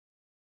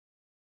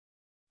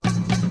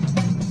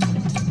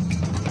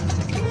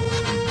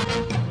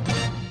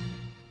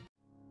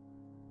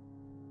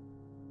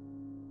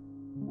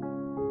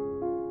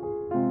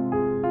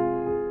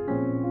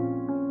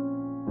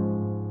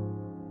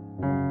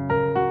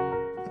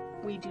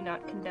do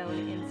not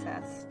condone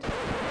incest.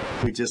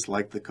 We just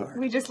like the card.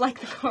 We just like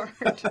the card.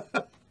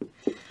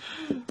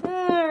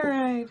 All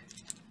right.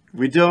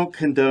 We don't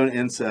condone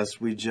incest.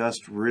 We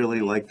just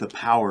really like the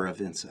power of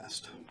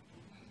incest.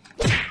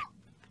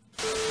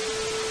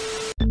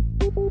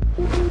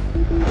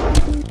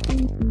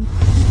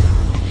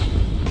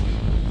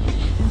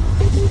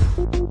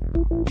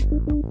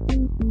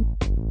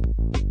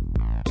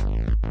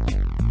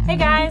 Hey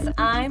guys,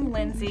 I'm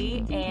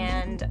Lindsay,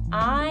 and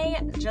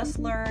I just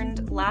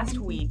learned last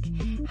week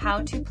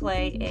how to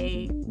play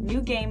a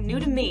new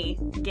to me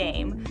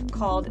game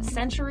called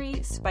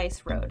Century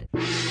Spice Road.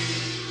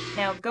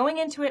 Now, going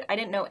into it, I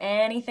didn't know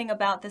anything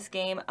about this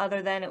game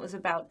other than it was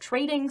about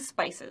trading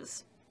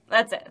spices.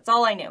 That's it. That's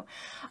all I knew.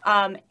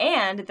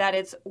 And that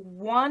it's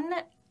one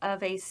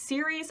of a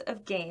series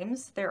of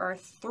games. There are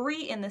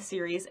 3 in the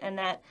series, and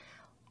that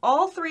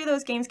all 3 of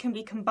those games can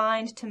be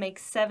combined to make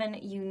 7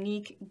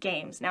 unique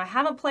games. Now, I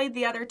haven't played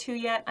the other 2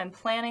 yet. I'm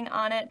planning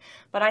on it,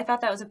 but I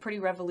thought that was a pretty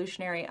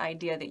revolutionary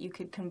idea that you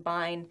could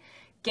combine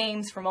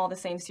games from all the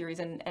same series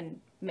and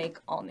make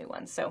all new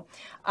ones. So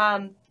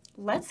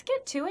let's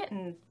get to it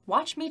and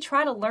watch me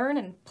try to learn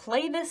and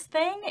play this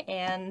thing,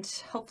 and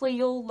hopefully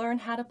you'll learn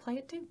how to play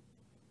it too.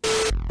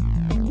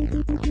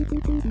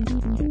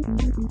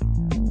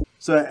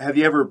 So have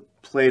you ever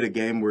played a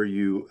game where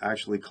you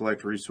actually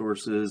collect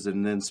resources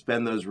and then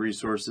spend those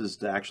resources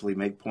to actually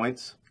make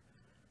points?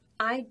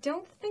 I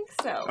don't think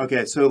so.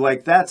 Okay, so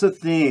like that's a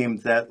theme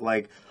that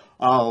like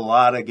a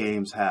lot of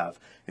games have.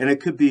 And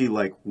it could be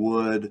like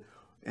wood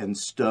and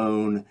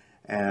stone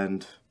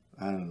and,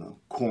 I don't know,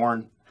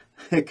 corn.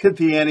 It could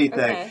be anything.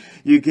 Okay.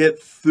 You get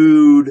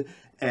food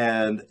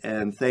and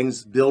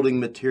things, building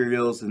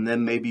materials, and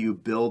then maybe you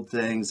build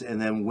things,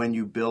 and then when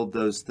you build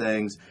those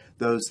things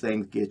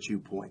get you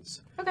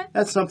points. Okay.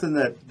 That's something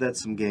that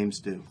some games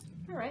do.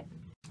 All right.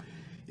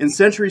 In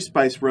Century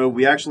Spice Road,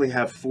 we actually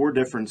have 4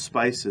 different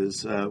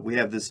spices. We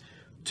have this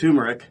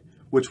turmeric,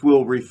 which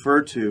we'll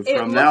refer to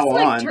from now on. It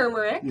looks like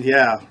turmeric.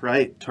 Yeah,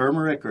 right.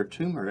 Turmeric or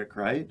turmeric,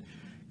 right?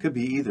 Could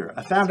be either.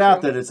 I found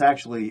out that it's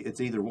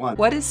either one.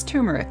 What is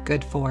turmeric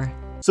good for?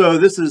 So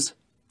this is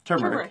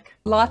turmeric.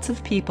 Lots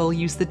of people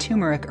use the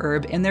turmeric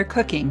herb in their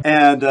cooking.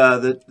 And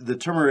the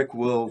turmeric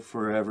will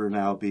forever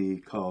now be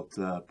called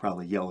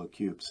probably yellow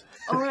cubes.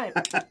 All right.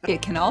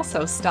 It can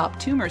also stop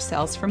tumor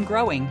cells from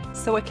growing,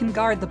 so it can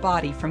guard the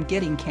body from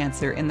getting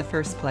cancer in the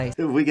first place.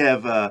 We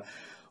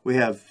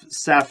have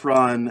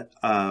saffron,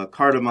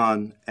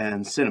 cardamom,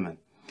 and cinnamon.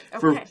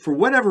 Okay. For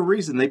whatever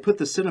reason, they put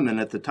the cinnamon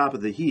at the top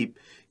of the heap.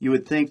 You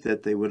would think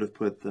that they would have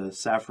put the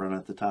saffron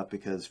at the top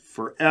because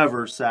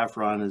forever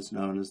saffron is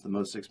known as the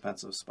most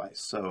expensive spice.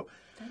 So,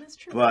 that is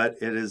true. But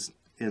it is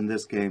in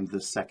this game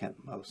the second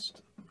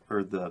most,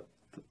 or the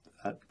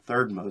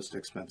third most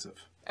expensive.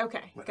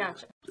 Okay,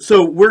 gotcha.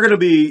 So we're going to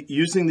be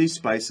using these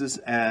spices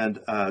and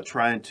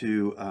trying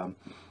to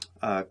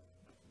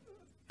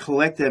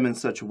collect them in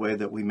such a way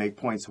that we make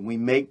points. And we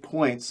make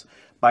points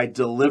by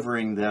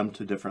delivering them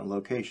to different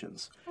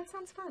locations. That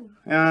sounds fun.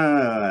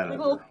 Like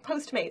little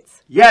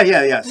Postmates.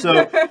 Yeah.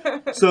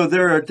 So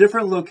there are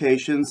different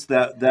locations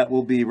that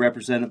will be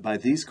represented by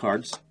these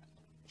cards.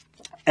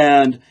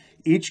 And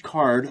each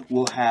card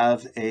will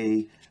have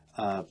a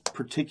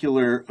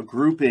particular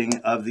grouping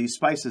of these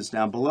spices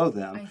down below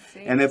them. I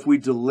see. And if we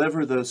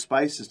deliver those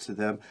spices to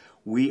them,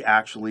 we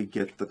actually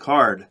get the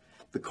card.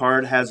 The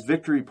card has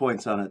victory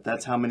points on it.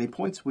 That's how many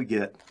points we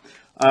get.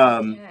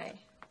 Okay.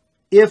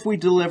 If we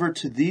deliver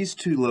to these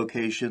 2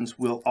 locations,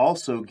 we'll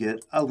also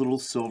get a little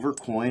silver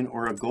coin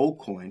or a gold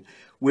coin,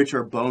 which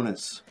are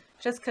bonus.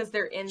 Just because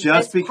they're in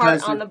this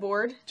part on the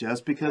board?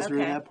 Just because they're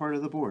in that part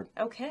of the board.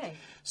 Okay.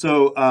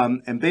 So,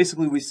 and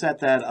basically we set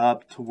that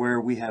up to where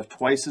we have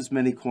twice as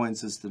many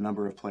coins as the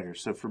number of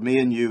players. So for me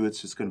and you,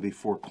 it's just going to be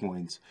 4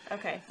 coins.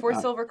 Okay,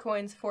 4 silver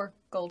coins, 4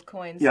 gold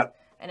coins. Yep.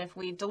 And if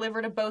we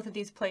deliver to both of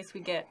these places, we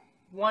get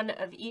 1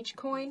 of each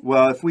coin?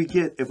 Well, if we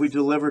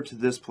deliver to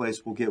this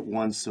place, we'll get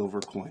 1 silver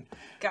coin.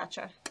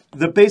 Gotcha.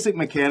 The basic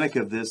mechanic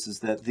of this is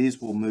that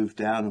these will move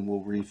down and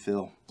will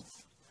refill.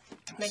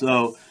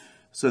 So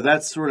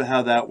that's sort of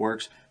how that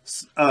works.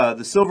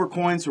 The silver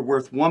coins are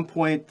worth 1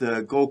 point.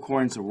 The gold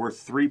coins are worth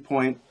 3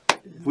 points.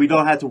 We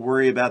don't have to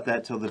worry about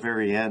that till the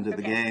very end of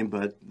the game,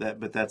 but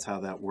that's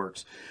how that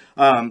works.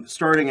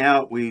 Starting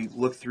out, we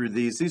look through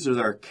these. These are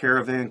our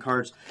caravan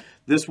cards.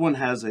 This one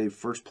has a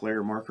first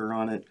player marker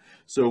on it.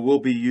 So we'll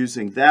be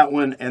using that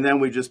one, and then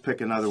we just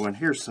pick another one.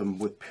 Here's some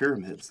with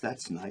pyramids.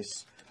 That's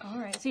nice. All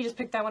right. So you just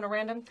pick that one at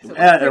random?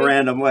 At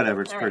random,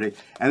 whatever. It's pretty. Right.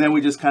 And then we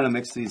just kind of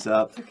mix these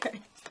up. Okay.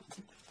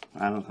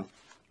 I don't know.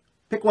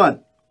 Pick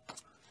one.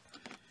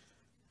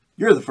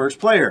 You're the first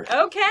player.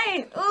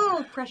 Okay.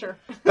 Ooh, pressure.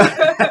 Okay,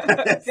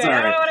 I don't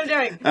know what I'm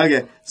doing.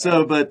 Okay.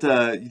 So, but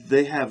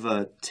they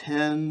have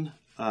 10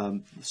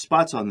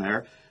 spots on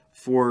there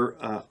for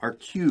our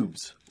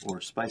cubes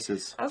or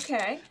spices.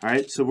 Okay. All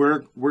right. So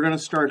we're going to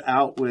start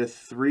out with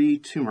 3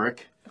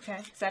 turmeric. Okay.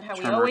 Is that how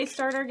we always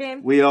start our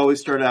game? We always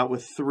start out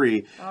with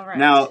 3. All right.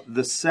 Now,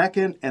 the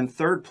second and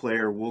third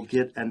player will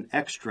get an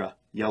extra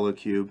yellow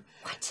cube.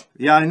 What?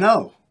 Yeah, I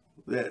know.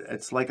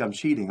 It's like I'm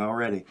cheating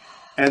already.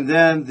 And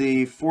then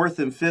the fourth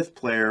and fifth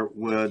player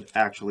would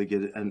actually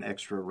get an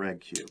extra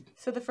red cube.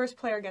 So the first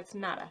player gets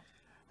nada.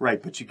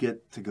 Right, but you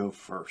get to go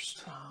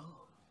first. Oh.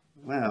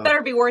 Well,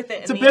 Better be worth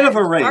it. It's a bit of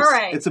a race. All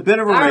right. It's a bit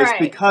of a All race right.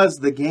 because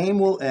the game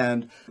will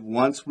end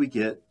once we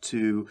get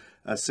to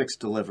 6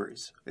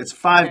 deliveries. It's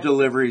 5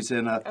 deliveries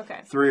in a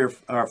 3 or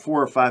 4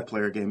 or 5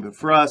 player game, but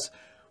for us,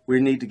 we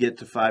need to get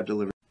to 5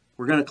 deliveries.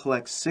 We're going to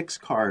collect 6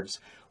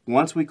 cards.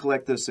 Once we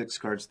collect those 6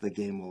 cards, the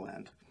game will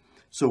end.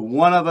 So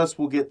one of us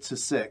will get to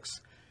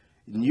 6,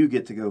 and you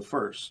get to go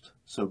first.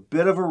 So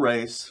bit of a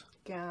race.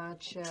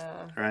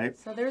 Gotcha. Right.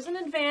 So there's an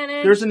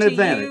advantage. There's an to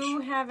advantage.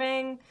 You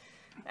having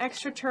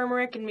extra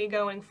turmeric and me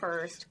going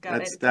first.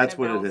 That's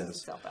what it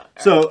is.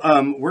 So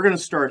we're going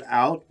to start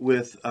out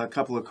with a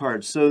couple of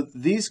cards. So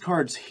these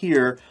cards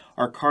here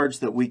are cards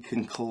that we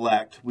can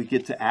collect. We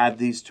get to add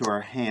these to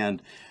our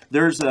hand.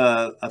 There's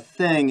a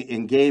thing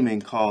in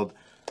gaming called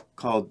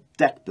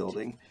deck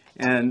building.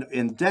 And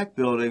in deck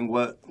building,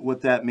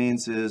 what that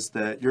means is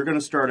that you're going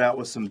to start out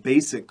with some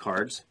basic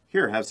cards.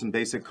 Here, have some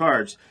basic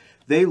cards.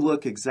 They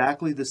look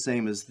exactly the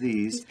same as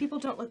these. These people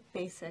don't look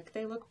basic.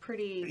 They look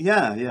pretty...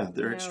 Yeah,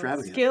 they're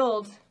extravagant.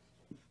 Skilled.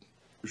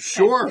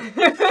 Sure.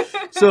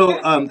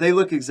 So they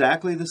look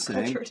exactly the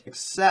same,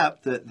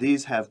 except that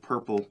these have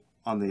purple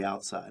on the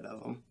outside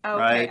of them. Oh,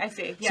 right? Okay, I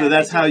see. Yeah, so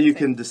that's how you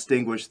can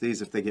distinguish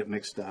these if they get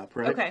mixed up,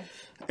 right? Okay.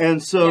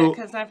 And so...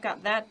 because I've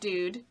got that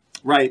dude.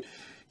 Right.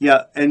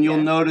 Yeah, and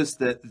you'll notice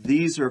that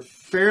these are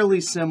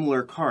fairly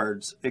similar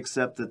cards,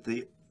 except that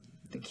the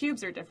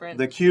cubes are different.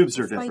 The cubes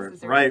are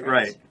different. Right.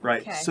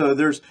 Okay. So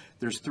there's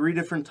 3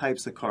 different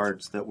types of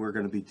cards that we're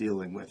going to be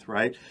dealing with,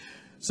 right?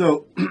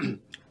 So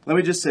let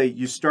me just say,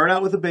 you start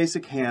out with a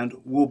basic hand.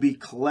 We'll be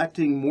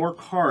collecting more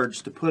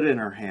cards to put in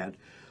our hand.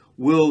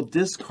 We'll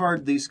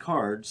discard these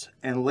cards,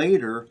 and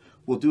later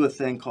we'll do a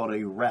thing called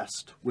a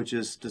rest, which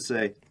is to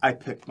say, I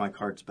picked my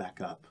cards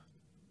back up.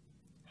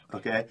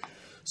 Okay?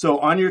 So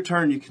on your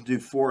turn, you can do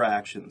 4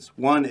 actions.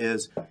 One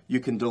is you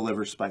can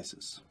deliver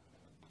spices.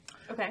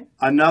 Okay.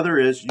 Another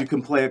is you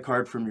can play a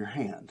card from your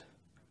hand,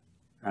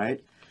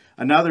 right?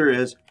 Another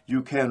is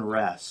you can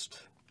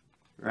rest,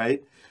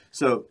 right?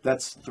 So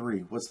that's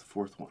 3. What's the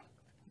 4th one?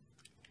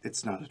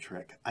 It's not a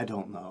trick. I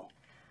don't know.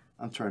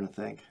 I'm trying to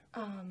think.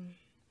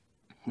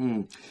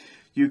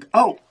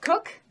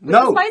 Cook? With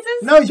No. the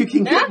spices? No, you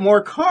can get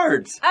more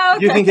cards. Oh,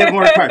 okay. You can get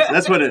more cards.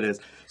 That's what it is.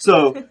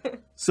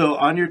 So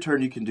on your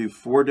turn, you can do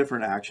 4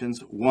 different actions.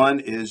 One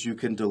is you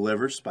can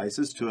deliver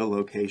spices to a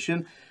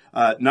location.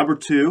 Number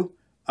 2,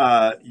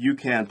 you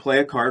can play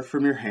a card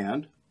from your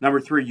hand. Number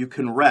 3, you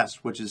can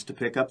rest, which is to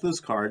pick up those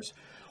cards.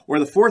 Or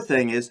the 4th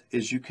thing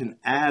is you can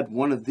add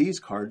one of these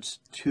cards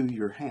to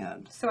your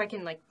hand. So I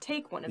can,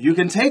 take one of these. You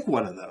can take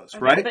one of those,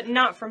 right? But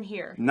not from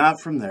here. Not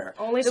from there.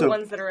 Only the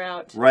ones that are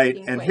out. Right,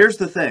 and here's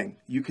the thing.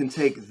 You can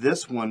take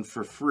this one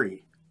for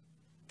free,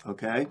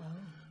 okay? Oh.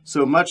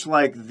 So much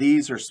like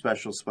these are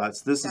special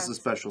spots, this is a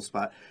special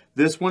spot.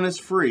 This one is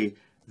free.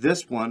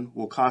 This one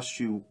will cost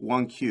you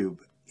 1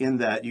 cube, in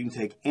that you can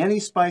take any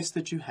spice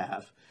that you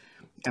have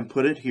and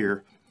put it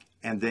here,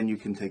 and then you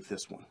can take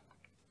this one.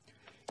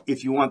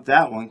 If you want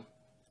that one,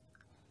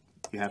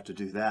 you have to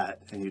do that,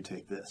 and you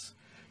take this.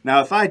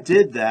 Now, if I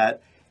did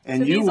that,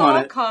 and you want it... So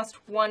these all cost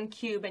 1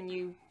 cube, and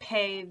you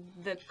pay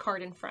the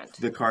card in front.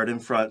 The card in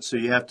front, so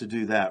you have to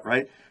do that,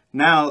 right?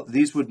 Now,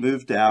 these would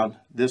move down,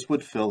 this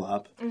would fill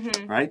up,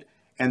 right?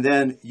 And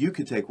then you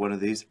could take one of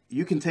these.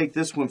 You can take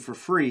this one for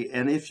free,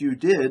 and if you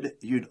did,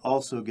 you'd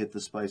also get the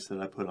spice that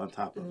I put on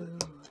top of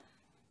it.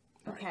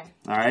 Okay.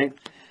 All right?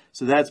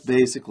 So that's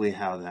basically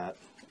how that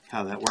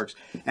works.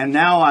 And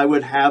now I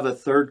would have a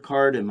 3rd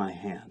card in my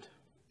hand.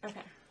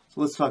 Okay.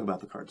 So let's talk about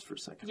the cards for a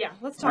second. Yeah,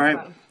 let's talk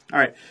about them. All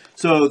right.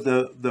 So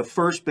the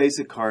first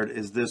basic card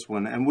is this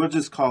one, and we'll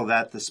just call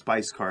that the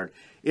spice card.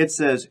 It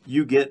says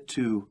you get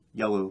 2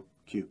 yellow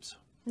cubes.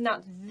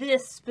 Not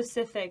this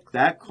specific...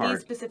 That card.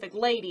 These specific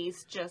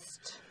ladies,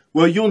 just...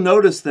 Well, you'll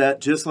notice that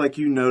just like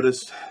you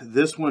noticed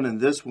this one and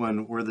this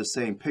one were the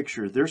same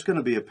picture, there's going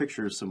to be a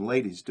picture of some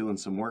ladies doing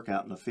some work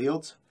out in the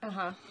fields.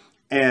 Uh-huh.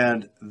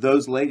 And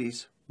those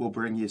ladies will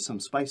bring you some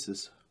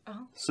spices.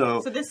 Oh.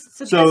 So this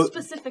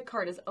specific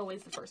card is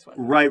always the first one.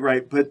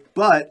 Right.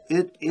 But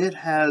it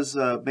has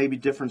maybe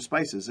different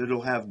spices.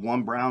 It'll have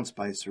 1 brown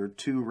spice or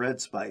 2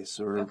 red spice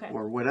or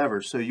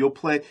whatever. So you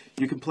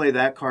can play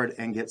that card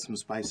and get some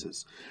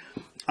spices.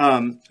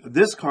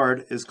 This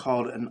card is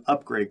called an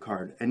upgrade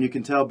card, and you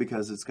can tell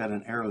because it's got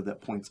an arrow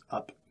that points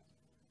up.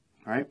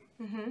 Right?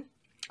 Mm-hmm.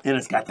 And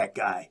it's got that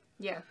guy.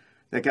 Yeah.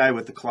 That guy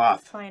with the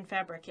cloth. Flying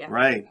fabric, yeah.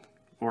 Right.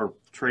 Or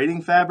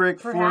trading fabric.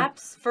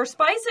 Perhaps for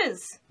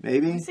spices.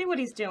 Maybe. You see what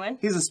he's doing.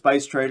 He's a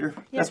spice trader.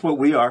 Yeah. That's what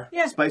we are.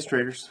 Yeah. Spice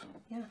traders.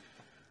 Yeah.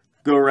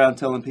 Go around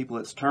telling people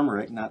it's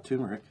turmeric, not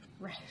turmeric.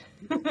 Right.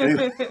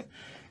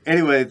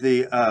 anyway,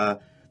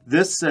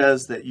 this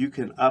says that you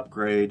can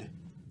upgrade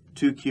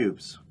 2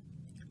 cubes.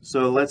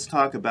 So let's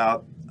talk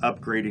about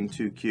upgrading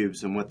 2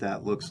 cubes and what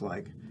that looks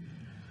like.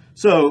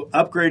 So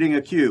upgrading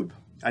a cube.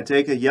 I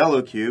take a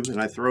yellow cube and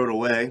I throw it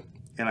away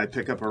and I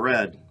pick up a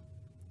red.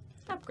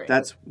 upgrade.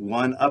 That's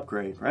one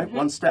upgrade, right?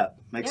 One step.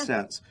 Makes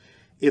sense.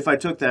 If I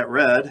took that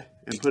red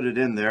and put it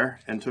in there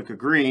and took a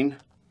green,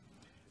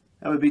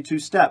 that would be 2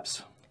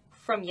 steps.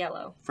 From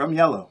yellow. From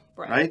yellow,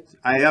 Right. right?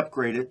 I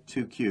upgraded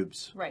 2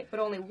 cubes. Right, but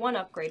only 1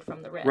 upgrade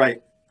from the red.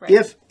 Right.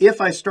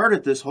 If I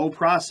started this whole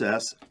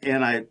process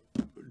and I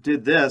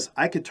did this,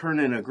 I could turn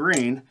in a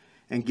green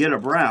and get a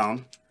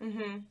brown.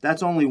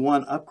 That's only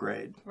 1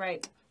 upgrade.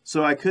 Right.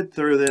 So I could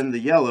throw in the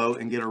yellow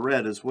and get a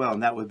red as well,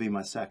 and that would be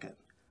my second.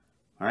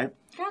 All right?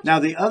 Gotcha. Now,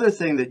 the other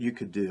thing that you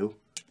could do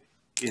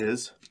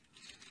is,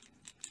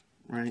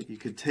 right, you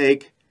could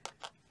take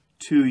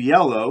 2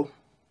 yellow,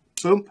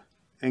 boom,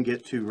 and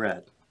get 2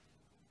 red.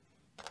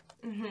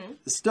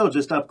 It's still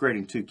just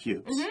upgrading 2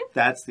 cubes.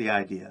 That's the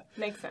idea.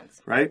 Makes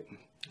sense. Right?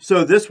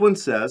 So this one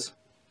says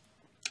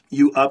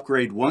you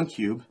upgrade 1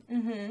 cube,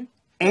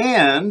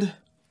 and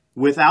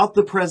without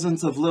the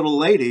presence of little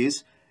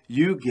ladies,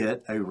 you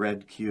get a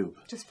red cube.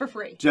 Just for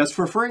free. Just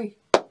for free.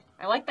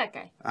 I like that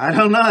guy. I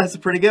don't know. That's a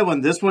pretty good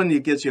one. This one,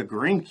 it gets you a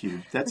green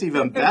cube. That's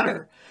even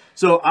better.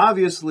 So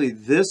obviously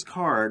this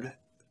card,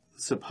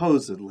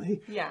 supposedly,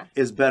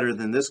 is better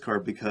than this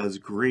card because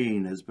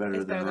green is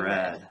better than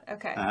red.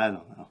 Okay. I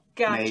don't know.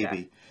 Gotcha.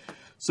 Maybe.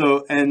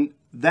 So, and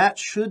that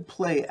should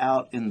play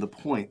out in the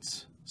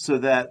points so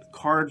that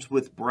cards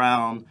with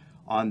brown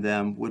on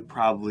them would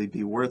probably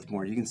be worth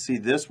more. You can see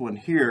this one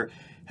here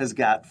has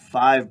got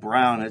 5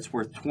 brown. It's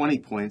worth 20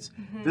 points.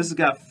 This has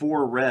got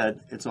 4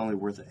 red. It's only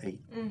worth 8.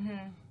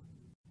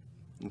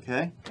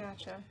 Okay?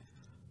 Gotcha.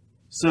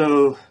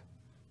 So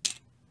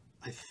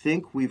I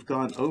think we've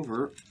gone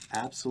over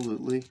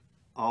absolutely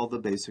all the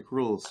basic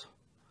rules.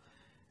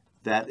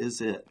 That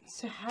is it.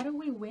 So how do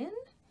we win?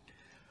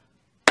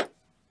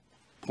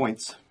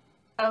 Points.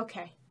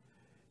 Okay.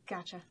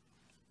 Gotcha.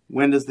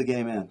 When does the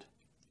game end?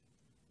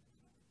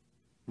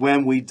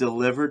 When we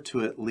deliver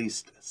to at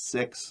least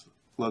 6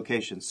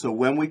 locations. So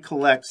when we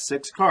collect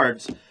 6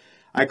 cards,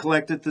 I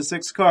collected the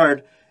 6th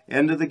card,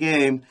 end of the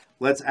game,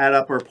 let's add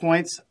up our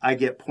points. I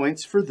get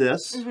points for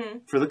this,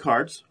 for the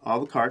cards, all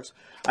the cards.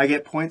 I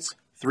get points,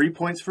 3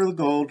 points for the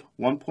gold,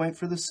 1 point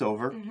for the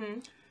silver.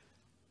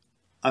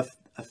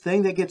 A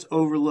thing that gets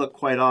overlooked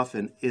quite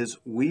often is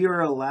we are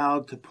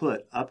allowed to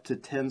put up to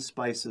 10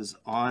 spices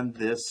on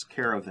this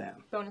caravan.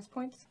 Bonus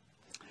points?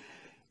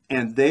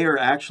 And they are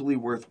actually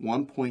worth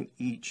 1 point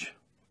each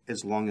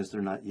as long as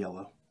they're not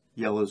yellow.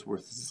 Yellow's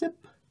worth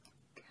zip.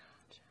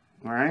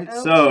 All right?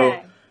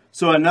 Okay.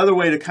 So another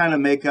way to kind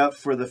of make up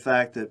for the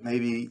fact that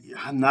maybe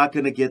I'm not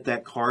going to get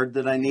that card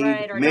that I need.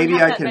 Right, or maybe don't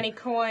have I that can many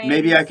coins.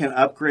 maybe I can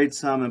upgrade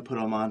some and put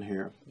them on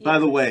here. By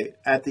the way,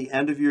 at the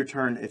end of your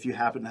turn, if you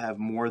happen to have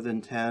more than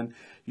 10,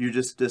 you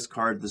just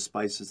discard the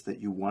spices that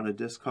you want to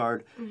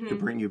discard to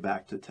bring you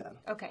back to 10.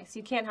 Okay, so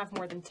you can't have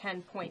more than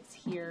 10 points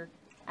here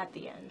at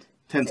the end.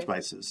 10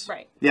 spices.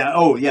 Right. Yeah.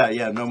 Oh, yeah,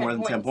 yeah. No more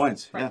than 10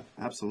 points. points. Right.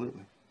 Yeah,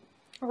 absolutely.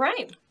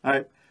 Right. All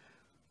right.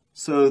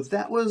 So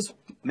that was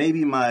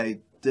maybe my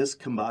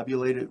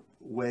discombobulated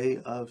way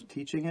of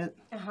teaching it.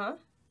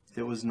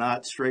 It was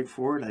not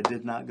straightforward. I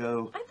did not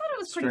go I thought it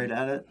was straight pretty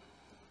at it.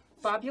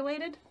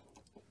 bobulated.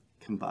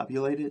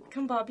 Combobulated?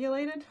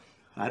 Combobulated?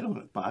 I don't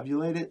know.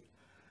 Bobulated?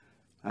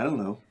 I don't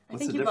know. I What's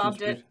think the you difference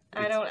bobbed it.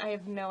 between- I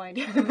have no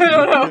idea. I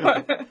don't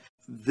know.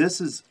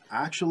 This is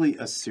actually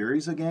a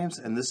series of games,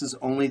 and this is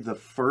only the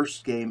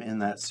first game in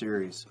that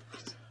series.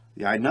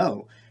 Yeah, I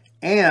know.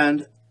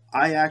 And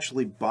I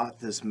actually bought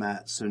this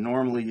mat, so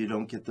normally you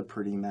don't get the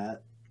pretty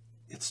mat.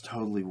 It's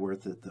totally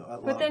worth it, though. I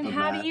love But then the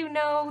how mat. do you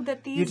know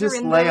that these just are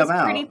in lay those 'em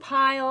out. pretty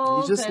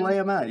piles? You just and, lay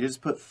them out. You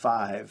just put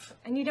 5.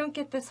 and you don't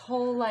get this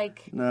whole,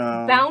 like,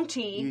 No.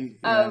 bounty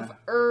of yeah.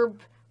 herb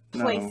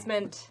No.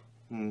 placement.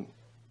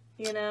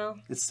 You know?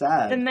 It's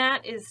sad. The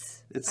mat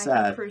is, It's I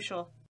sad. think,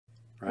 crucial.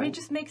 I mean, Right? it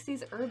just makes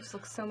these herbs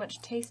look so much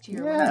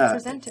tastier when Yeah. they're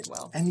presented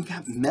well. And you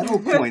got metal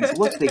coins.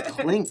 Look, they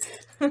clink.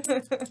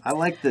 I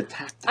like the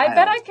tactile. I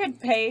bet I could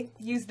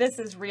use this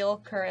as real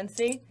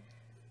currency,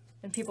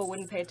 and people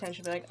wouldn't pay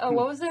attention. Be like, oh,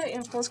 what was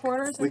it? 4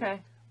 quarters?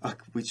 Okay.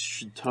 We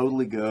should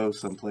totally go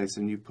someplace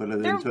and you put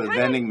it They're into a kind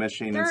vending of-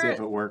 machine and see they're- if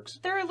it works.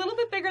 They're a little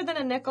bit bigger than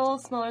a nickel,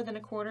 smaller than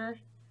a quarter.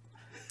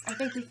 I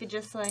think you could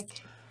just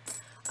like,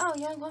 oh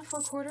yeah, I want 4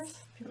 quarters.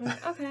 People are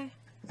like, okay.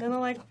 Then they're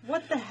like,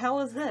 what the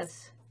hell is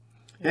this?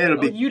 Hey, it'll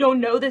Oh, be you don't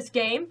know this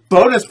game?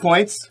 bonus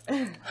points.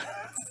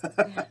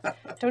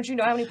 Don't you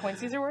know how many points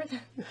these are worth?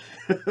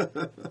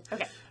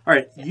 Okay. All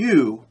right,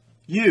 you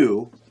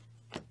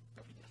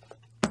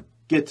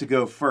get to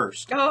go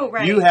first. Oh,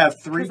 right. You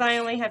have 3. Because I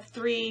only have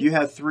 3. You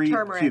have 3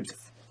 turmerics.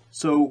 cubes.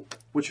 So,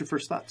 what's your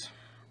first thoughts?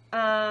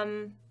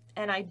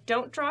 And I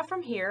don't draw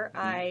from here.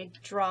 I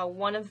draw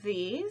one of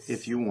these.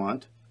 If you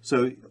want.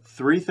 So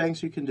 3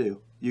 things you can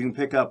do. You can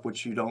pick up,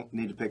 which you don't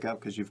need to pick up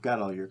because you've got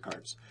all your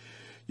cards.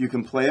 You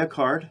can play a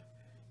card.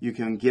 You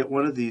can get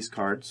one of these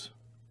cards,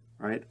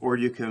 right? Or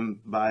you can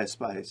buy a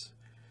spice.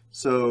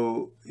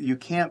 So you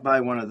can't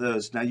buy one of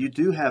those. Now you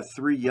do have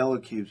 3 yellow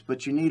cubes,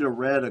 but you need a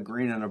red, a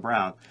green, and a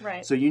brown.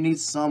 Right. So you need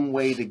some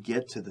way to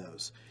get to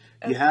those.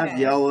 You have Okay.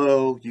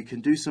 yellow. You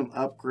can do some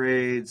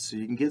upgrades, so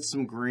you can get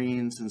some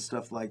greens and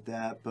stuff like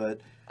that.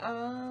 But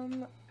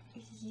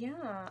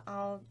yeah,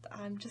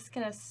 I'm just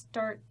gonna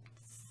start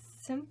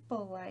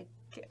simple. Like,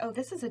 oh,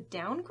 this is a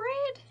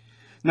downgrade?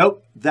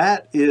 nope,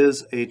 that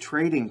is a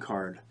trading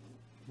card.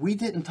 We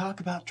didn't talk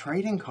about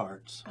trading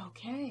cards.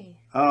 Okay.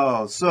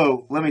 Oh,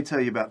 so let me tell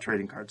you about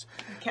trading cards.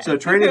 Okay. So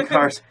trading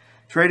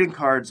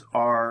cards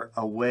are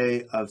a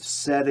way of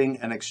setting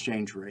an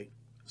exchange rate.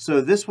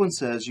 So this one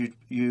says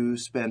you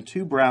spend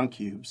 2 brown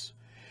cubes.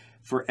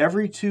 For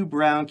every 2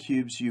 brown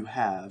cubes you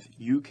have,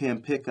 you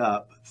can pick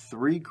up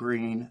 3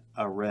 green,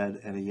 a red,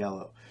 and a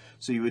yellow.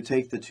 So you would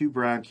take the 2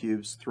 brown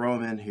cubes, throw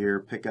them in here,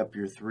 pick up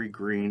your 3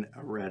 green,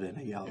 a red, and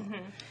a yellow.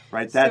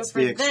 Right? That's so for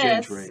the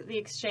exchange this, rate. The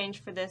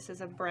exchange for this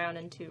is a brown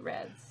and 2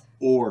 reds.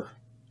 Or,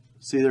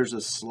 see there's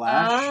a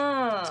slash?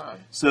 Ah.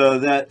 So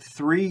that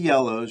 3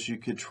 yellows, you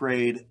could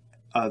trade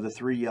the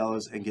 3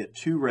 yellows and get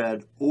 2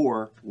 red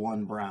or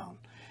 1 brown.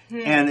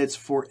 And it's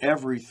for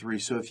every 3.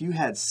 So if you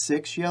had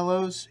 6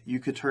 yellows, you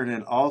could turn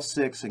in all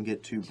 6 and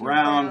get 2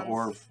 brown,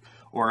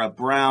 or a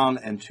brown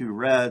and 2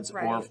 reds,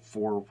 or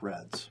 4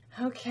 reds.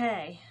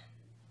 Okay.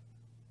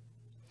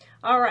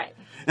 All right.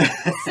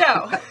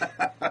 So,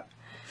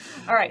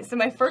 all right. So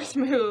my first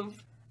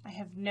move, I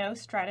have no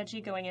strategy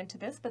going into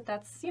this, but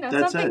that's, you know,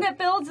 That's something it. that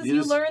builds as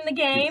you learn the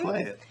game. You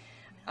play it.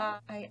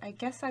 I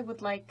guess I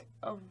would like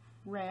a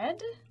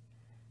red.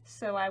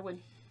 So I would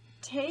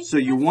take So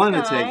you this want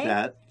to guy. take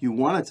that. You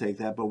want to take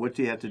that, but what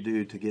do you have to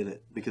do to get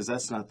it? Because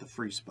that's not the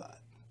free spot.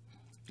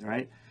 All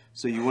right?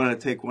 So you want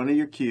to take one of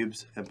your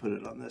cubes and put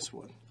it on this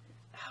one.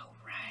 Oh,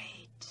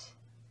 right.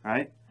 All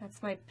right?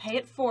 That's my pay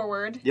it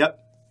forward. Yep.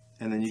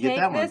 And then you get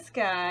that one. Take this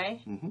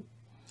guy. And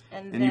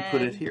then you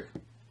put it here.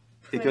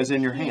 It goes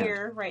in your hand.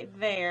 Here, right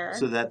there.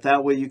 So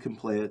that way you can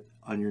play it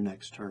on your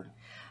next turn.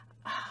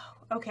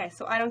 Okay,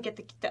 so I don't get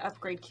the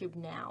upgrade cube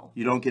now.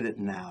 You don't get it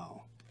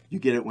now. You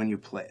get it when you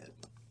play it.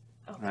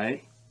 Okay.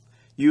 Right?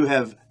 You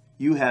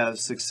have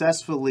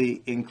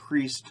successfully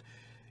increased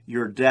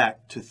your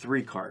deck to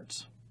 3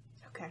 cards.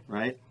 Okay.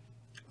 Right?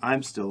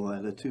 I'm still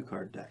at a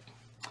 2-card deck.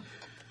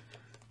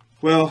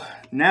 Well,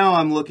 now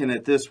I'm looking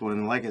at this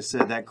one. Like I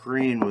said, that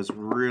green was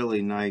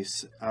really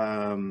nice.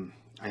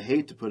 I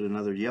hate to put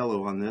another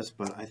yellow on this,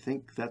 but I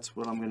think that's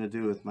what I'm going to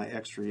do with my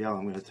extra yellow.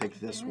 I'm going to take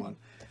this one.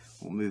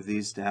 We'll move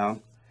these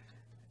down,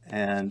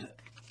 and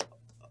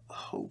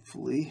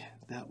hopefully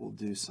that will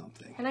do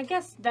something. And I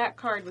guess that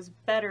card was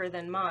better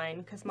than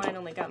mine, because mine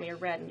only got me a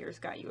red and yours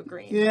got you a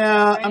green.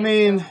 Yeah, right? I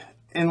mean,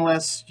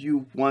 unless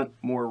you want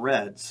more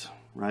reds,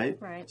 right?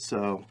 Right.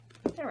 So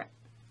All right.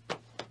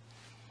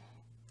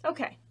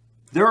 Okay.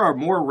 there are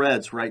more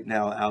reds right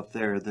now out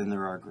there than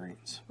there are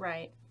greens.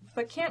 Right.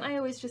 But can't I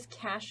always just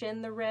cash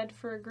in the red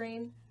for a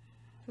green?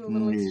 Do a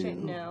little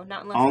exchange? No,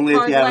 not unless Only the if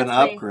card you have an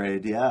lets me.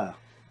 upgrade, yeah.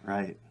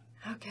 Right.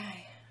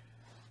 Okay.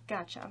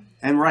 Gotcha.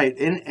 And right,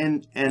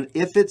 and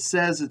if it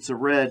says it's a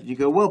red, you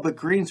go, well, but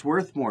green's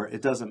worth more.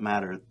 It doesn't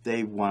matter.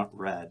 They want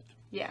red.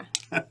 Yeah.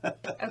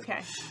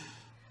 Okay.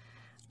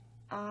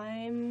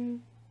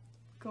 I'm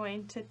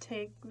going to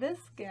take this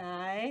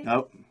guy.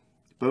 Nope.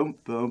 Boom,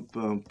 boom,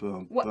 boom,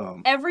 boom, What?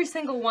 boom. Every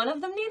single one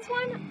of them needs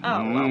one?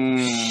 Oh, well.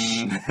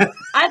 Mm.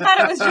 I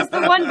thought it was just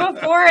the one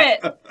before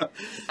it.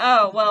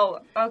 Oh,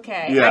 well,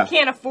 okay. Yeah. I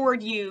can't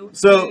afford you,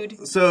 So dude.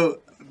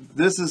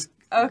 this is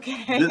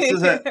Okay.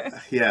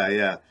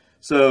 yeah.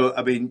 So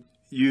I mean,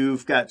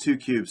 you've got 2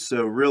 cubes.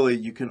 So really,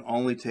 you can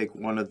only take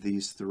one of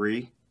these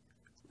 3,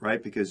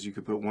 right? Because you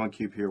could put 1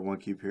 cube here, 1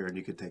 cube here, and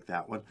you could take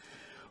that one.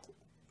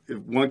 If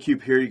 1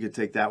 cube here, you could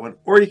take that one,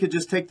 or you could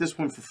just take this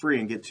one for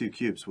free and get 2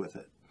 cubes with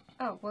it.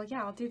 Oh, well,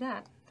 yeah, I'll do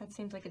that. That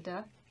seems like a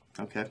duh.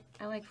 Okay.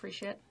 I like free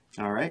shit.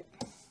 All right.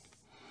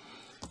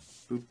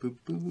 Boop, boop,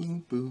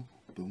 boop, boop,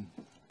 boom.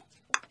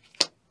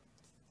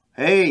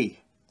 Hey,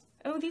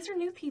 Oh, these are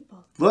new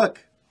people.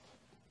 look.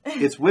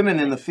 It's women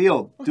in the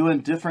field doing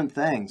different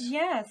things.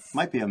 Yes.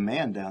 Might be a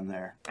man down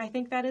there. I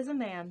think that is a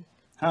man.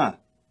 Huh.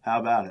 How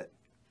about it?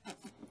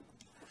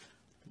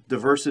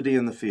 Diversity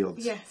in the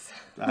fields. Yes.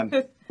 I'm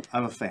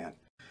a fan.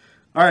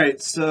 All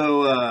right,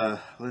 so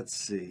let's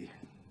see.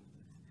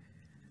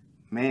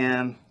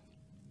 Man,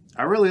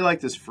 I really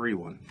like this free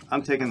one.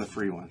 I'm taking the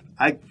free one.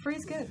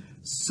 Free's good.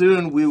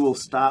 Soon we will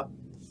stop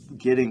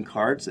getting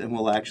cards and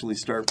we'll actually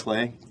start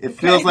playing. It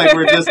feels like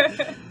we're just,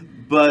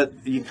 but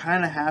you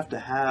kind of have to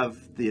have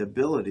the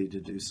ability to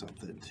do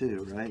something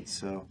too, right?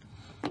 So,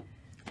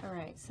 All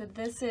right, so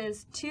this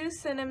is 2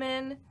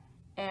 cinnamon,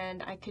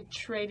 and I could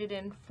trade it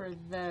in for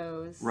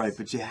those. right,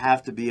 but you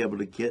have to be able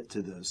to get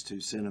to those 2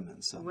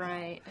 cinnamon somehow.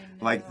 Right, I know.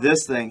 Like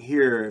this thing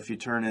here, if you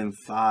turn in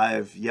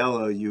 5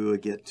 yellow, you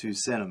would get 2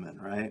 cinnamon,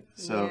 right?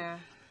 So, yeah,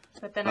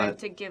 but then I have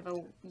to give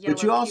a yellow.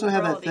 but you also cube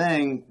have for all that these.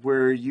 thing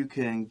where you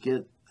can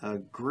get a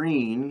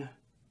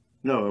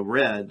a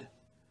red,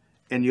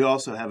 and you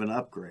also have an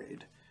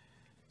upgrade.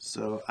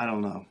 So I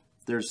don't know.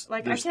 There's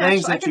Like things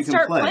I that can you can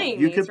start play. playing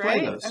You these, can play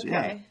right? those, Okay.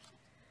 yeah.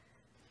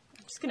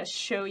 I'm just gonna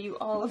show you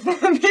all of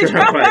them. Sure,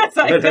 right.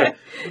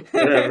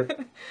 Whatever.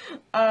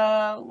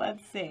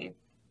 Let's see.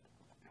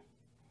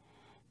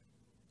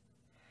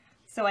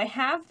 So I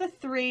have the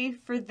 3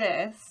 for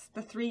this,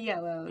 the 3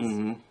 yellows.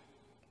 Mm-hmm.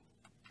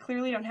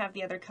 Clearly don't have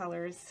the other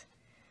colors.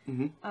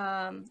 Mm-hmm.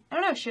 I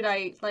don't know, should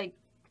I, like,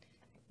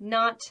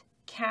 not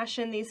cash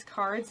in these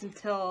cards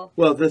until...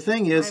 Well, the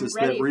thing is I'm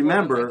that ready for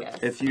remember, them, I guess.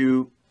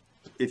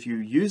 if you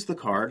use the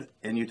card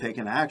and you take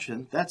an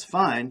action, that's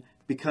fine,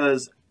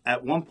 because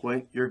at one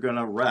point you're going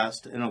to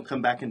rest and it'll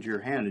come back into your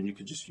hand and you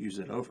can just use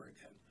it over again.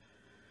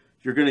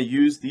 You're going to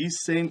use these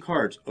same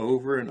cards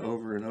over and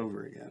over and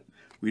over again.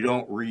 We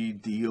don't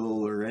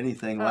re-deal or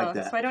anything like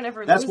that. So I don't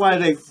ever that's lose why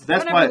these.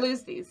 That's I don't why. ever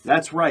lose these.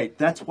 That's right.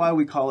 That's why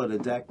we call it a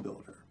deck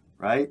builder,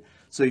 right?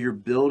 So you're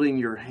building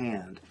your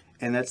hand,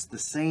 and that's the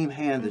same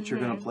hand that you're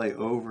going to play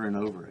over and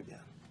over again.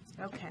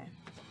 Okay.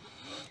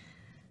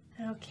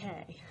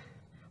 Okay.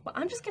 Well,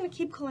 I'm just going to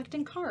keep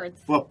collecting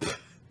cards. Well,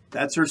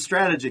 that's her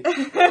strategy.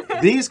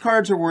 These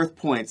cards are worth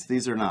points.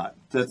 These are not.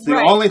 That's the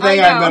Right, only thing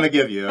I know. I'm going to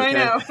give you. Okay? I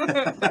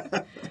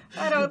know.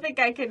 I don't think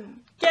I can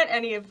get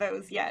any of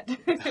those yet.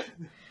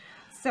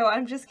 So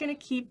I'm just going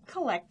to keep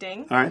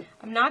collecting. All right.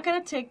 I'm not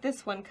going to take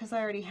this one because I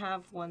already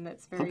have one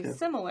that's very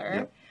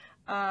similar.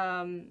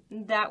 Yep.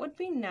 That would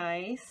be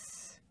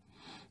nice.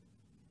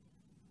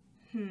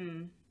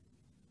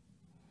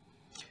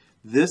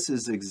 This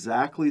is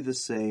exactly the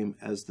same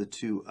as the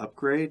 2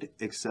 upgrade,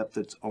 except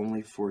it's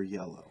only for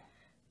yellow.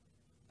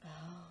 Oh.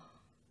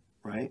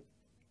 Right?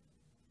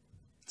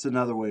 It's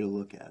another way to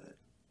look at it.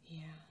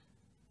 Yeah.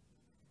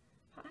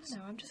 I don't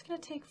know. I'm just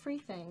going to take free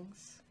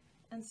things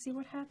and see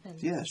what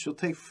happens. Yeah, she'll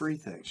take free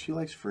things. She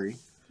likes free.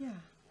 Yeah.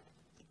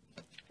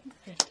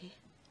 50.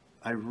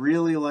 I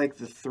really like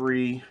the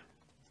 3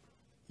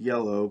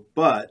 yellow,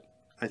 but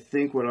I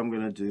think what I'm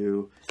going to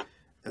do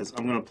is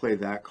I'm going to play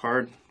that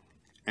card,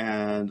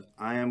 and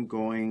I am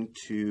going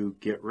to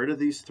get rid of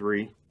these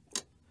 3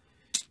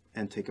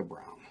 and take a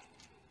brown.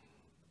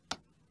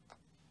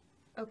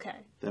 Okay.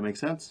 That makes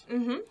sense?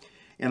 Mm-hmm.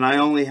 And I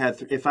only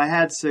had, if I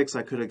had 6,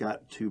 I could have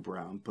got 2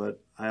 brown, but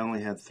I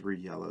only had 3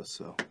 yellows,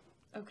 so.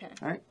 Okay.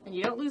 All right. And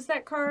you don't lose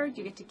that card.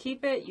 You get to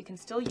keep it. You can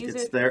still use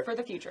It's it there. for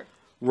the future.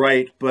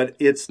 Right, but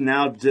it's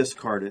now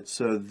discarded,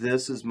 so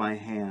this is my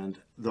hand.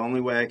 The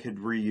only way I could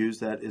reuse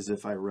that is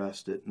if I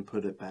rest it and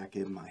put it back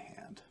in my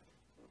hand.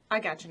 I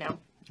got you now.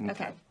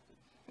 Okay.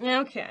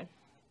 Okay.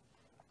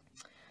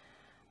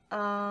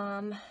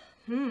 I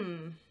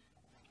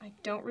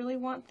don't really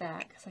want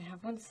that because I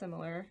have one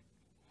similar.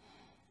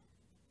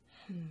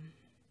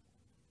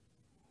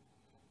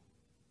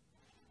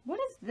 What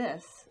is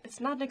this?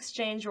 It's not an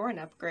exchange or an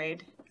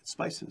upgrade. It's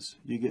spices.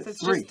 You get So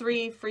it's 3. just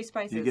 3 free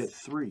spices. You get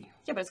 3.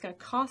 Yeah, but it's going to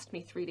cost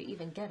me 3 to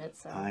even get it.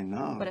 So. I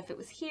know. But if it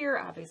was here,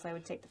 obviously I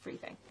would take the free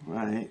thing.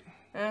 Right.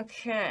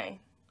 Okay.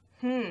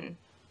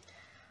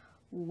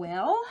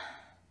 Well,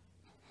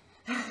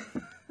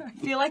 I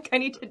feel like I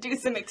need to do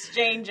some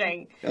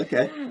exchanging.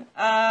 Okay.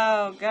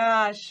 Oh,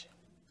 gosh.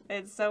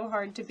 It's so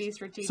hard to be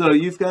strategic. So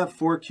you've got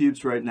 4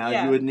 cubes right now.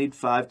 Yeah. You would need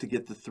 5 to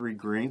get the 3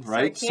 green,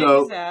 right? I can't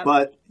use that.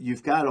 But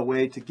you've got a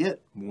way to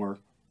get more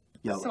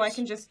yellows. So I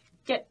can just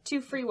get 2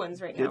 free ones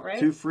right now, get right?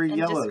 2 free and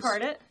yellows.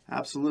 discard it?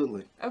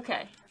 Absolutely.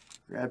 Okay.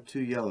 Grab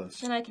 2 yellows.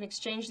 Then I can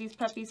exchange these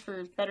puppies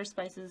for better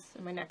spices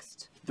in my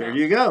next There round.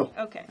 you go.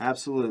 Okay.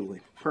 Absolutely.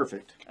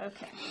 Perfect.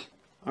 Okay.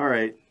 All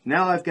right.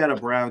 Now I've got a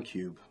brown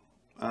cube.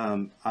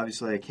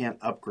 Obviously, I can't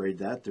upgrade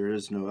that. There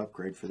is no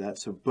upgrade for that.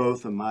 So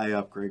both of my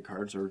upgrade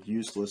cards are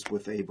useless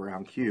with a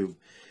brown cube.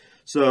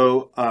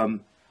 So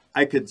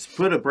I could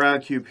put a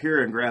brown cube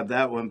here and grab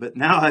that one, but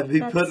now I'd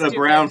be putting a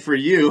brown for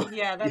you.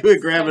 Yeah, you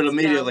would grab it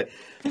immediately.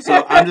 Dumb.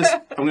 So I'm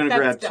going to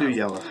grab That's 2 dumb.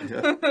 yellow.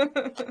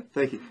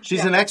 Thank you.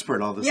 She's an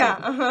expert all of a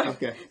sudden. Yeah,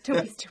 Okay.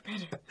 Don't be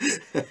stupid.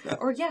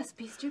 Or yes,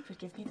 be stupid.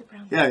 Give me the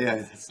brown Yeah, cube. yeah,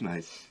 that's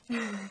nice.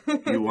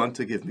 You want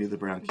to give me the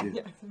brown cube.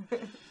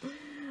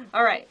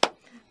 All right.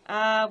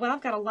 Well,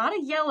 I've got a lot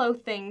of yellow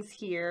things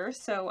here,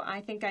 so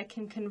I think I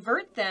can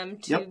convert them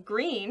to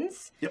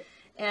greens. Yep.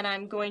 And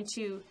I'm going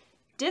to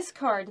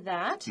discard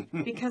that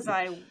because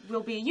I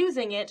will be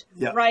using it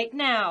Yep. right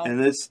now. And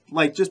it's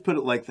like, just put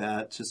it like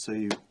that, just so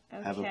you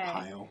have a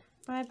pile.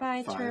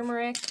 Bye-bye, 5.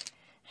 turmeric.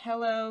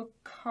 Hello,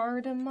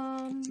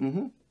 cardamom.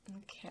 Mm-hmm.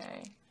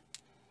 Okay.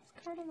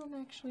 Is cardamom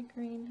actually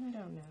green? I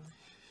don't know.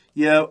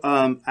 Yeah,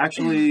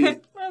 actually,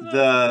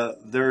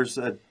 there's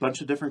a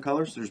bunch of different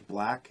colors. There's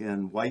black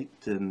and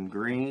white and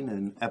green,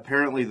 and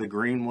apparently the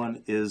green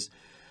one is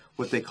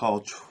what they call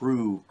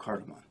true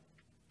cardamom.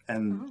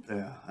 And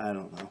I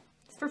don't know.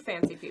 It's for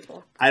fancy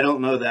people. I don't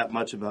know that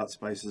much about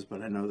spices,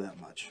 but I know that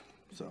much.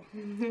 So,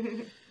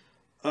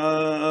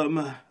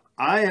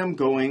 I am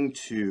going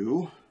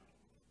to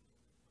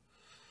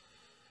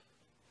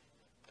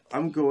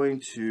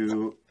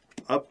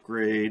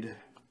upgrade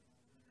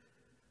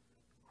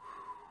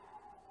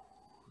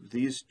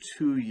these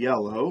 2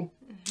 yellow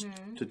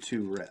to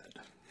 2 red.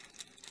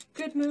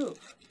 Good move.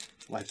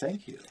 Why,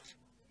 thank you.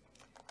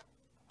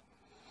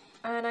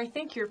 And I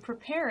think you're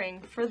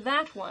preparing for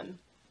that one.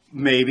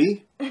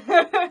 Maybe.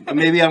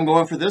 Maybe I'm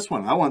going for this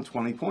one. I want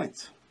 20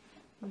 points.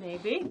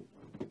 Maybe.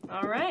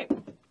 All right.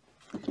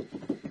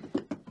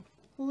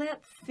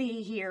 Let's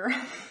see here.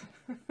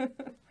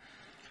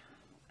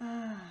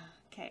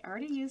 Okay,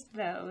 already used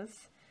those.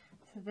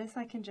 So this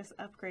I can just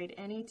upgrade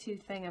any 2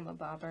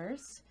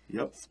 thingamabobbers.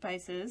 Yep.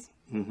 Spices.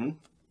 Mm-hmm.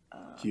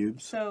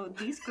 Cubes. So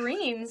these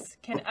greens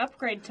can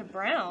upgrade to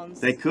browns.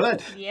 They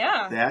could.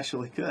 Yeah. They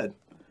actually could.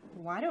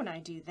 Why don't I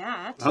do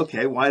that?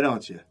 Okay, why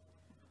don't you?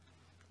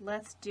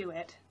 Let's do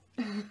it.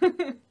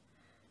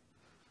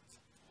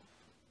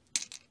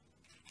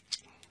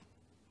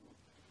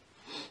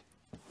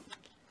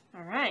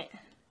 All right.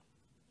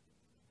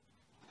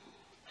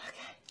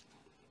 Okay.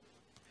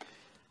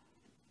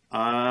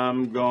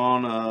 I'm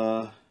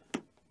gonna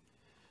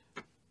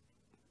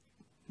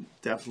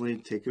definitely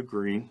take a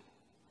green.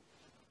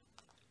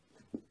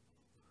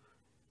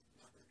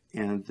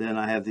 And then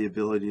I have the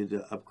ability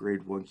to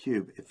upgrade 1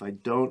 cube. If I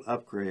don't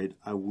upgrade,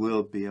 I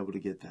will be able to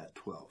get that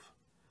 12.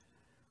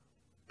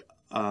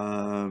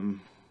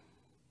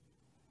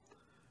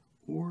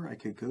 Or I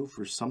could go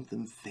for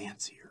something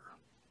fancier.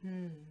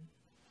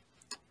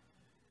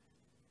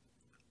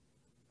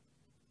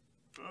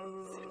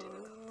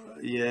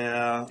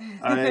 Yeah,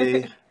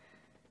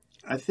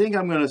 I think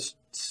I'm going to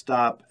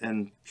stop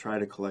and try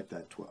to collect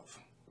that 12.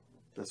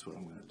 That's what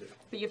I'm going to do.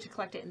 But you have to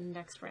collect it in the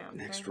next round.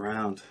 Next right?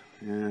 round,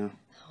 yeah.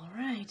 All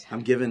right.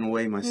 I'm giving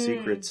away my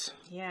secrets.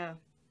 Yeah.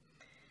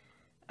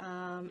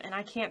 And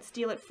I can't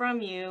steal it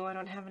from you. I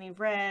don't have any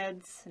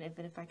reds. And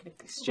even if I could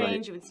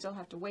exchange, you would still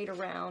have to wait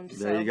around.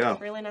 There you go.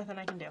 Really nothing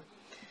I can do.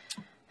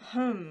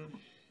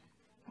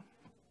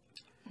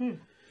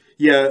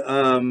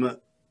 Yeah,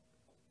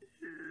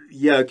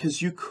 yeah,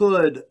 because you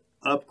could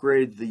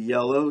upgrade the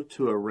yellow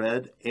to a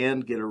red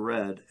and get a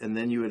red, and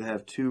then you would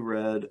have 2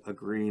 red, a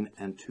green,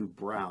 and 2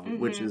 brown,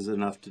 which is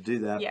enough to do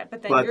that. Yeah,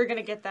 but then you're going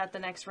to get that the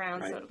next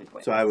round, so it'll be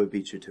pointless. So I would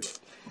beat you to it.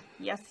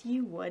 Yes,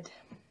 you would.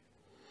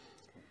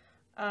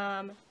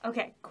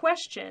 Okay,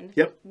 question.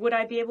 Yep. Would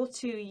I be able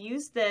to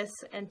use this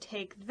and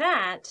take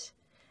that,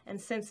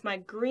 and since my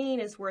green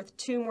is worth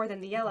 2 more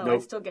than the yellow, I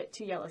Nope. still get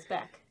 2 yellows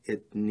back?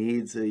 It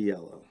needs a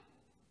yellow.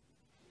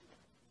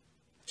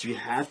 You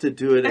have to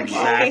do it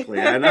exactly.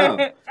 I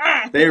know.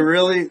 They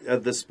really,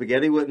 the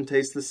spaghetti wouldn't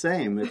taste the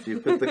same if you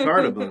put the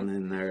cardamom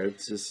in there.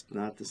 It's just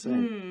not the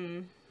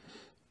same.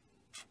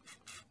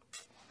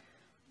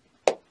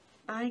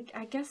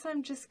 I guess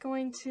I'm just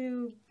going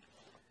to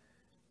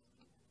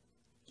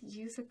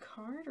use a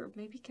card, or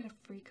maybe get a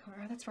free card.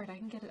 Oh, that's right. I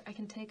can get it. I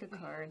can take a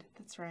card.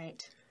 That's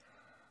right.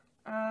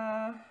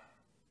 I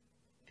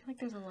feel like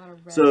there's a lot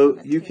of red. So on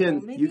that you table.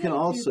 can Maybe you can I'll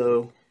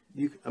also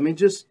I mean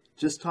just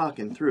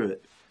talking through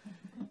it.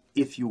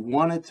 If you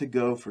wanted to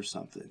go for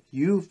something,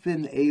 you've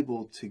been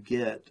able to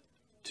get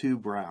 2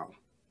 brown.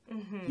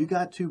 You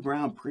got 2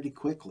 brown pretty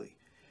quickly.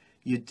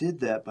 You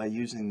did that by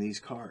using these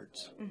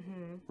cards,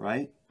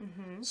 right?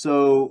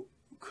 So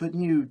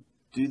couldn't you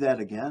do that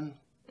again?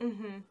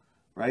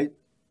 Right?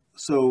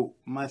 So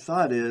my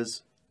thought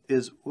is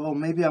well,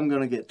 maybe I'm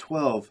going to get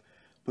 12,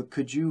 but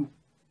could you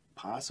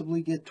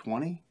possibly get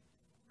 20?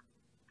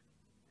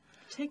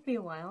 Take me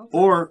a while.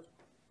 Or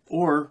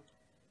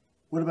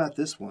what about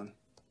this one?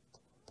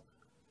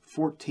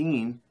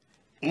 14,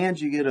 and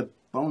you get a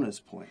bonus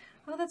point.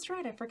 Oh, that's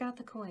right. I forgot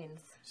the coins.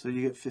 So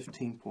you get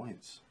 15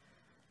 points.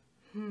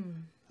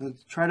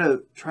 Try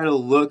to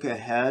look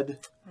ahead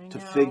to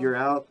figure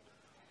out.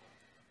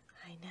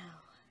 I know.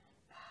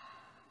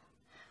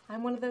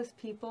 I'm one of those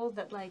people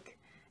that, like,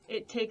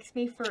 it takes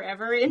me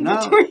forever in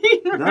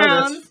between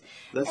rounds.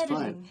 That's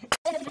fine.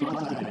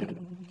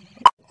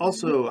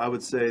 Also, I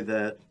would say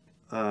that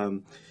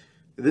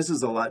this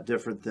is a lot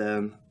different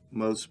than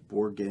most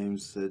board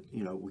games that,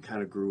 you know, we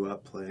kind of grew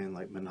up playing,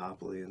 like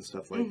Monopoly and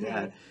stuff like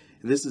that.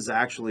 And this is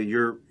actually,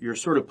 you're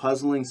sort of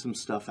puzzling some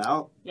stuff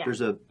out. Yeah.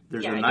 There's a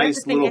you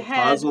nice think little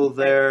ahead. puzzle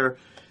there.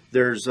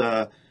 There's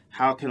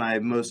how can I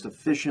most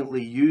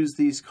efficiently use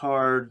these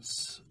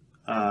cards?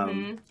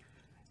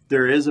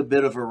 There is a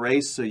bit of a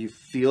race, so you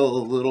feel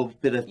a little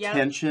bit of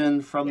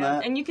tension from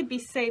that. And you could be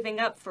saving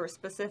up for a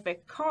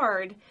specific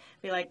card.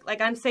 Be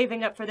like I'm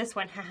saving up for this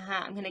one. Ha ha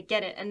ha, I'm going to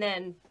get it. And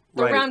then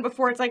the round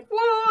before, it's like,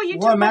 whoa, you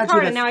took my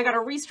card, and now I got to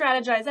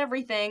re-strategize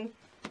everything.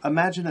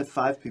 Imagine if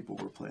 5 people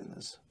were playing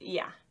this.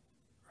 Yeah.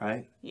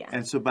 Right? Yeah.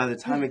 And so by the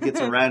time it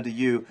gets around to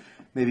you,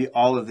 maybe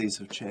all of these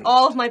have changed.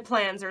 All of my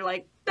plans are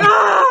like,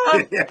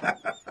 ah!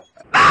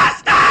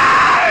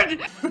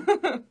 Bastard!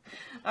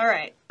 All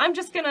right. I'm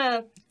just going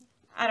to,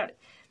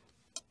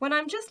 when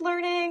I'm just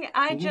learning,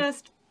 I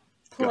just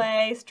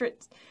play.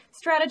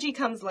 Strategy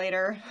comes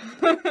later.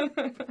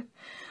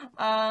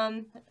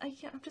 I'm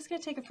just going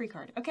to take a free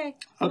card. Okay.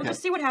 We'll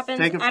just see what happens.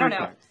 Take a free I don't know.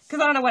 card. Because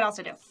I don't know what else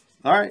to do.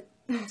 All right.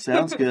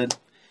 Sounds good.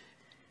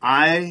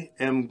 I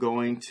am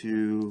going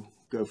to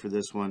go for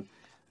this one.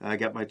 I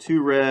got my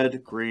 2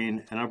 red,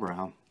 green, and a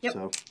brown. Yep.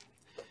 So,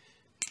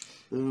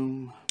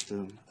 boom,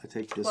 boom. I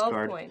take this 12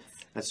 card. points.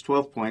 That's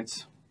 12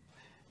 points.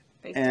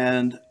 Basically.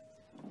 And,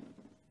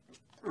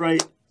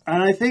 right.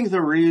 And I think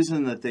the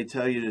reason that they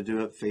tell you to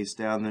do it face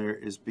down there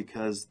is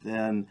because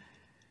then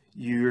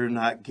you're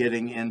not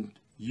getting in,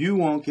 you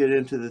won't get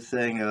into the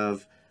thing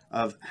of,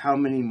 of how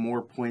many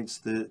more points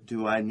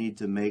do I need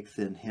to make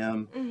than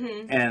him,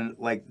 and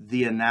like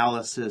the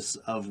analysis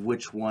of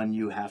which one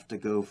you have to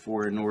go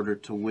for in order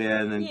to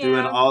win, and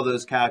doing all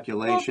those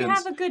calculations. Well, if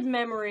you have a good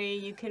memory,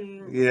 you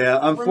can. Yeah,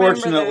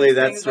 unfortunately,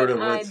 that's sort of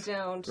I what's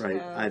don't.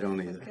 right. I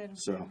don't either.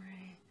 So. Memory.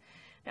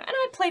 And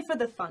I play for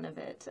the fun of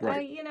it.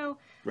 Right.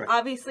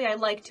 Obviously I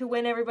like to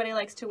win. Everybody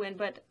likes to win,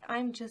 but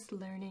I'm just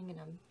learning and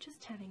I'm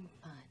just having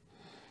fun.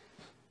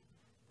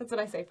 That's what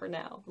I say for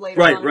now.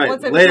 Later on. Right.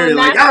 Once Later, you're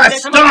like, I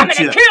stumped I'm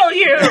gonna kill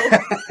you!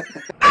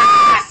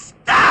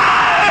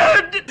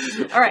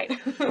 All right.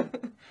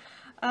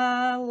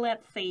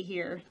 Let's see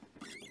here.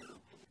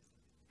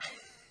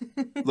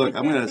 Look,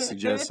 I'm going to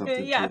suggest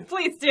something Yeah, too.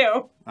 please do.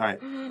 All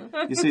right.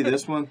 You see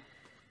this one?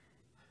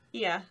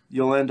 Yeah.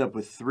 You'll end up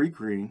with 3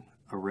 green,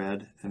 a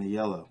red, and a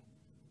yellow.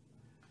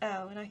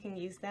 Oh, and I can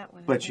use that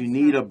one. But you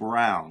need a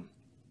brown.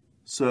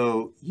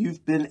 So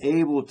you've been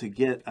able to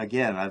get,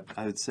 again,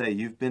 I would say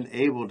you've been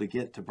able to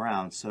get to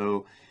brown.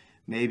 So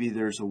maybe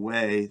there's a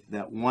way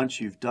that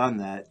once you've done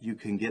that, you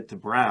can get to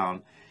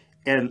brown.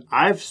 And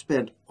I've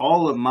spent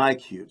all of my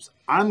cubes.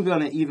 I'm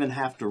going to even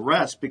have to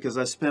rest because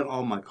I spent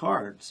all my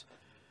cards.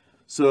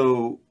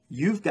 So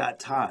you've got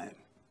time.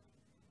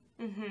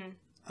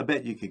 I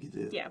bet you could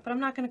do it. Yeah, but I'm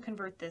not going to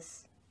convert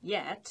this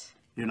yet.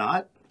 You're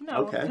not?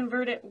 No, Okay. I'll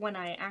convert it when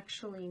I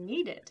actually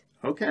need it.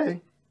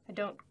 Okay. I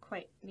don't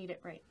quite need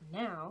it right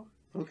now.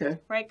 Okay.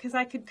 Right? Because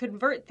I could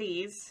convert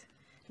these,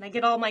 and I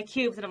get all my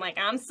cubes, and I'm like,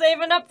 I'm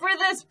saving up for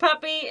this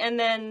puppy, and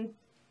then,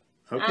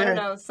 Okay. I don't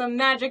know, some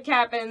magic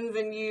happens,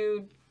 and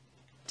you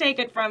take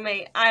it from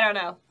me. I don't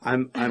know.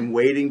 I'm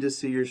waiting to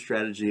see your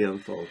strategy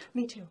unfold.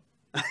 Me too.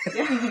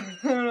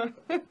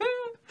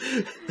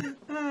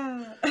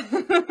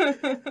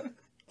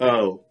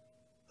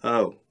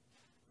 Oh.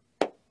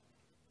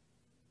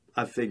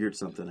 I figured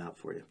something out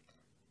for you.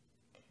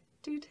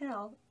 Do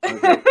tell.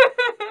 Okay.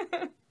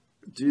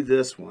 Do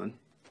this one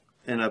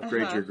and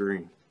upgrade your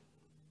green.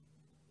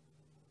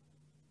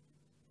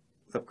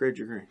 Upgrade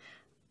your green.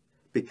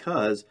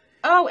 Because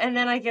Oh, and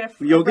then I get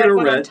a you'll get a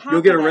one on red. top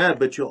You'll get a of red, that.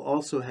 but you'll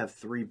also have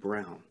 3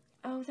 brown.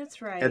 Oh,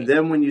 that's right. And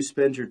then when you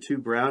spend your 2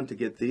 brown to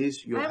get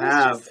these, you'll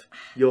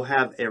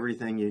have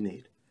everything you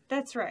need.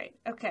 That's right.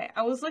 Okay.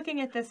 I was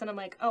looking at this and I'm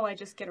like, oh, I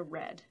just get a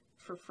red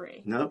for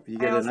free. Nope, you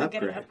I get an also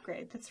upgrade. get an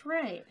upgrade. That's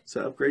right.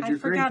 So upgrade your I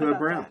green forgot to a about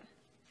brown.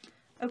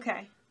 that.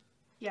 Okay.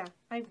 Yeah.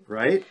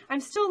 Right?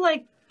 I'm still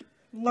like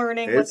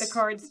learning what the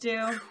cards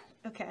do.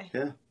 Okay.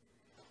 Yeah.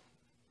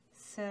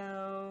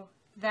 So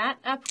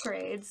that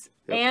upgrades.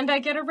 Yep. And I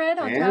get a red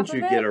on top of it?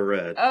 And you get a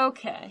red.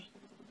 Okay.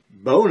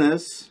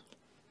 Bonus.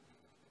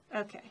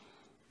 Okay.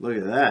 Look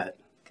at that.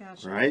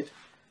 Gotcha. Right?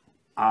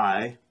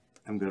 I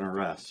am going to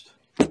rest.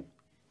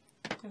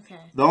 Okay.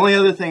 The only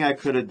other thing I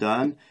could have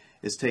done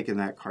is taken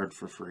that card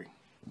for free.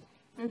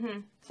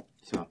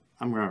 So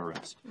I'm going to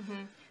rest.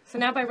 So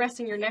now by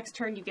resting your next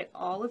turn, you get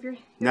all of your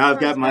Now I've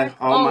got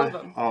all of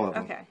them. All of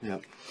them. Okay.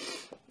 Yep.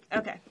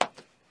 Okay.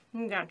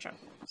 Gotcha.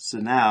 So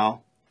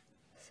now.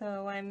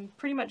 So I'm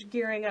pretty much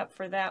gearing up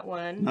for that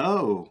one.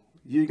 No,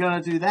 you're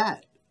going to do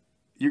that.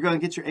 You're going to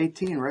get your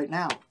 18 right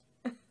now.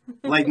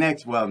 Like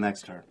next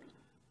turn.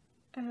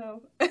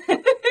 Oh.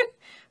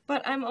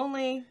 But I'm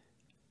only...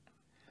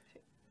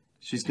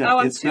 She's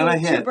gonna. It's gonna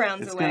hit. 2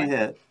 browns it's away. gonna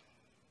hit.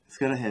 It's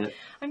gonna hit.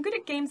 I'm good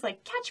at games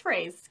like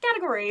catchphrase,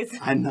 categories.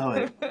 I know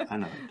it. I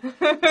know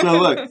it. So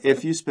look,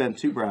 if you spend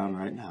 2 brown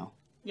right now.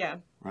 Yeah.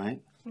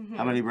 Right.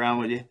 How many brown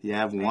would you? You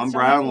have I 1 still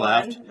brown have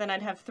left. one, then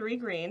I'd have 3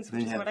 greens,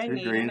 Then which you is have what I 3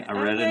 need. green, a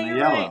red, yeah, and a you're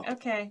yellow. Right.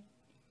 Okay.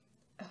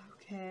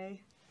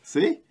 Okay.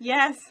 See?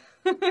 Yes.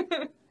 All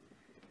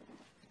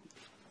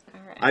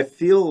right. I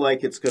feel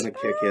like it's gonna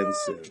kick in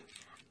soon.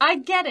 I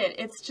get it.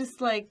 It's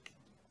just like.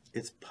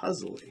 It's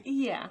puzzly.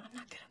 Yeah, I'm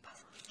not good at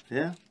puzzles.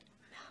 Yeah.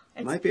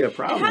 It's, Might be a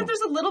problem.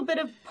 There's a little bit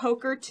of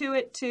poker to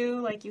it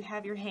too, like you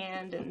have your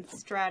hand and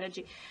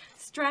strategy.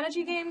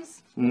 Strategy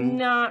games,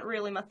 not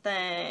really my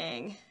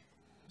thing.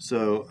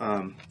 So,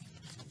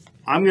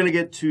 I'm gonna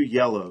get 2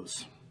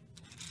 yellows.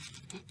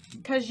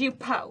 Cause you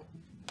po.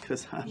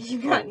 Cause You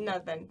got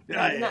nothing.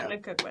 Yeah, Nothing to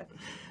cook with.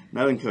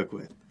 Nothing to cook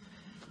with.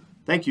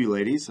 Thank you,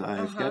 ladies.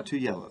 I've got 2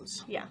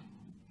 yellows. Yeah.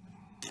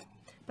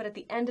 But at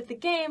the end of the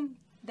game,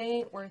 they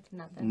ain't worth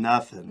nothing.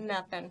 Nothing.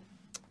 Nothing.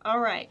 All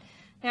right.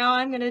 Now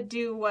I'm going to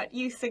do what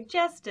you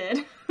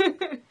suggested.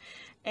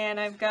 And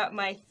I've got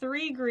my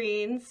 3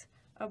 greens,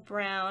 a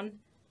brown.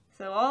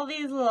 So all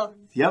these little,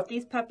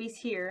 these puppies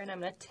here. And I'm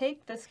going to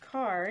take this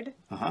card.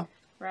 Uh-huh.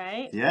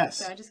 Right? Yes.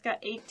 So I just got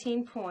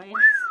 18 points.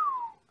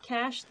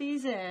 Cash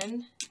these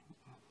in.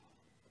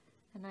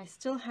 And I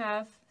still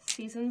have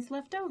seasons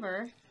left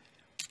over.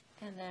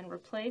 And then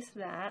replace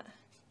that.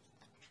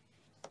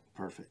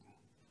 Perfect.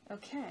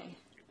 Okay.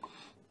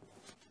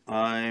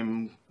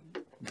 I'm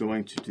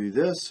going to do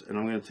this, and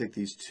I'm going to take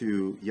these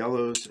 2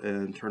 yellows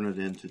and turn it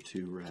into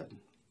 2 red.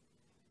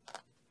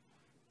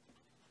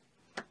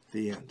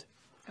 The end.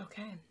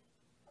 Okay.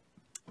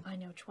 I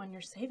know which one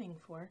you're saving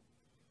for.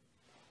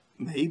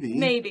 Maybe.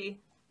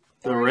 Maybe.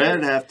 The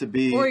red have to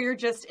be... Or you're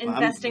just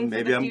investing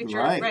for the future.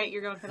 Right. Right,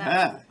 you're going for that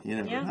Yeah, one. you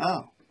never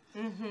know.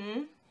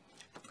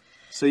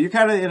 So you're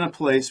kind of in a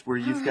place where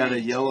you've got a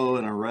right. yellow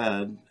and a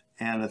red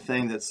and a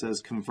thing that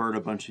says convert a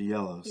bunch of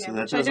yellows. Yeah, So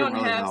that which I doesn't don't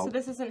really have, help. so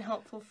this isn't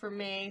helpful for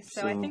me.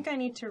 So I think I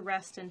need to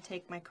rest and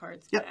take my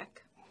cards Yep.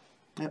 back.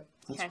 Yep,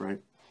 that's Okay. right.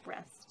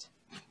 Rest.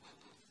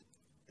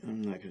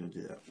 I'm not going to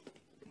do that.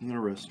 I'm going to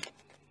rest.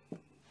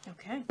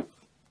 Okay.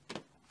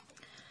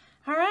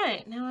 All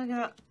right, now I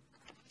got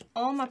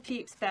all my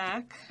peeps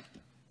back.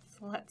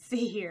 So let's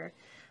see here.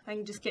 I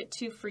can just get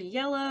 2 free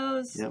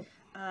yellows. Yep.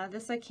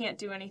 This I can't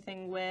do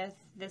anything with.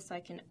 This I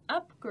can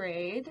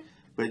upgrade.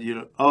 But you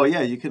don't, oh yeah,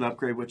 you can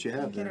upgrade what you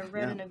have Get there. a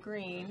red Yeah. and a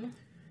green.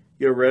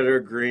 Get a red or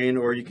a green,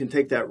 or you can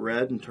take that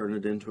red and turn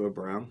it into a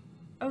brown.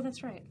 Oh,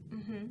 that's right.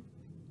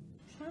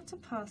 So that's a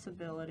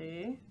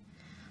possibility.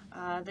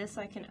 This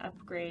I can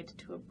upgrade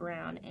to a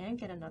brown and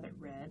get another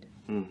red.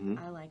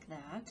 I like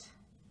that.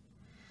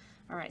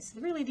 All right,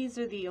 so really these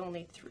are the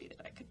only 3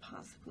 that I could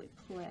possibly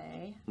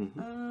play. You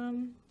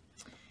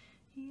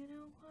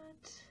know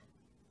what?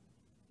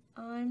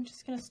 I'm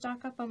just going to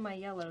stock up on my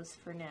yellows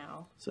for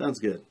now. Sounds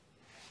good.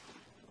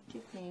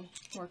 Give me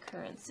more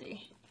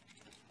currency.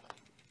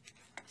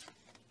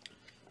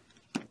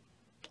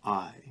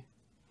 I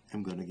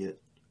am going to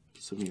get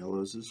some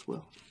yellows as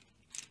well.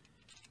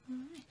 All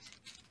right.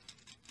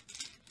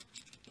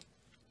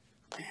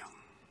 Bam.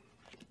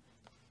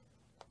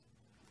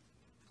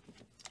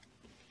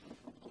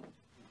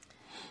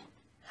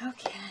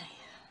 Okay,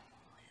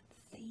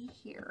 let's see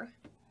here.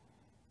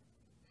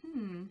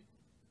 All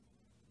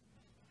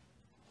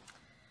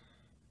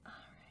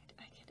right,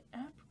 I could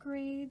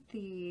upgrade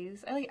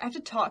these. I have to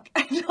talk. I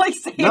have to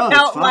say No, it it's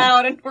out fine.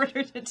 loud in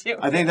order to do it.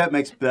 I think that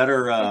makes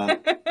better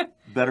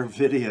better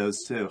videos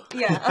too.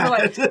 Yeah,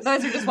 otherwise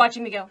those are just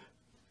watching me go.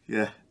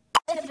 Yeah.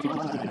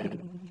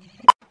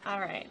 All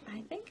right,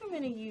 I think I'm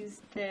going to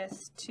use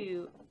this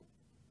to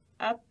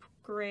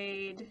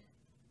upgrade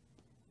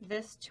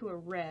this to a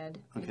red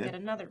and Okay. get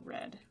another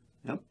red.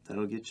 Yep,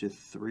 that'll get you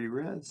 3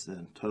 reds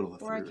then. Total of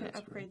 3 Or I reds. can right?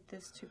 upgrade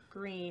this to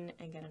green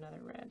and get another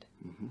red.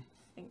 I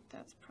think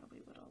that's probably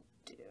what I'll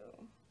do.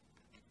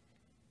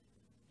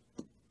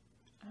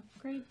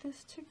 Upgrade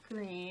this to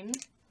green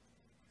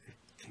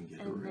And get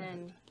a and red.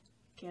 then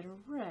get a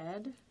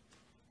red.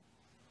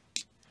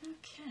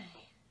 Okay.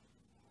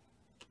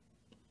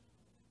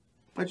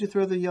 Why'd you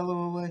throw the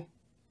yellow away?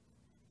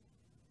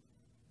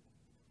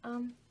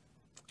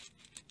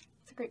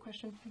 It's a great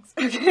question. Thanks.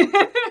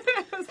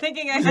 I was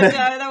thinking I had to,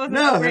 that wasn't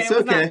No, a upgrade, that's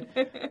it was okay.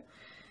 not.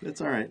 That's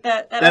all right.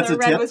 That That's other a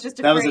red tip. was just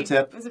a That free. was a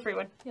tip. It was a free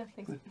one. Yeah,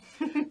 thanks.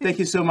 Thank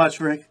you so much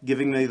for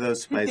giving me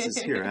those spices.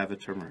 Here, have a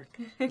turmeric.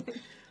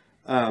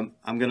 I'm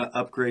going to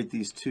upgrade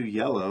these 2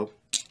 yellow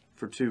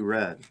for 2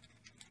 red.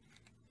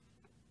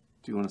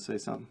 Do you want to say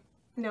something?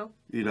 No.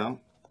 You don't?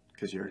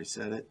 Because you already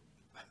said it.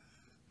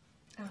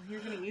 Oh,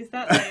 you're going to use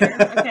that later.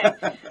 Okay.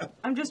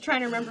 I'm just trying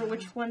to remember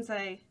which ones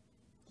I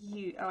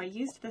used. Oh, I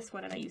used this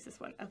one and I used this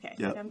one. Okay.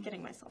 Yep. I'm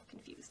getting myself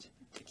confused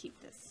to keep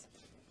this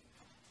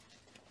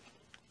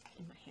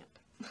in my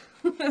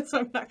hand. So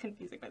I'm not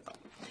confusing myself.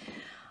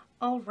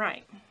 All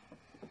right.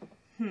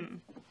 So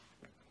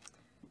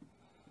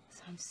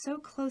I'm so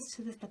close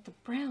to this, but the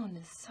brown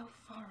is so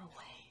far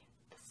away.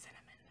 The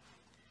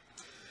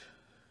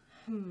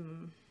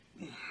cinnamon.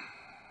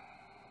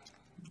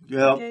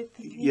 Well, I think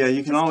yeah, you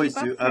just can always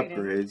keep do upgrading.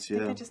 upgrades. I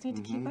think Yeah. I just need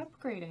to keep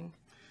upgrading.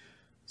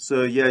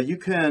 So, yeah, you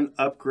can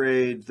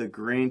upgrade the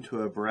green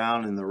to a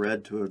brown and the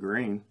red to a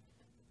green.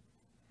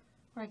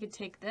 Or I could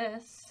take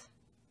this,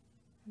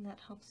 and that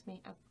helps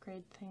me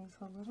upgrade things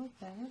a little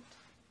bit.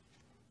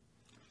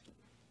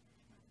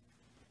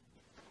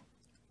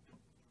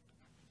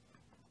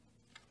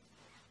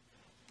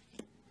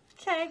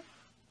 Okay.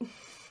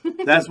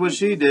 That's what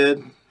she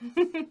did.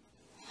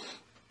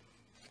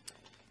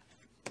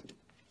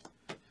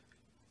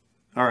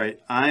 All right,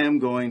 I am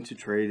going to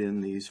trade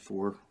in these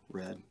 4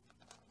 red,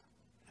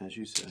 as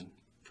you said,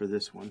 for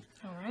this one.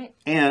 All right.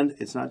 And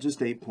it's not just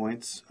 8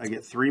 points. I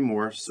get 3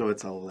 more, so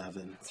it's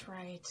 11. That's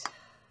right.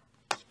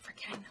 Keep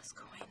forgetting those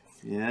coins.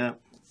 Yeah.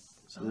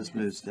 So this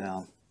moves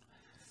down.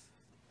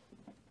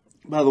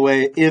 By the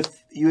way, if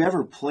you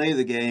ever play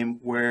the game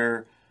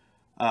where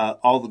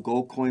all the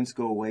gold coins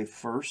go away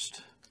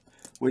first,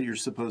 what you're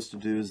supposed to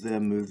do is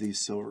then move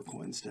these silver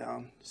coins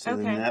down. So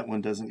then that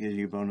one doesn't give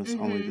you a bonus,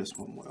 only this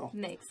one will.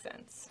 Makes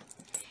sense.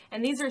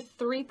 And these are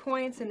 3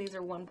 points and these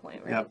are 1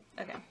 point, right?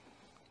 Yep.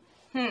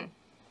 Okay.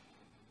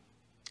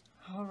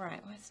 All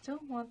right. Well, I still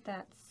want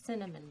that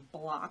cinnamon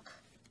block.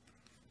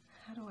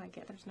 How do I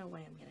get... There's no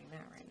way I'm getting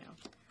that right now.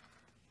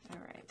 All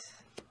right.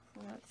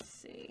 Let's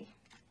see.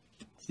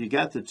 You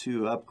got the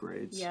 2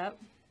 upgrades. Yep.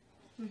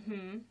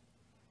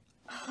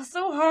 Oh,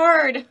 so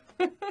hard.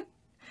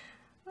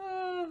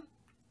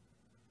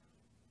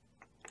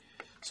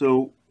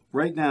 So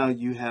right now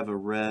you have a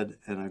red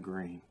and a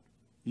green.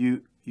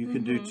 You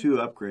can do 2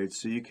 upgrades,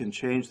 so you can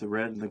change the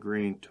red and the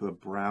green to a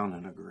brown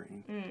and a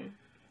green.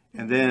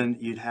 And then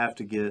you'd have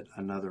to get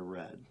another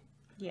red.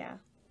 Yeah.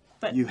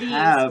 But You these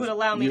have would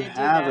allow me to do a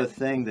that.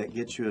 thing that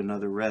gets you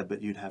another red,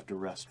 but you'd have to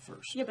rest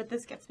first. Yeah, but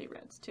this gets me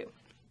reds too.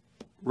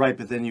 Right,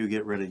 but then you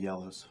get rid of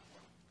yellows.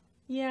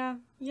 Yeah,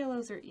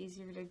 yellows are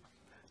easier to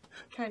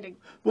kind of...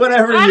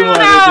 Whatever you want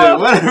to do.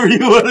 Whatever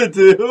you want to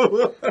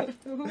do.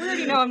 We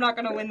already know I'm not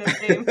going to win this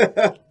game.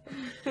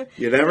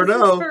 You never This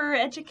know. is for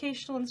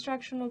educational,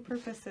 instructional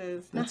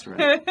purposes. That's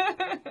right.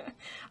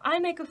 I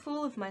make a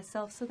fool of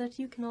myself so that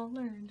you can all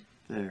learn.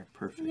 There,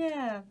 perfect.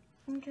 Yeah.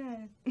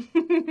 Okay.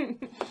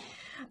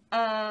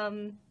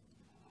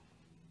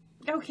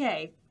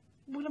 Okay.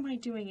 What am I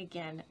doing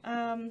again?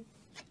 I'm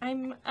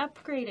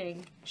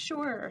upgrading.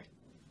 Sure.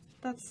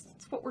 That's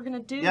what we're gonna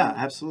do. Yeah,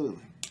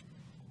 absolutely.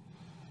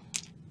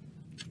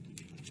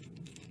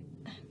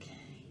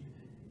 Okay.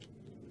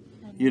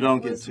 And You that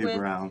don't get was too with-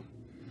 brown.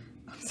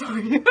 I'm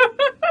sorry.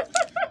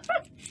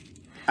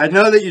 I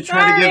know that you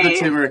tried to give the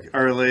Sorry. turmeric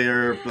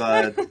earlier,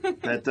 but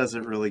that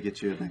doesn't really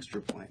get you an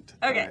extra point.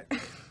 Okay.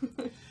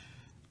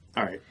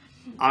 All right.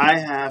 I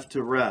have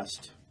to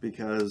rest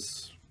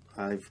because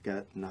I've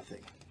got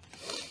nothing.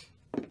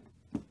 Okay.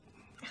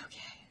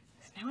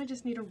 So now I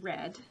just need a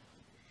red.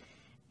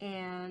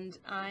 And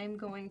I'm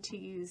going to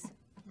use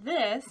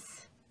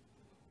this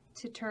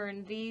to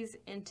turn these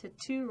into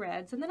 2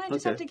 reds. And then I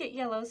just have to get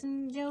yellows.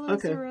 And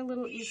yellows are a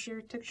little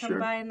easier to come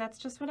by. And that's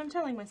just what I'm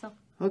telling myself.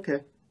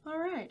 Okay. All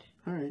right.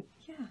 All right.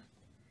 Yeah.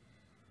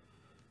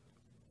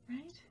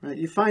 Right? Right.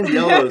 You find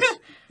yellows.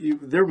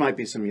 There might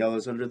be some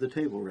yellows under the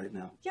table right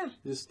now. Yeah.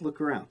 Just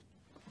look around.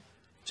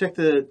 Check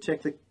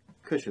the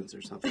cushions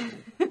or something.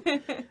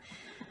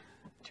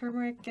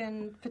 Turmeric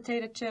and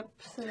potato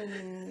chips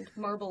and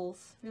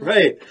marbles.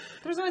 Right.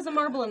 There's always a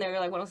marble in there. You're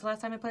like, when was the last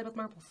time I played with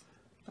marbles?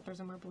 But there's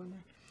a marble in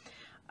there.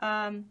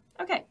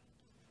 Okay.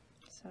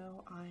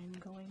 So I'm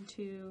going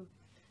to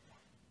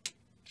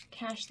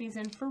cash these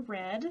in for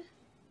red.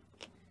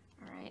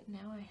 All right,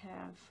 now I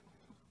have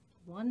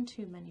 1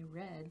 too many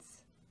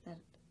reds that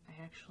I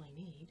actually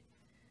need.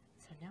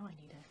 So now I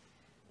need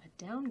a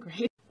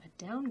downgrade. A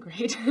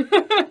downgrade.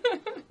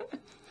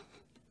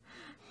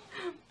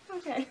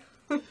 Okay.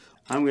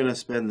 I'm going to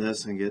spend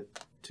this and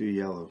get 2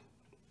 yellow.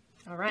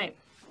 All right.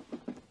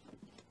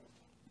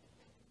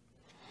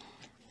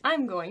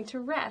 I'm going to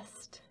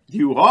rest.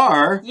 You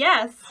are?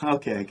 Yes.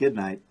 Okay, good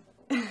night.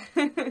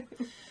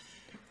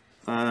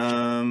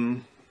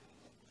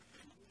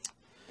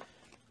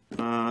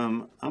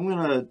 I'm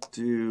going to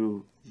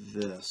do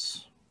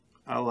this.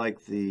 I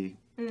like the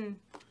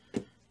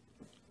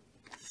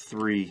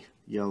 3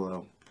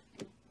 yellow.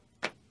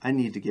 I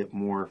need to get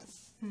more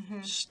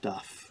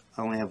stuff.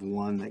 I only have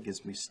 1 that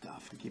gives me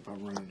stuff. I keep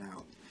on running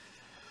out.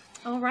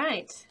 All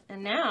right.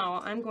 And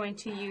now I'm going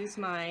to use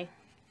my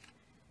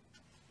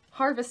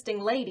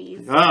harvesting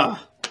ladies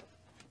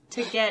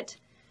to get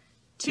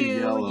 2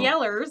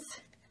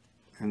 yellers.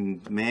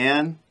 And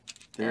man,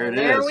 there it is.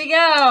 There we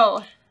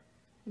go.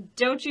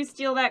 Don't you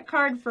steal that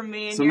card from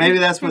me. So maybe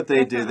that's what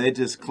they do. They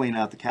just clean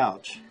out the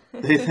couch.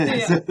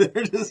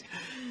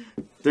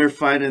 They're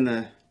finding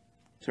the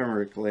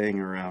turmeric laying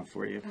around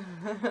for you.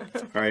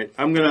 All right,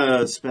 I'm going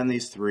to spend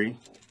these 3,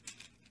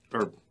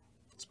 or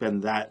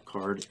spend that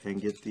card and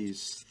get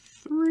these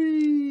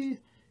 3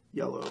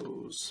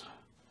 yellows.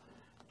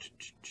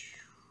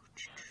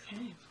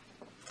 Okay.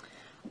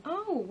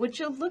 Oh, would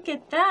you look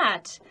at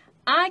that?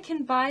 I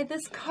can buy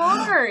this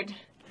card.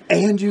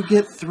 And you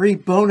get 3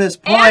 bonus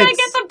points. And I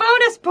get the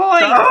bonus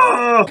points.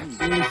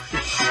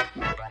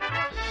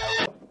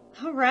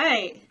 Oh! All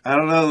right. I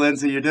don't know,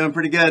 Lindsay. You're doing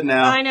pretty good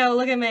now. I know.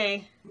 Look at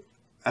me.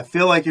 I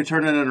feel like you're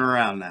turning it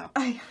around now.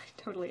 I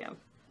totally am.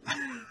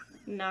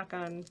 Knock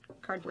on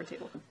cardboard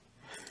table.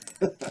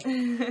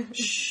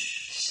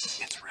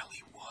 Shh. It's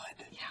really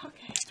wood. Yeah,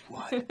 okay. It's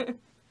wood.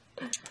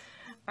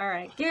 All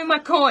right. Give me my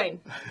coin.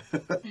 All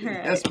right.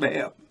 Yes,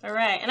 ma'am. All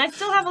right. And I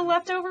still have a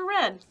leftover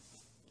red.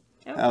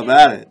 Okay. How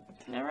about it?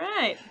 All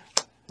right.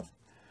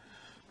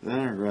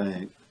 All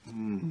right.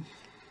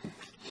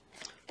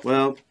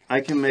 Well,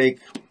 I can make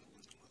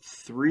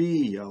 3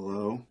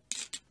 yellow,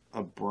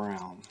 a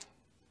brown.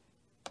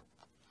 Oh,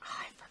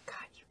 I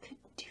forgot you could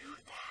do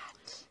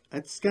that.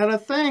 It's got a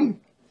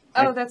thing.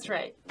 Oh, that's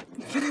right.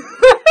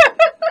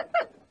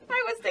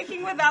 I was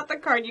thinking without the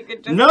card you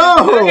could just... No,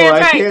 okay, I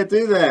right. can't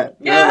do that.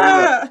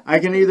 Yeah. No. I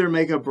can either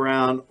make a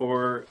brown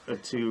or a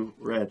 2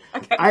 red.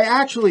 Okay. I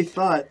actually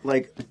thought,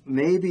 like,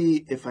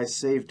 maybe if I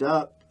saved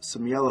up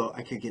some yellow,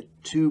 I could get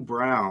 2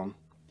 brown.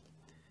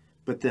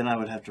 But then I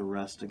would have to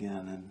rest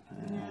again,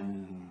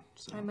 and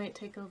so. I might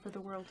take over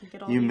the world and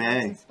get all You the may.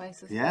 herbs and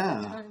spices.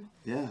 Yeah,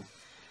 yeah.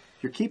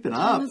 You're keeping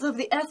up. Time of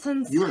the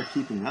essence. You are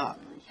keeping up.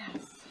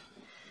 Yes.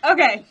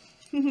 Okay.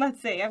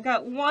 Let's see. I've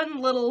got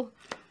one little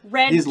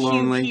red He's cube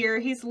lonely. here.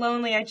 He's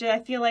lonely. I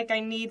feel like I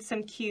need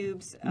some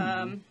cubes. All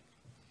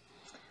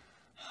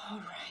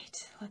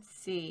right. Let's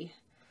see.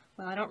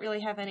 Well, I don't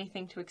really have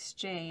anything to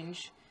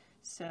exchange,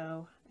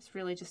 so it's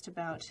really just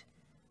about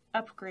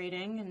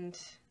upgrading, and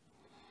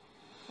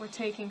we're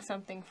taking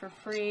something for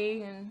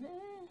free, and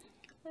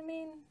I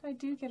mean, I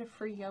do get a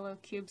free yellow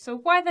cube, so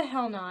why the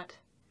hell not?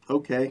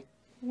 Okay.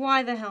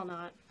 Why the hell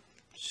not?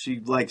 She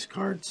likes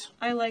cards.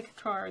 I like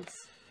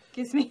cards.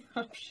 Gives me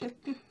options.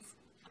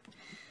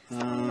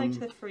 I like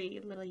the free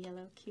little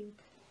yellow cube.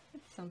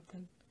 It's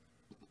something.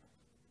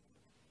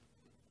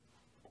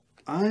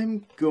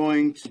 I'm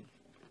going to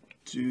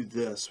do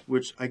this,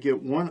 which I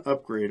get one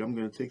upgrade. I'm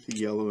going to take the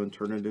yellow and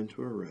turn it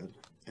into a red.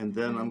 And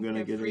then I'm going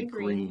to get a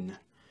green.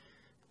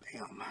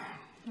 Bam.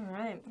 All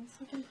right. That's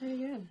looking pretty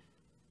good.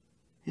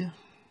 Yeah.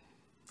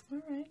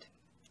 All right.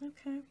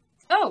 Okay.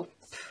 Oh!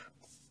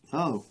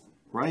 Oh,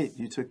 right.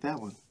 You took that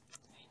one.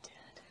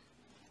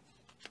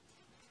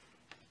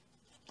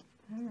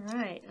 I did. All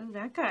right. Oh,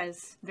 that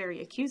guy's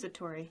very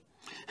accusatory.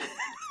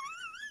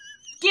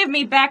 Give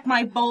me back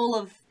my bowl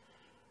of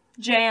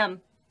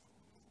jam.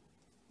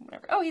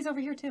 Whatever. Oh, he's over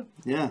here too.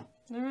 Yeah.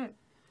 All right.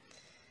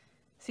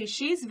 See,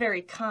 she's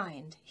very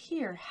kind.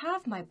 Here,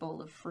 have my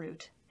bowl of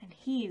fruit. And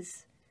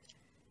he's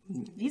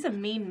a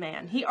mean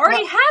man. He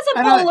already has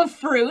a bowl of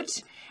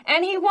fruit,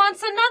 and he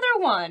wants another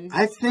one.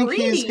 I think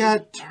Greedy. he's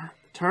got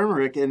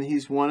turmeric, and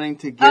he's wanting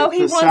to get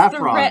the saffron.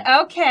 The red.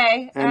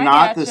 Okay. And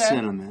not the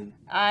cinnamon.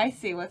 I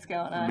see what's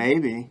going on.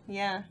 Maybe.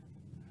 Yeah.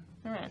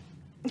 All right.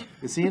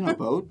 Is he in a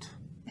boat?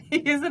 He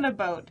is in a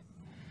boat.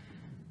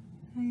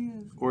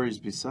 Or he's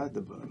beside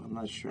the boat. I'm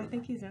not sure. I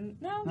think he's in.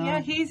 No. Yeah,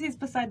 he's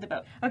beside the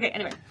boat. Okay.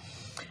 Anyway.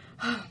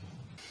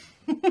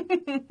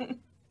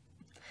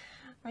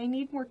 I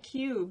need more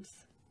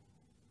cubes.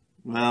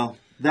 Well,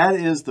 that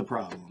is the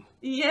problem.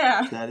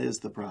 Yeah. That is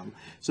the problem.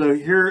 So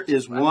here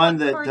is one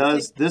that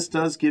does, this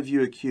does give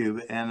you a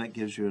cube, and it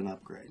gives you an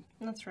upgrade.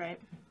 That's right.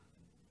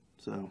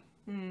 So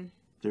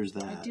there's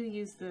that. I do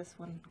use this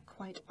one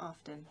quite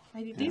often.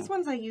 These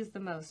ones I use the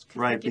most.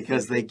 Right,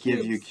 because they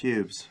give you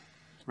cubes.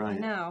 Right. I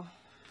know.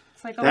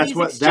 It's like, oh, these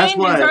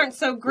exchanges aren't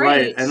so great.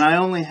 Right, and I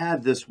only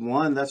had this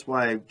one. That's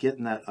why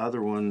getting that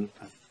other one,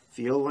 I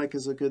feel like,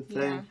 is a good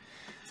thing. Yeah.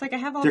 It's like I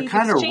have all these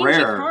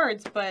exchangey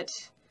cards, but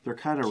they're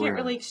kind of rare. You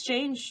can't really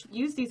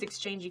use these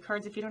exchangey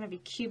cards if you don't have any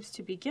cubes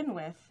to begin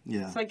with.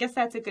 Yeah. So I guess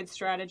that's a good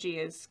strategy,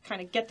 is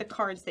kind of get the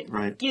cards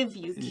that give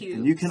you cubes.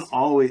 And you can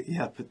always,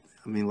 but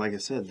I mean, like I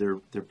said,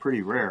 they're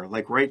pretty rare.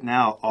 Like right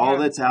now, all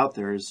that's out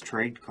there is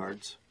trade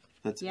cards.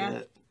 That's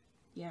it.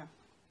 Yeah.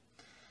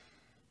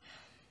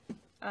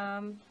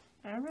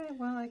 All right.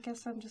 Well, I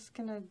guess I'm just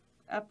gonna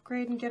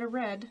upgrade and get a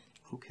red.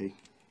 Okay.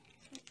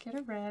 Get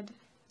a red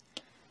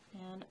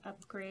and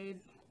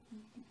upgrade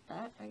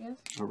that, I guess.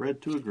 A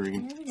red to a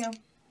green. There we go.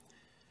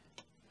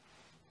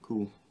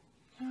 Cool.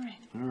 All right.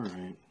 All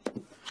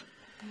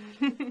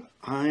right.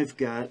 I've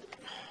got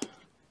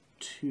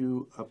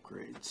 2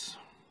 upgrades.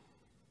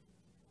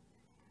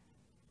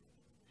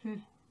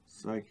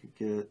 So I could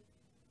get...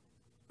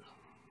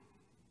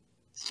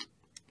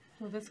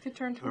 Well, this could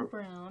turn to a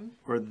brown.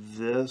 Or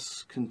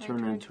this can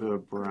turn into a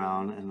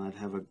brown, and I'd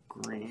have a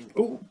green.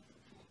 Oh!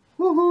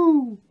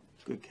 Woohoo!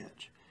 Good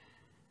catch.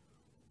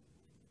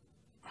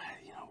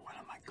 You know, what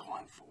am I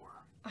going for?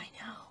 I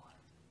know.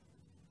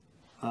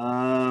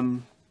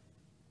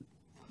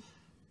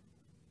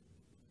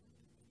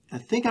 I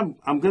think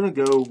I'm going to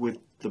go with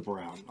the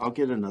brown. I'll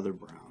get another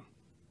brown.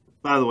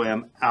 By the way,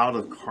 I'm out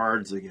of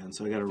cards again,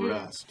 so I got to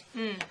rest.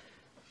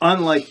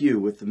 Unlike you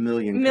with the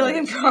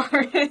million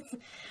cards.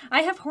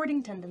 I have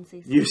hoarding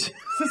tendencies. This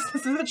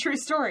is a true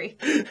story.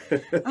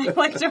 I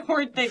like to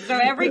hoard things. So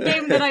every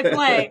game that I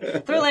play,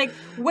 they're like,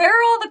 where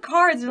are all the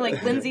cards? And they're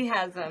like, Lindsay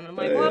has them. And I'm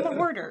like, well, I'm a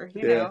hoarder.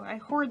 You know, I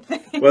hoard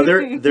things. Well,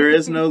 there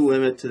is no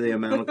limit to the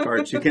amount of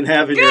cards you can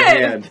have in your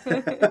hand.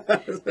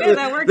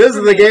 That works. This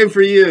is the game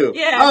for you.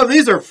 Yeah. Oh,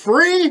 these are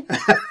free?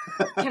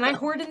 Can I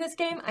hoard in this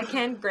game? I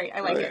can. Great. I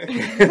like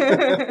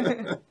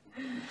it.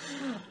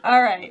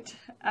 All right.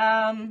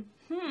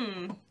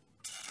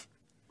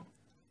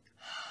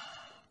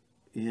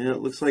 Yeah,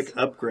 it looks like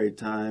upgrade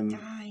time.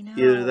 I know.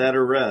 Either that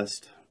or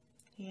rest.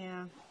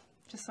 Yeah.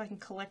 Just so I can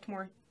collect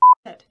more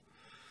shit.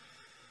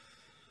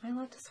 Am I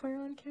allowed to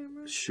swear on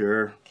camera?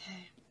 Sure.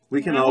 Okay.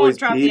 We can always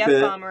drop beep the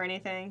it. F-bomb or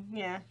anything.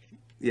 Yeah.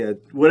 Yeah,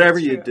 whatever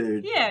you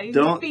do. Yeah, you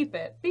don't beep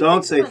it.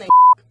 Don't say f***.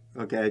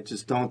 Okay,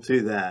 just don't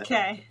do that.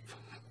 Okay.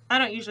 I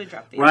don't usually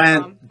drop the Ryan.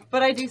 F-bomb,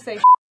 but I do say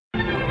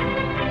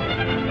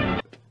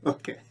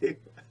Okay.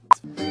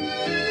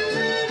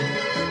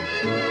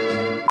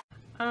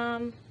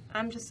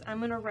 I'm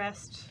gonna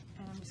rest,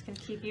 and I'm just gonna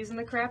keep using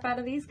the crap out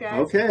of these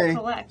guys. Okay. To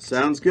collect.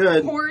 Sounds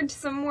good. Hoard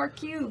some more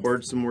cubes.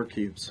 Hoard some more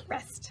cubes.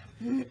 Rest.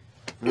 All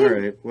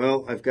right.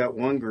 Well, I've got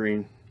 1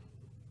 green,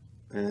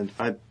 and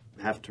I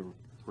have to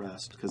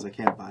rest because I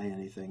can't buy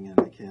anything, and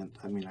I can't.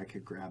 I mean, I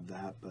could grab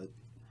that, but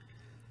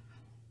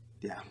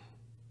yeah,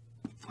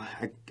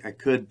 I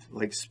could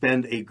like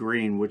spend a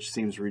green, which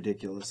seems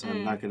ridiculous.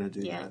 I'm not going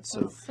to do that.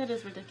 So it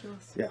is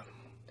ridiculous. Yeah.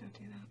 Don't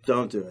do that.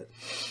 Don't do it.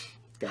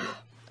 Got it.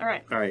 All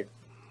right. All right.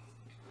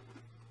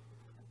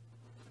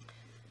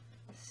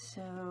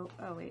 So,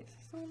 oh wait,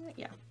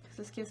 yeah, because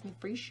this gives me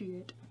free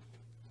shit.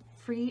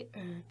 Free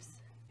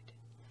herbs.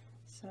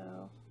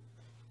 So.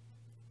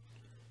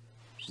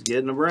 She's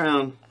getting a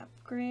brown.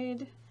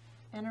 Upgrade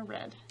and a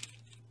red.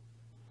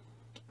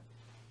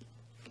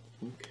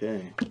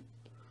 Okay.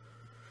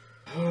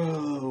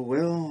 Oh,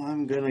 well,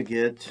 I'm going to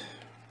get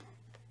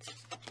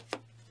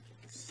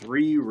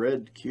 3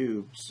 red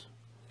cubes.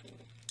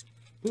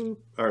 Boop.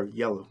 Or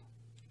yellow.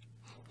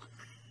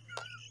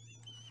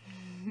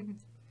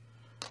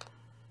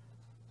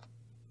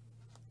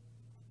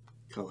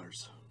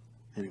 Colors.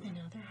 Anyway. I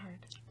know, they're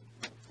hard.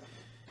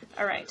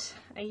 All right,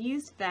 I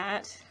used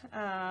that.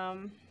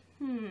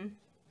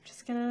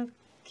 Just gonna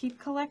keep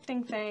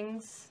collecting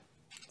things.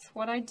 That's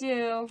what I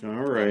do. All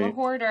right. I'm a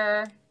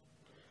hoarder.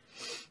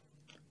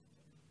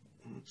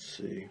 Let's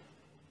see.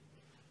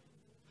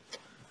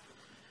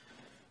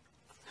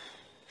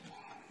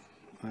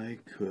 I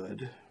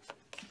could.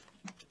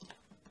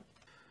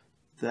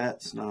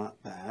 That's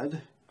not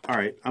bad. All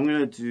right, I'm going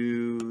to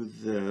do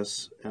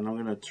this, and I'm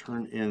going to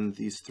turn in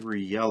these 3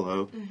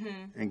 yellow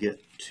and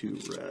get 2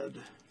 red.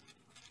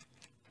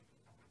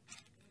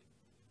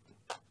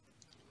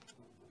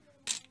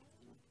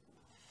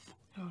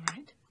 All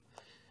right.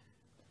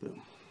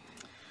 Boom.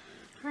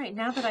 All right,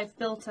 now that I've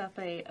built up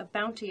a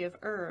bounty of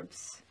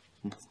herbs,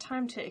 it's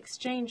time to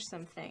exchange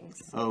some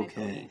things.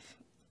 Okay.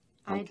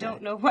 I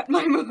don't know what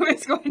my move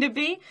is going to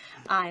be.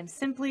 I'm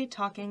simply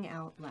talking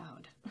out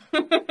loud.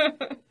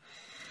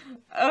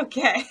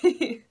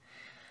 Okay.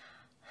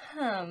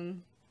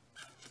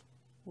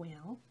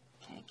 Well,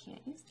 okay, I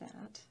can't use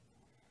that.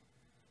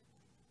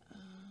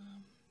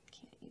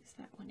 Can't use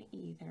that one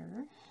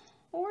either.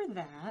 Or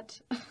that.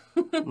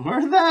 Or that.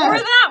 Or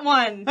that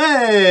one.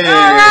 Hey!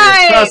 All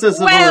right. Process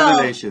of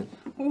elimination.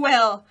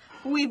 Well,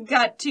 we've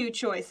got 2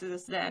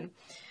 choices then.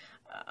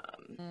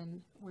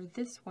 Or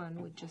this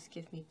one would just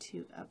give me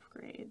 2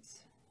 upgrades.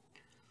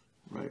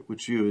 Right,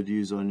 which you would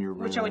use on your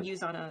red. Which I would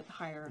use on a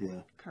higher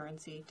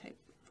currency type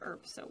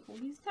herb. So we'll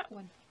use that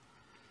one.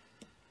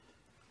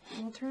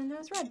 And we'll turn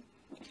those red.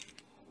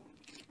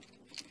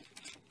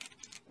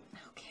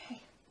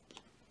 Okay.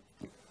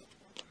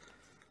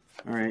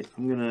 All right,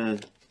 I'm going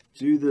to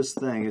do this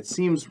thing. It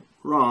seems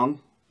wrong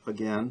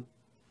again,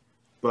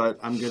 but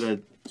I'm going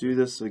to do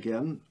this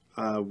again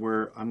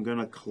where I'm going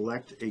to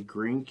collect a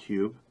green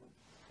cube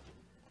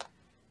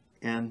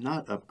and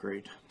not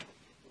upgrade.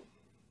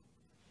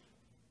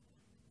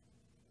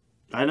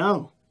 I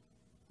know.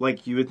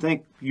 Like you would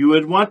think you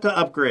would want to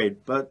upgrade,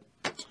 but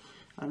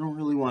I don't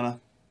really want to.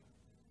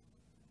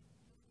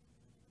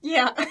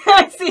 Yeah,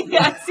 I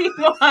see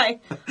why.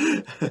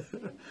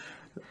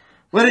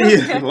 What are you?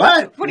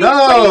 What? What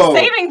are you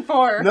saving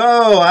for?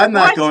 No, I'm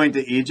not going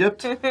to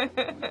Egypt.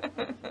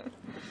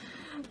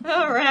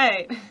 All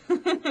right.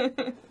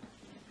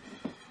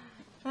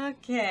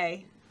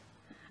 Okay.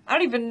 I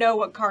don't even know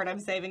what card I'm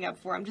saving up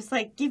for. I'm just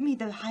like, give me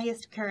the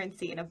highest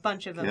currency and a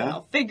bunch of them, and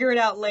I'll figure it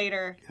out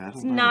later.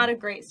 It's not a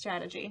great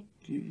strategy.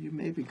 You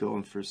may be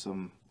going for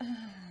some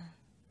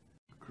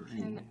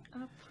green.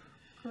 Can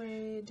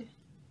upgrade.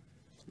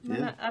 I'm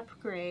gonna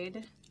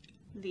upgrade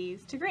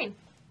these to green.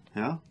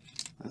 Yeah,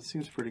 that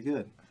seems pretty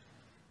good.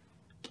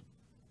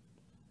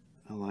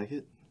 I like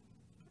it.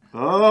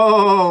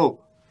 Oh!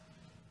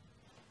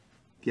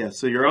 Yeah,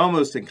 so you're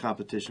almost in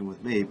competition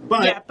with me,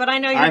 but yeah, but I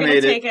know you're going to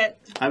take it.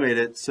 I made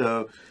it.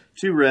 So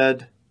 2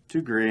 red,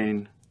 2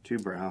 green, 2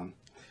 brown.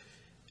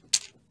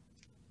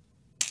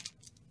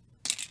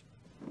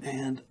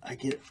 And I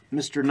get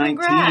Mr. 19.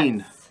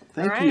 Congrats.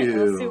 Thank All right,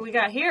 you. Let's see what we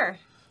got here.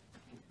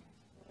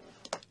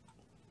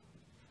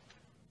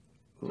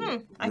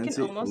 I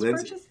can almost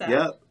purchase that.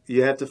 Yep,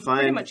 you have to find.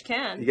 Pretty much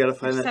can. You got to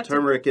find that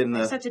turmeric in the.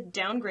 I just have to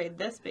downgrade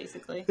this,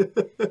 basically.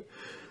 But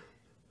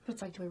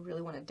it's like, do I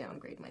really want to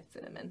downgrade my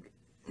cinnamon?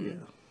 Yeah.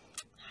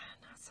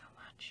 Not so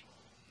much.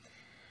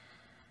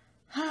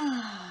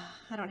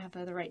 I don't have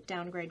the right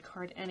downgrade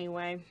card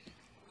anyway.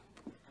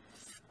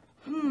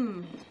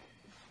 I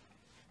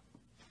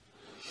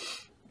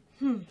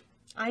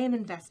am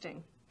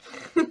investing.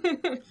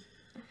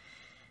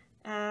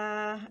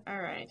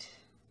 Alright.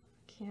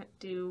 Can't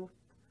do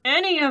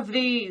any of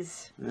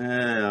these.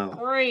 Yeah.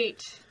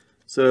 Great.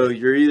 So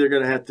you're either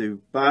going to have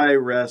to buy,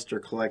 rest, or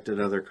collect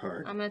another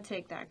card. I'm going to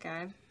take that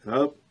guy.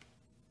 Oh,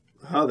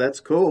 that's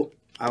cool.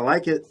 I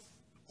like it.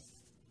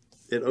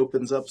 It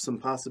opens up some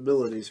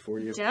possibilities for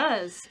you. It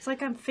does. It's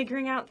like I'm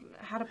figuring out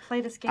how to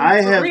play this game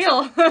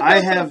real.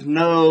 I have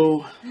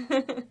nothing.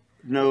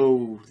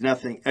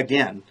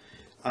 Again,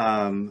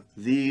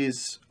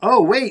 these...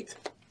 Oh, wait!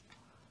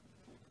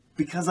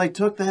 Because I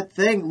took that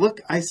thing. Look,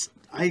 I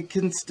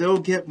can still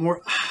get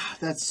more...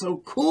 That's so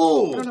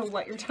cool! I don't know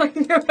what you're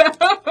talking about.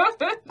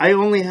 I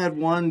only had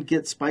 1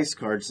 get spice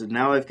cards, and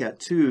now I've got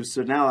 2.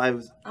 So now I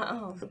was...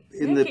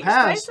 In the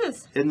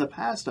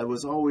past, I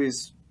was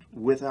always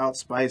without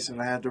spice,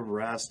 and I had to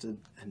rest, and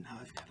now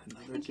I've got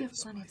another get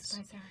spice.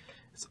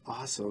 It's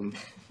awesome.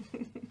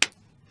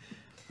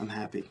 I'm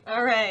happy.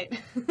 All right.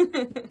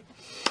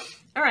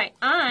 All right,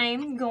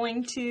 I'm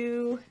going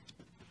to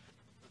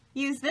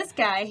use this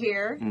guy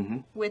here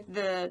with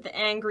the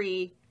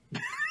angry,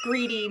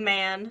 greedy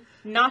man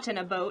not in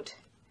a boat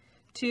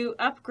to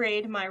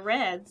upgrade my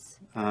reds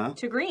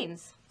to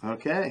greens.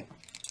 Okay.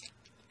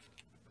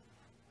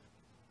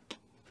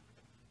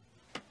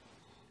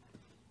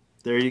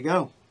 There you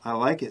go. I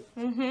like it.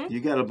 You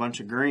got a bunch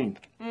of green.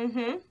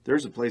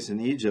 There's a place in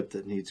Egypt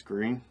that needs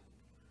green.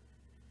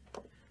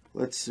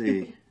 Let's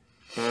see.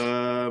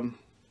 I'm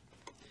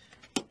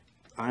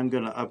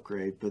going to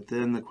upgrade, but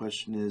then the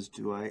question is,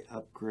 do I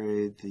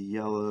upgrade the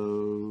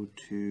yellow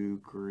to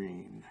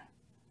green?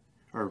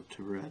 Or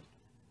to red?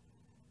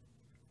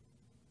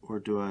 or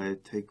do I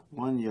take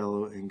one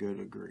yellow and go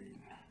to green?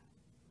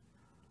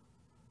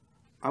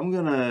 I'm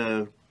going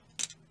to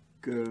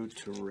go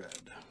to red.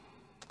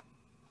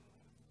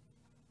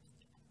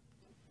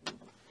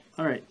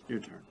 All right, your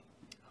turn.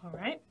 All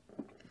right.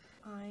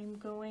 I'm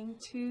going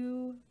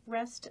to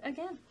rest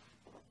again.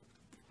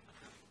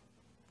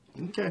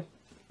 Okay.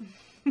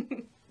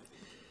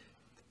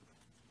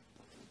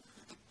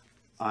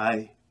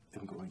 I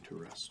am going to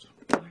rest.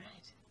 All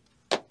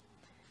right.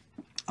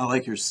 I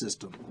like your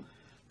system.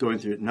 Going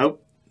through it.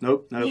 Nope.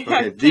 Nope. Nope. Yeah,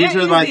 Okay. These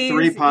are my these.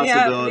 three Yeah,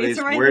 possibilities. these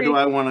are my Where three. do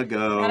I want to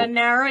go? Gotta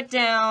narrow it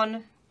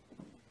down.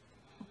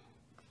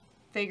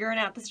 Figuring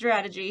out the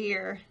strategy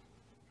here.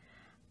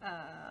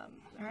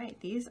 All right,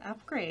 these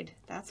upgrade.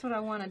 That's what I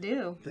want to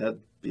do.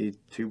 That'd be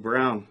too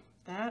brown.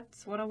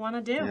 That's what I want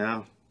to do.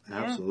 Yeah,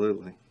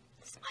 absolutely.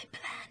 This is my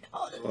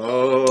plan.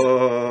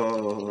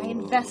 Oh. I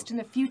invest in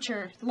the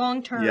future,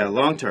 long term. Yeah,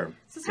 long term.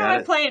 This is how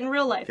I play it in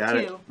real life, Got too.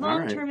 it. All Long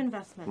right. term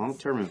investments. Long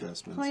term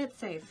investments. Play it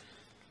safe.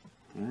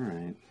 All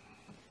right.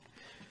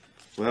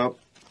 Well,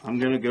 I'm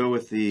going to go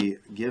with the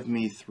give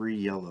me 3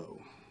 yellow.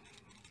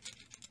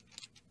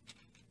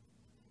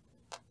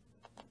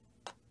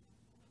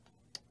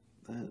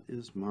 That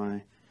is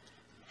my...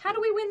 How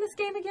do we win this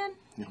game again?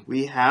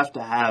 We have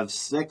to have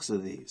 6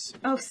 of these.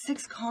 Oh,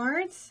 6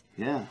 cards?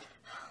 Yeah.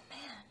 Oh, man.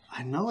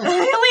 I know I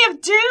it. only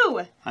have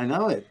 2! I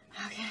know it.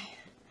 Okay.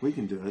 We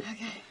can do it.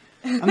 Okay.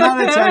 I'm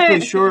not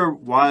exactly sure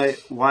why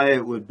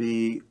it would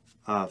be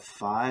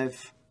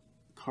 5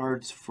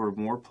 cards for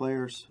more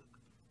players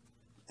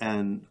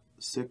and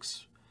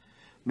 6.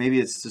 Maybe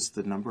it's just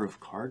the number of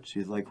cards.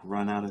 You'd like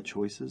run out of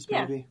choices,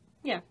 Yeah. maybe?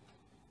 Yeah.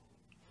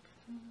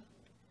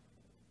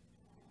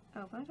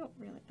 Oh, but I don't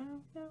really...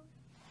 Oh, no.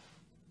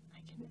 I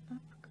can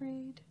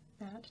upgrade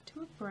that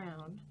to a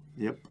brown.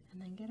 Yep.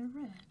 And then get a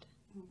red.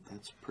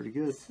 That's pretty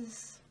good. This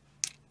is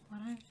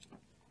what I...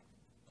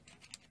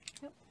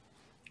 Yep.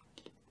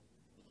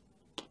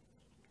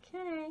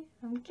 Okay,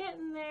 I'm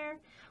getting there.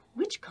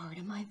 Which card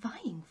am I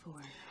vying for?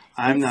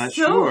 I'm not It's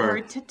so sure.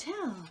 hard to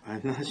tell.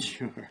 I'm not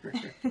sure.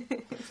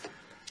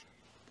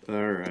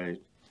 All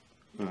right.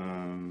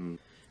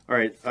 All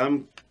right,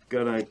 I'm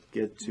gonna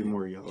get 2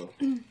 more yellow.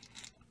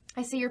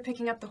 I see you're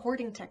picking up the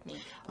hoarding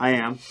technique. I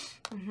am.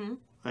 Mm-hmm.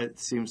 It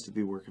seems to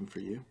be working for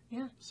you.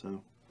 Yeah.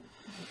 So.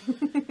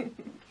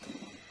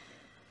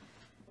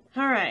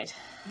 All right.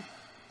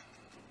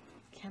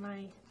 Can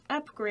I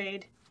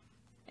upgrade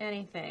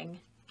anything?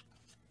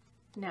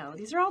 No,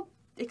 these are all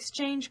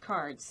exchange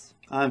cards.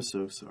 I'm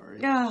so sorry.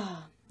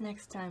 Ah,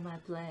 next time I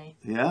play.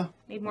 Yeah?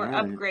 Need more All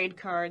right. upgrade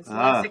cards,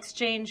 Ah. less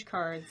exchange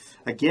cards.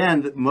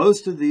 Again,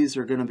 most of these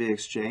are going to be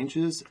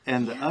exchanges,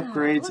 and the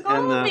upgrades Look, and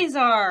all of these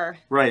are.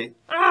 right.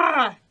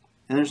 Ah!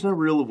 And there's no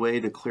real way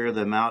to clear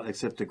them out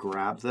except to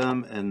grab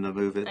them and to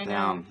move it I know,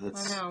 down. I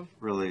That's know.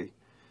 really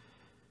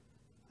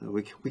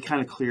we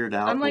kind of cleared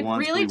out I'm the like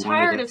ones really we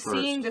tired wanted of at first.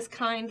 seeing this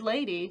kind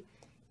lady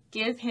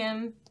give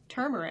him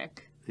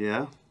turmeric.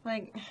 Yeah.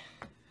 Like,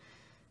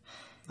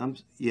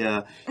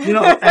 Yeah, you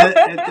know,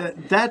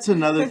 that's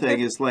another thing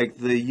is like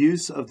the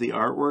use of the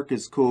artwork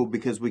is cool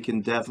because we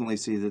can definitely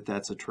see that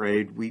that's a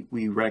trade.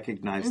 We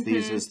recognize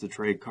these as the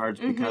trade cards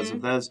because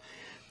of those.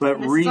 But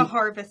this is a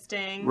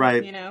harvesting,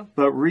 right, you know.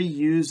 but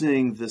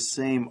reusing the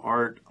same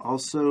art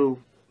also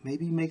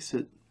maybe makes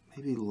it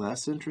maybe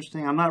less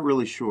interesting. I'm not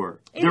really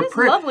sure. It is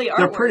lovely artwork.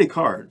 They're pretty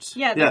cards.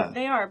 Yeah,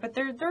 they are, but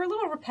they're a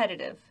little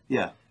repetitive.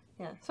 Yeah.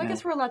 Yeah, so I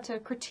guess we're allowed to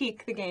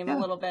critique the game a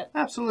little bit.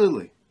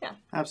 Absolutely. Yeah.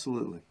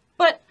 Absolutely.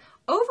 But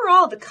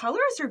overall, the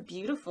colors are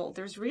beautiful.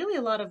 There's really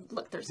a lot of,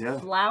 look, there's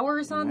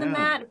flowers on the Yeah.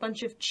 mat, a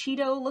bunch of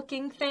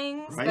Cheeto-looking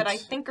things that I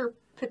think are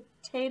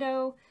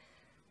potato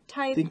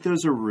type. I think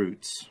those are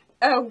roots.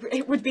 Oh,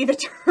 it would be the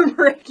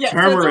turmeric. Yes,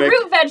 Turmeric. So it's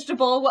a root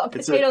vegetable. Well,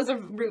 potatoes are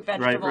root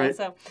vegetable. Right.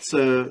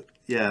 So,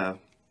 yeah.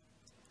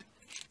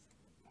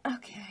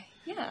 Okay,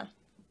 yeah.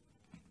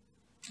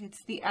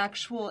 It's the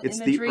actual It's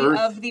the imagery earth-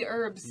 of the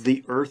herbs.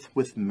 The earth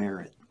with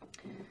merit.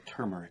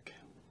 Turmeric.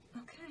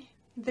 Okay.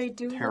 They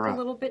do Terra. look a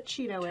little bit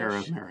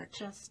Cheeto-ish. Turmeric.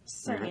 Just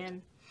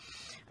saying.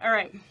 All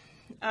right.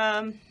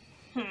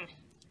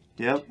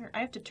 Yep. I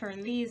have to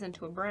turn these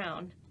into a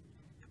brown.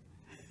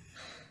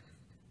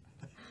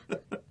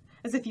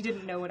 As if you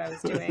didn't know what I was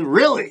doing.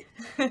 Really?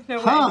 No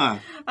way. Huh.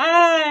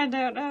 I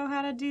don't know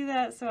how to do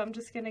that, so I'm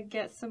just going to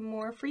get some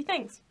more free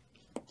things.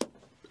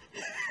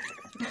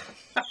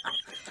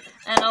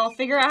 And I'll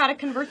figure out how to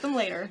convert them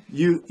later.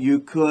 You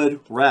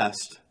could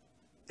rest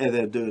and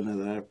then do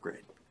another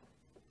upgrade.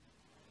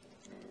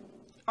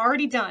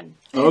 Already done.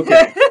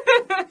 Okay.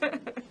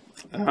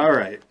 All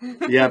right.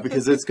 Yeah,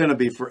 because it's going to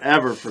be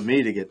forever for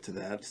me to get to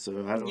that.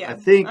 So I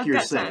think I've you're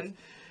got safe. time.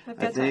 I've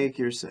I got time. think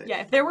you're safe.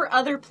 Yeah, if there were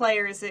other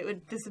players,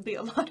 this would be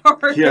a lot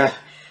harder. Yeah.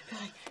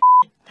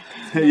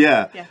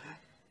 Yeah. Yeah.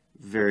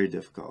 Very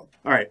difficult.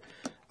 All right.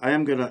 I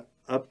am going to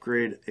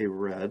upgrade a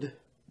red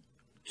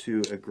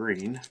to a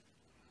green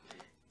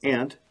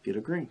and get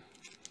a green.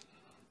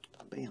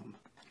 Bam.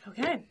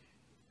 Okay.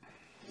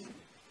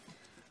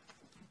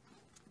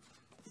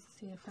 Let's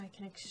see if I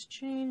can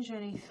exchange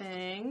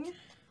anything.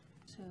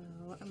 So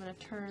I'm going to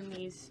turn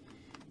these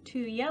 2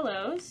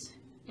 yellows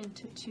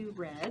into 2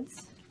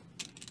 reds.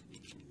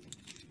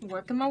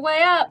 Working my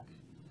way up.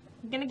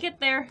 I'm gonna get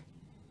there.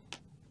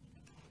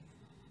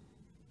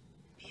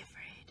 Be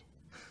afraid.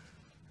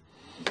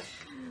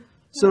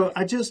 So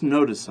I just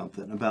noticed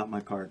something about my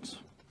cards.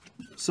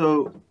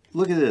 So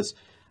look at this.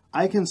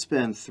 I can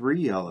spend 3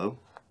 yellow,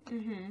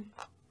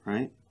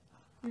 right,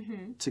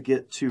 to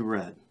get 2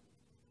 red,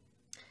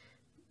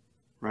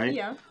 right?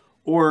 Yeah.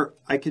 Or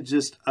I could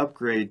just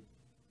upgrade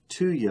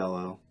 2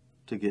 yellow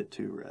to get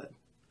 2 red.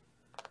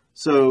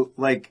 So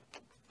like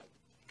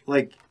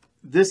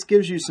this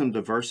gives you some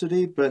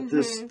diversity, but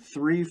this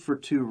 3 for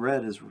 2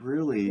 red is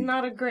really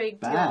not a great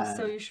bad. deal,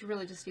 so you should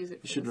really just use it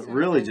for You should the cinnamon.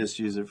 really just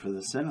use it for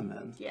the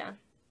cinnamon. Yeah.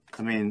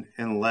 I mean,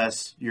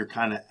 unless you're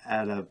kind of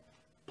at a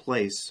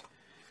place.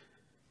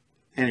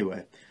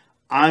 Anyway,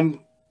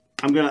 I'm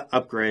going to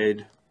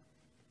upgrade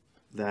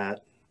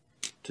that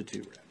to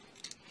 2 red.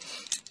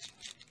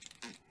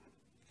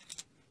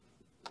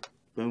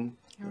 Boom.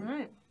 All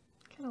right.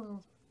 Got a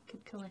little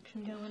good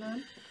collection going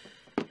on.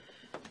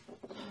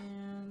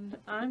 And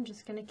I'm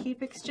just going to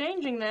keep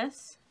exchanging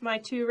this. My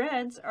 2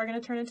 reds are going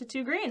to turn into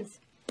 2 greens.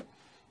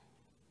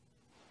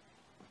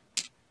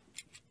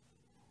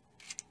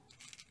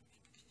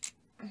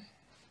 I'm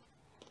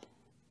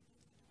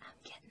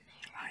getting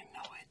there. I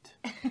know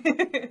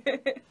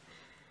it.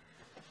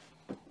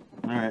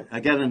 All right, I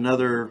got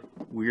another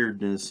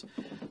weirdness.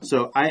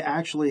 So I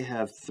actually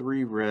have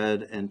 3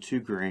 red and 2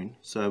 green,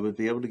 so I would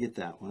be able to get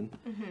that one.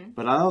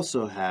 But I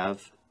also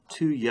have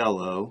 2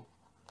 yellow,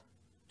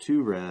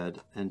 2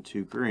 red, and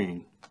 2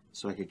 green,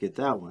 so I could get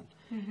that one.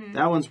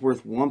 That one's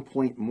worth 1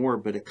 point more,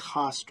 but it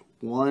cost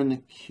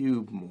 1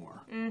 cube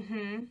more.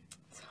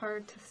 It's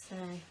hard to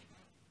say.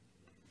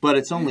 But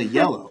it's only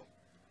yellow,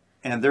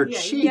 and they're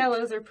cheap.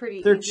 Yellows are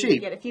pretty They're easy to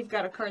cheap. get if you've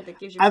got a card that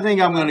gives you. I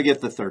think I'm going to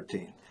get the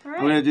 13. All right.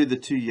 I'm going to do the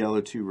 2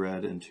 yellow, 2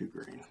 red, and 2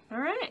 green. All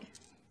right.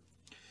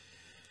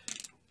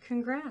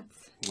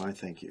 Congrats. Why,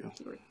 thank you.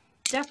 You're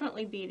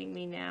definitely beating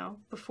me now.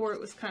 Before it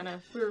was kind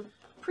of, we were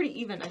pretty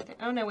even, I think.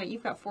 Oh, no, wait,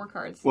 you've got 4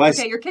 cards. Well,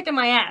 okay, you're kicking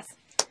my ass.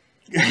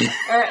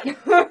 All right. I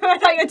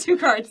thought you had 2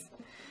 cards.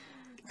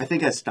 I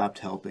think I stopped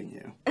helping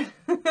you.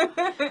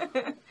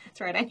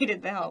 That's right, I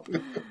needed the help.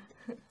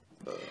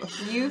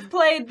 You've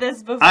played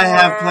this before. I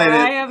have played it.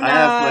 I have not. I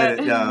have played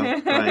it,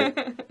 yeah,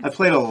 right. I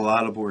played a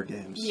lot of board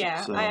games. Yeah,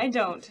 so. I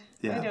don't.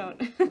 Yeah. I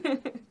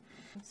don't.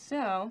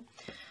 So,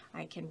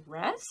 I can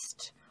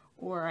rest,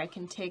 or I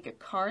can take a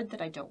card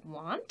that I don't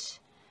want.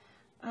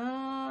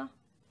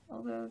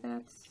 Although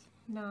that's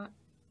not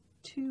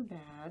too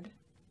bad.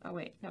 Oh,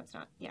 wait. No, it's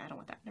not. Yeah, I don't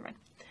want that. Never mind.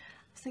 I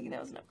was thinking that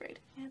was an upgrade.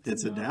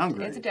 It's a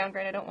downgrade. It's a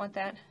downgrade. I don't want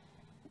that.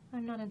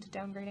 I'm not into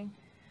downgrading.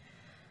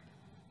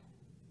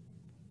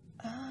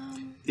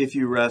 If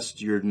you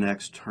rest your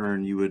next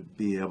turn, you would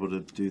be able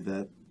to do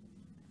that,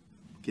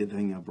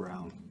 getting a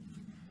brown.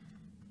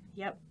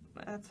 Yep.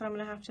 That's what I'm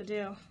going to have to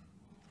do.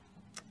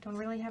 Don't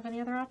really have any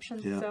other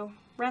options, Yeah. so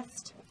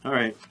rest. All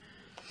right.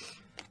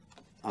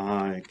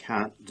 I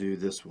can't do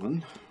this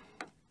one.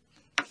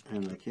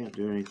 And I can't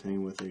do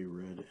anything with a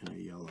red and a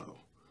yellow.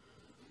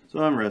 So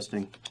I'm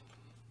resting.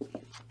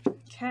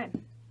 Okay.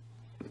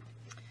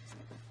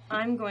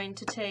 I'm going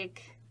to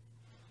take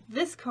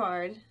this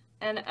card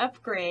and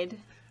upgrade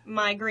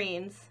my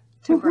greens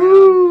to brown.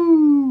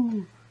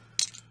 Woo!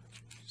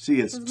 She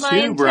gets This is my 2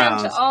 intent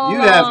browns. all You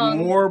have along.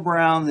 more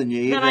brown than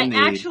you That I even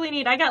need. actually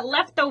need. I got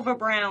leftover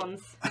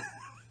browns.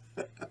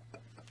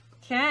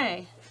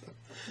 Okay.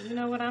 You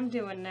know what I'm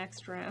doing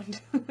next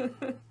round.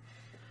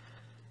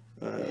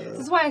 This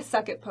is why I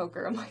suck at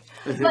poker. I'm like,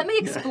 let me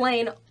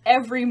explain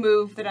every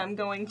move that I'm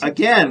going to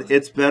Again, do.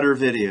 it's better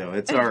video.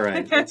 It's all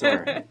right. It's all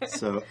right.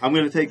 So I'm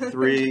going to take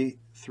 3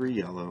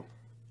 yellow.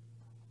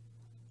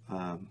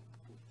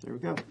 There we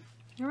go.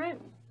 All right.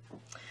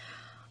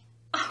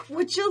 Oh,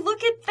 would you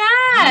look at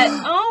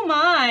that? Oh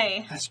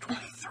my. That's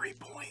 23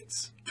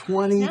 points.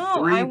 23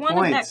 No, I wanted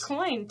points. that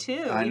coin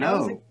too. I You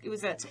know. It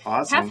was a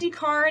awesome. hefty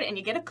card, and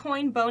you get a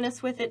coin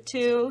bonus with it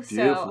too.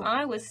 Beautiful. So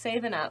I was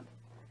saving up.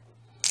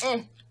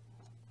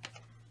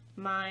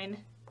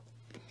 Mine.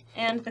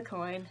 And the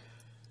coin.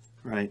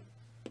 Right.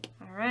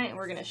 All right,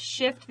 we're going to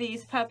shift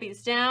these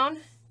puppies down.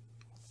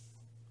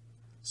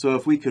 So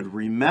if we could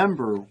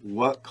remember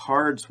what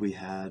cards we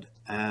had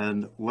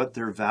and what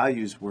their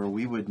values were,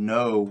 we would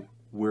know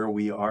where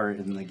we are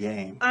in the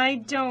game. I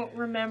don't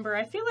remember.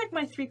 I feel like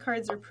my 3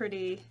 cards are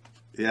pretty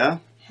Yeah?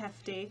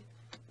 hefty.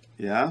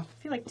 Yeah?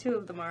 I feel like 2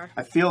 of them are.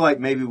 I feel like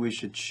maybe we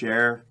should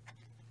share.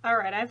 All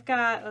right, I've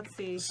got, let's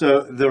see.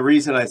 So the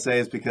reason I say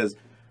is because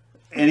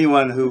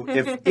anyone who,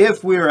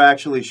 if we were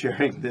actually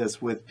sharing this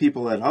with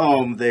people at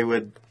home, they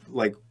would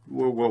like,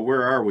 well,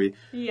 where are we?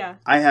 Yeah.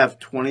 I have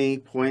 20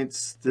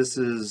 points. This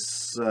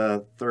is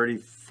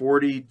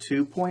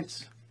 42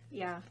 points.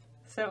 Yeah.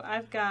 So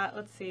I've got,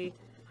 let's see,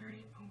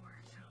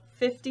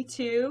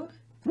 52.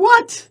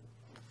 What?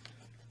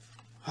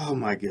 Oh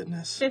my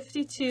goodness.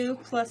 52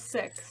 plus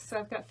 6. So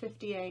I've got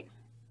 58.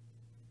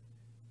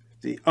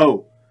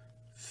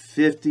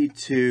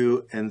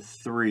 52 and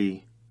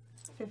 3.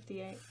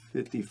 58.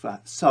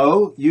 55.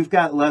 So you've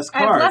got less I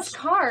have cards. less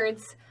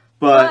cards,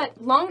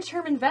 but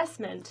long-term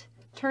investment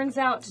turns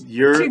out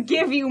you're to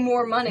give you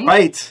more money.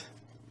 right.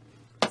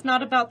 It's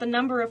not about the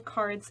number of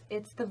cards,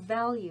 it's the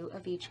value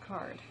of each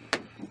card.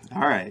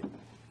 All right.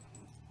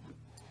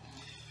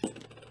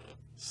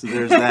 So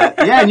there's that.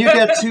 Yeah, and you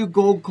got 2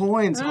 gold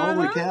coins.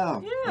 Holy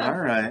cow. Yeah. All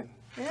right.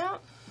 Yeah.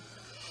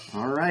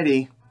 All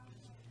righty.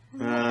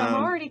 I'm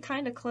already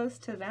kind of close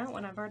to that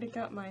one. I've already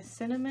got my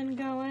cinnamon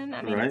going.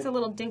 I mean, Right. it's a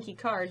little dinky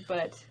card,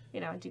 but, you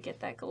know, I do get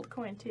that gold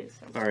coin, too.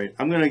 So. All right.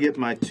 I'm going to get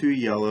my 2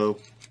 yellow.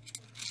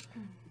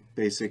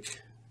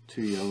 Basic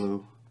 2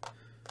 yellow.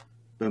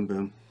 Boom,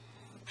 boom.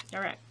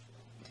 All right.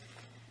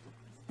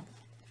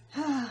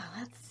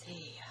 Let's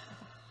see.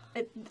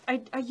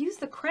 I use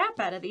the crap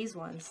out of these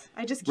ones.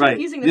 I just keep Right.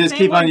 using You the just same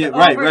keep on ones you- over,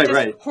 right, right, just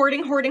right.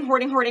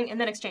 hoarding,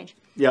 and then exchange.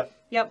 Yep.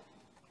 Yep.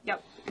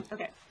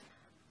 Okay.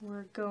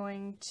 We're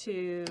going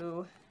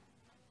to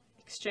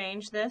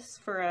exchange this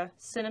for a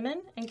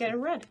cinnamon and get a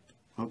red.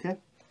 Okay.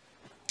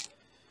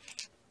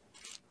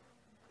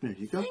 There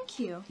you go. Thank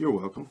you. You're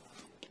welcome.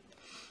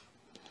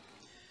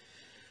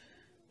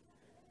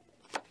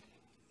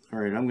 All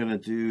right, I'm going to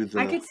do the...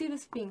 I could see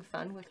this being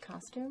fun with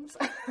costumes.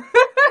 Like,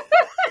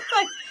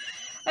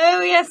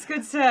 oh yes,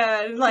 good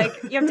sir.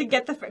 Like, you have to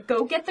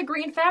go get the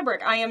green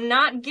fabric. I am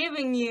not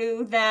giving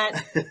you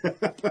that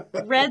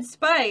red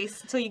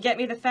spice until you get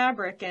me the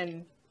fabric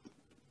and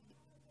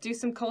do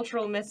some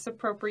cultural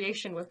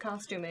misappropriation with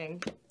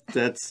costuming.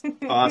 That's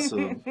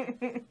awesome.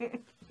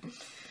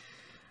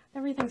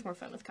 Everything's more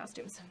fun with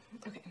costumes.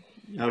 Okay.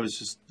 I was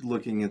just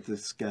looking at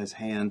this guy's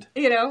hand.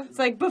 You know, it's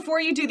like before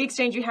you do the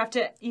exchange, you have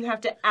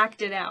to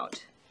act it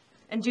out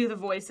and do the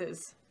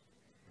voices.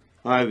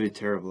 I'd be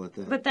terrible at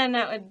that. But then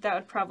that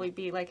would probably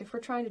be like if we're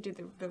trying to do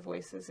the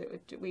voices,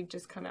 we'd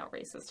just come out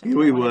racist.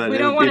 We would. We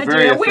don't want to do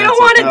very that. We don't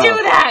want to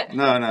do that.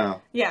 No,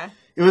 no. Yeah.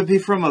 It would be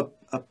from a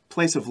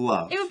place of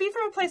love. It would be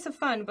from a place of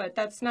fun, but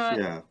that's not.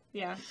 Yeah.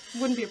 Yeah.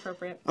 Wouldn't be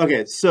appropriate.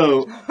 Okay,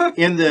 so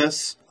in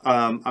this,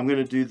 I'm going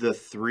to do the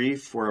 3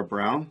 for a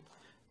brown,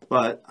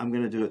 but I'm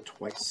going to do it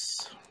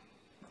twice.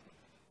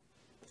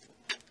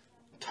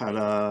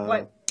 Ta-da.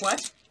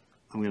 What?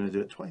 I'm going to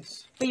do it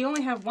twice. But you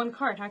only have 1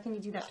 card. How can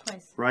you do that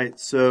twice? Right,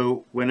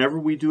 so whenever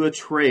we do a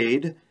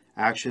trade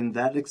action,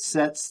 that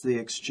sets the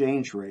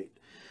exchange rate.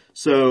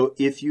 So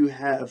if you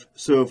have,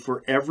 so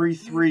for every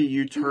 3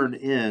 you turn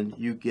in,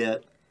 you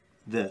get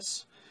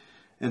this.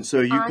 And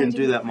so you can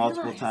do that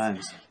multiple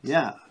times.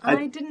 Yeah.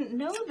 I didn't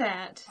know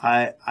that.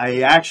 I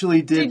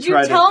actually did you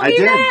tell me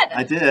that?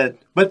 I did.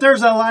 But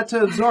there's a lot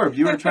to absorb.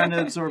 You were trying to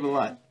absorb a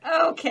lot.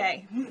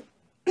 Okay.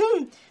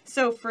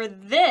 So for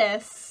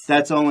this...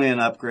 That's only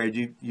an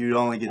upgrade. You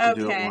only get to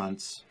do it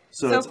once.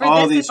 So it's for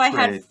all this, these if I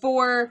had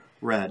 4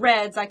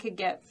 reds, I could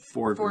get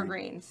 4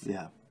 greens.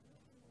 Yeah.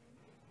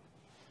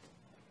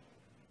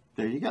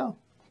 There you go.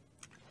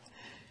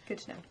 Good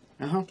to know.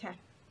 Uh-huh. Okay.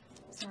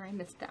 Sorry, I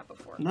missed that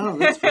before. No,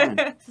 that's fine.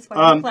 This is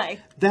why we play.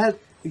 That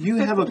you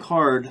have a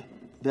card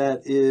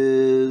that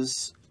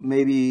is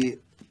maybe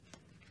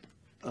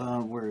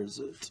where is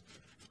it?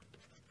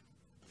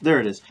 There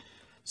it is.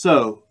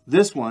 So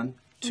this one,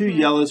 2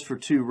 yellows for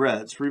 2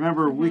 reds.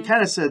 Remember, we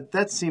kind of said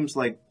that seems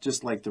like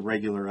just like the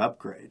regular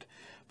upgrade.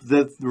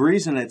 The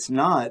reason it's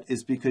not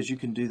is because you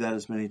can do that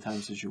as many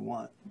times as you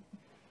want.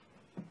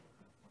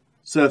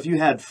 So if you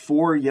had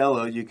 4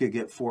 yellow, you could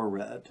get 4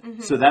 red.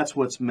 So that's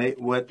what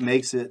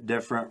makes it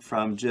different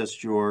from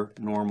just your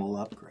normal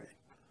upgrade.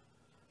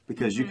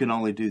 Because you can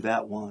only do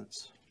that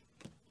once.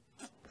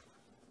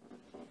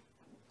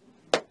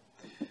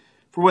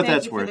 For what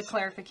that's worth. Thank you for the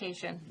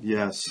clarification.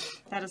 Yes.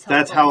 That is helpful.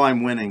 That's how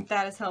I'm winning.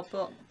 That is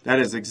helpful. That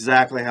is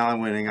exactly how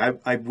I'm winning.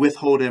 I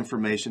withhold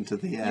information to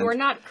the end. You are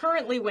not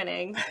currently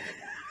winning.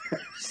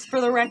 Just for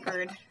the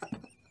record.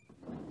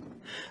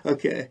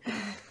 Okay.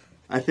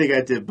 I think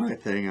I did my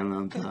thing and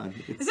I'm done.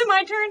 Is it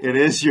my turn? It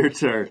is your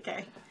turn.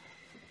 Okay.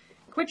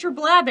 Quit your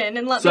blabbing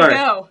and let me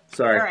go.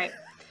 Sorry. All right.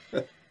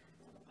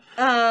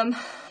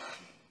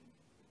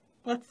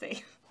 Let's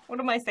see.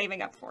 What am I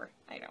saving up for?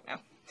 I don't know.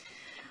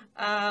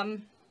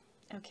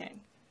 Okay.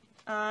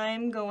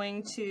 I'm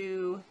going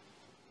to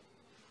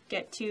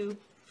get 2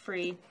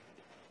 free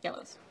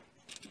yellows.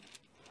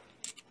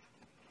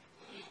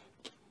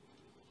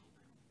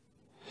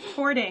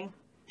 Hoarding.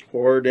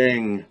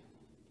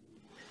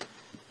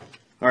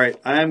 All right,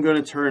 I am going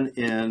to turn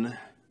in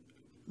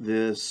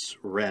this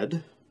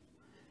red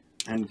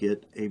and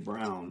get a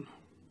brown.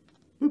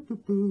 Boop,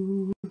 boop,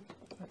 boop.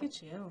 Look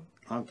at you.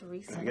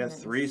 3 cinnamons. I got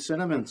 3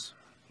 cinnamons.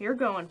 You're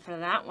going for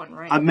that one,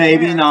 right?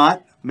 Maybe there.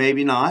 not.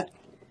 Maybe not.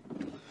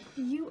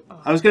 You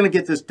are. I was going to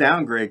get this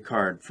downgrade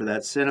card for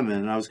that cinnamon,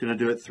 and I was going to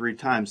do it 3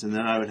 times, and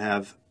then I would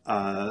have,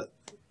 what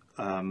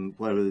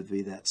would it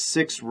be, that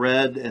 6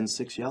 red and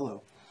 6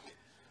 yellow.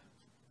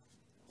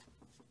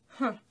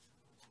 Huh.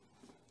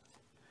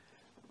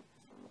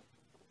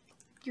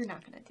 You're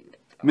not going to do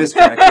that.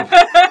 Miscorrected.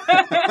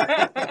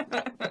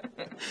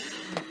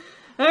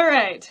 All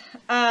right.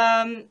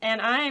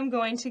 And I am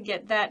going to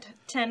get that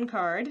 10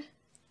 card.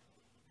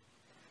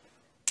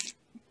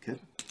 Good.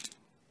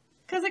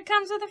 Because Because it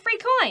comes with a free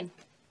coin.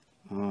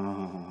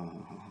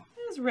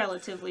 It was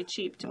relatively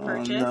cheap to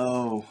purchase.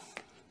 Oh,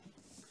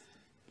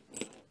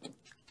 no.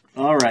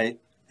 All right.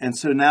 And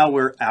so now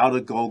we're out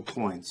of gold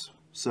coins.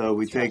 So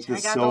we take the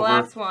silver the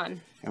last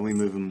one. and we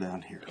move them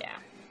down here. Yeah.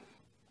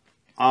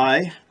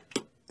 I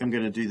am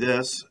going to do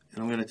this,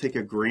 and I'm going to take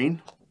a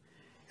green,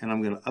 and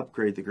I'm going to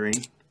upgrade the green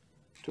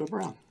to a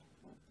brown.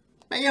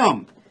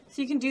 Bam!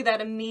 So you can do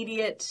that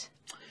immediate...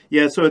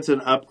 Yeah, so it's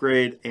an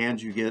upgrade,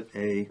 and you get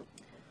a...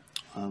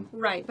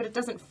 right, but it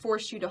doesn't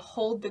force you to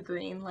hold the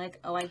green, like,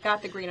 oh, I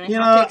got the green, and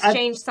I have to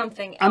exchange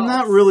something else. I'm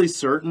not really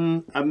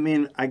certain. I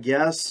mean, I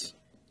guess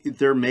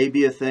there may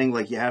be a thing,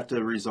 like you have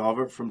to resolve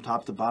it from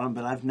top to bottom,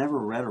 but I've never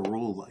read a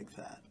rule like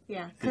that.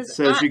 Yeah. It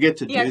says you get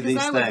to do these things.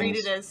 Yeah, because I would read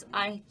it as,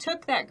 I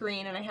took that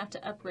green, and I have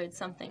to upgrade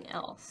something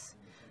else.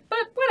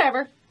 But,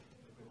 whatever.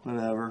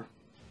 Whatever.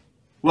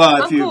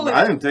 Well, if you...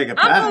 I didn't take it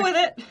back. I'm cool with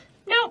it.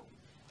 Nope.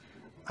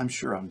 I'm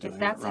sure I'm doing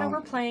it wrong. If that's how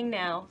we're playing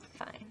now,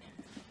 fine.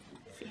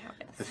 See how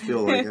it is. I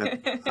feel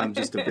like I'm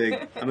just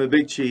I'm a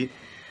big cheat.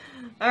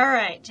 All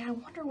right. I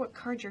wonder what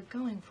card you're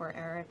going for,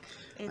 Eric.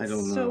 I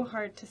don't know. So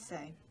hard to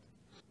say.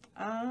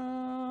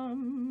 All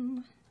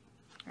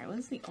right, well,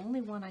 this is the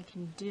only one I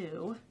can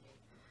do,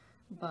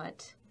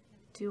 but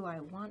do I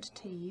want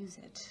to use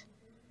it?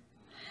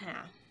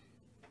 Ha.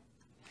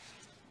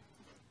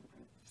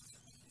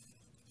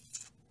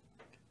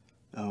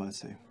 Oh, I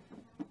see.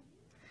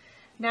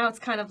 Now it's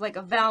kind of like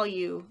a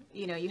value,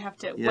 you know, you have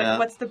to,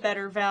 what's the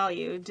better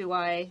value? Do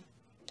I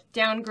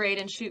downgrade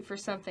and shoot for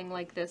something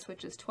like this,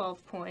 which is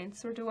 12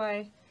 points, or do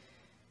I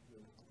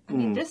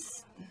mean this,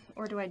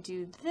 or do I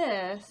do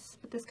this,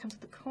 but this comes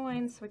with the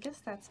coins, so I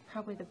guess that's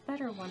probably the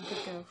better one to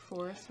go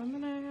for, so I'm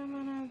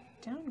gonna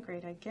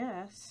downgrade, I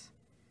guess.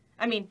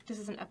 I mean, this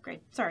is an upgrade,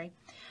 sorry.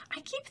 I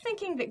keep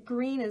thinking that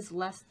green is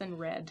less than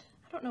red.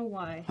 I don't know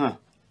why. Huh.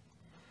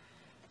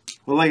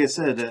 Well, like I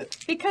said...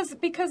 because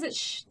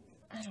it's...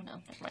 I don't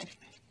know. Never mind.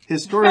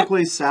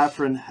 Historically,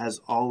 saffron has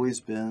always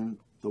been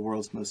the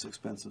world's most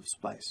expensive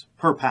spice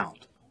per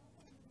pound.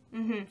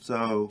 Mm-hmm.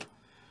 So,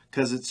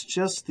 because it's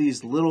just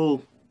these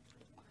little,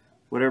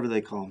 whatever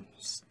they call them,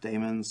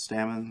 stamens,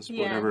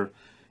 whatever.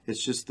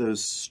 It's just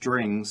those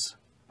strings.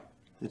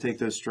 They take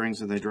those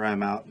strings and they dry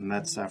them out, and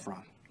that's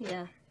saffron.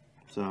 Yeah.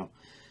 So...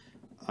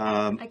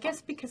 I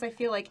guess because I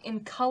feel like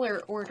in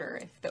color order,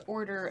 if the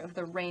order of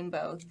the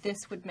rainbow,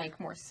 this would make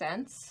more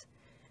sense.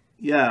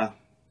 Yeah.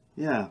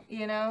 Yeah.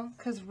 You know?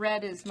 Because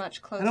red is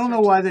much closer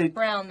to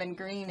brown than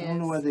green is. I don't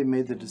know why they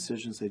made the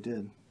decisions they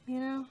did. You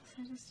know?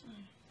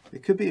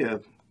 It could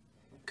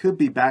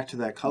be back to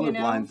that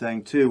colorblind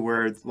thing, too,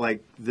 where,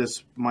 like,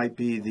 this might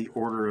be the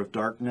order of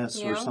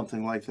darkness or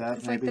something like that.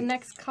 It's like the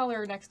next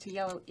color next to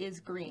yellow is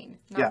green,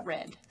 not yeah.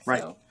 red.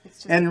 Right. So it's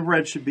just and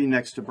red should be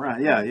next to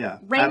brown. Yeah, yeah.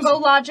 Rainbow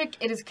Absolutely. Logic,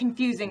 it is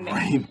confusing me.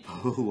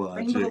 Rainbow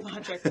logic. Rainbow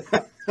logic.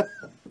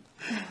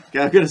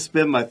 I'm going to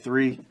spend my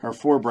 3 or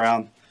 4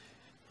 brown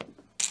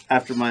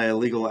after my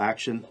illegal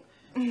action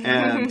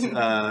and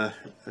I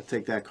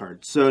take that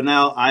card. So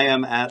now I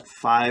am at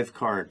 5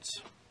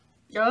 cards.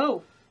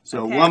 Oh.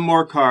 So one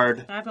more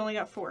card. I've only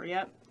got 4,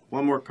 yep.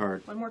 One more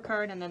card. One more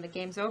card, and then the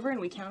game's over, and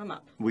we count them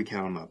up. We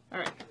count them up. All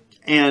right.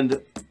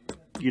 And,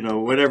 you know,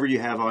 whatever you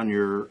have on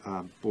your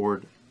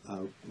board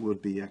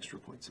would be extra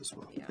points as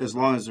well, as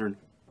long as they're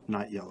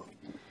not yellow.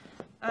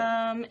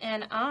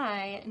 And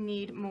I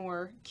need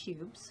more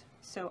cubes,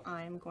 so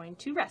I'm going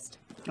to rest.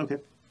 Okay.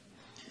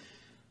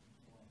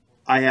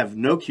 I have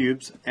no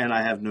cubes, and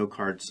I have no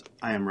cards.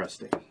 I am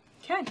resting.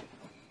 Okay.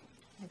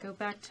 I go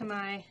back to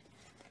my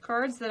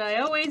cards that I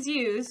always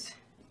use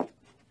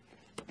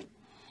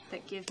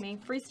that give me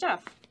free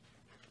stuff.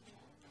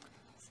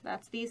 So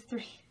that's these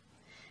 3.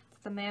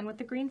 It's the man with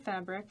the green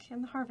fabric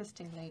and the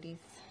harvesting ladies.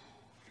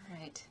 All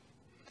right.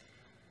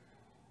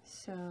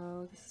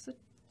 So this is a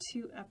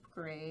 2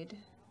 upgrade.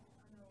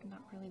 I'm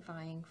not really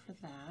vying for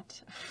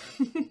that.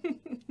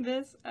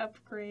 This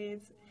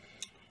upgrades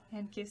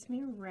and gives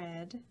me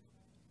red.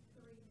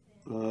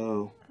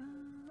 Oh.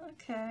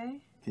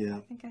 Okay. Yeah. I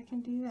think I can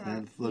do that.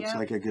 That looks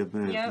like a good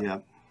move.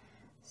 Yep.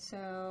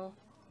 So.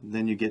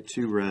 Then you get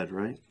 2 red,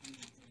 right?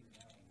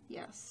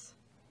 Yes.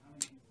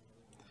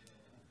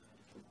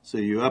 So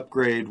you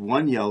upgrade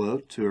 1 yellow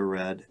to a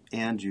red,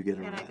 and you get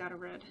a red. And I got a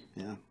red.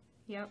 Yeah.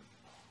 Yep.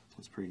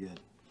 That's pretty good.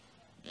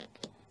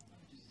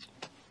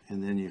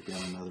 And then you've got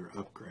another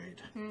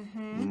upgrade.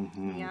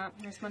 Yeah,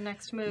 here's my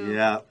next move.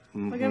 Yeah.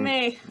 Look at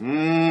me.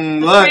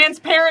 Look.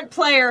 Transparent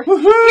player.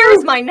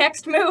 Here's my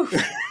next move.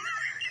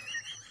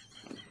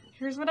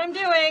 Here's what I'm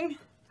doing.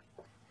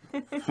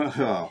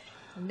 I'll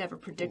never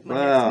predict my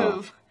next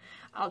move.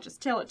 I'll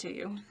just tell it to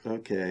you.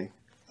 Okay.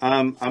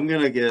 I'm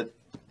going to get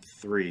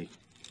 3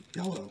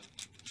 yellow.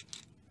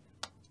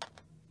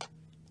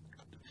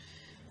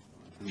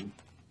 I'm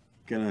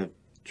going to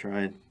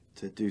try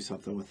to do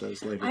something with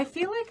those later. I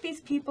feel like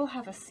these people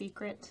have a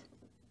secret.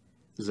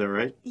 Is that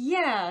right?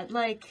 Yeah,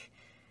 like,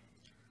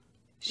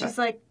 she's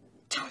like,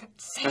 don't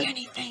say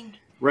anything.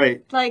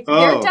 Right. Like,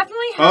 they're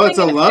definitely having it's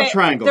a love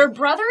triangle. They're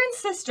brother and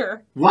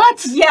sister.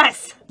 What?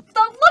 Yes.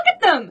 Look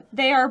at them!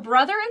 They are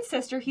brother and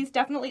sister. He's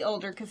definitely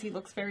older because he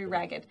looks very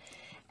ragged.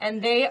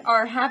 And they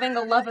are having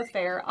a love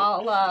affair a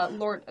la not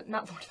Lord of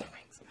the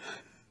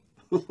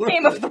Rings.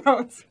 Game of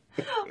Thrones.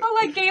 A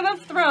la Game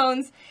of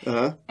Thrones.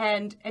 Uh-huh.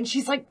 And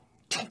she's like,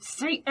 don't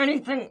say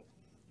anything.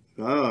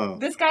 Oh.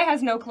 This guy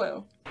has no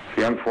clue.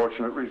 The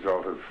unfortunate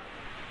result of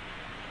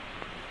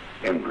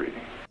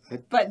inbreeding.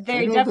 But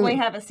they definitely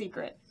have a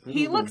secret.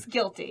 He looks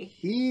guilty.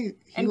 He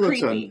and looks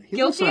creepy. he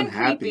Guilty looks and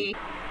unhappy. creepy.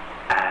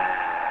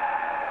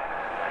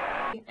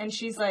 And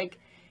she's like,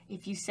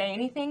 if you say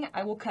anything,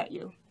 I will cut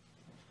you.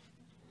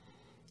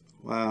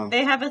 Wow.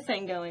 They have a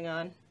thing going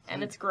on.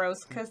 And it's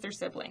gross because they're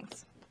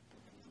siblings.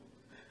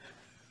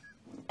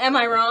 Am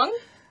I wrong?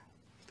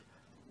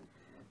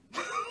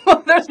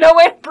 Well, there's no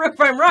way to prove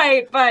I'm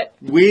right, but...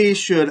 We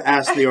should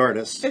ask the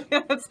artist.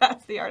 Let's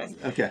ask the artist.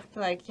 Okay.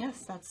 They're like,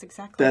 yes, that's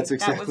exactly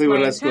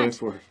what I was going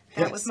for.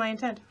 That Yes. was my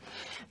intent.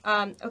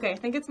 Okay, I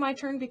think it's my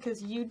turn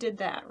because you did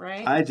that,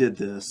 right? I did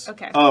this.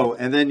 Okay. Oh,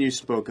 and then you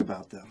spoke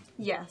about them.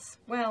 Yes.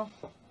 Well,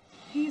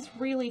 he's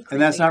really creepy.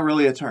 And that's not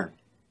really a turn.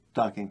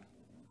 Talking.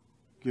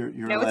 You're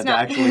No, allowed it's to not.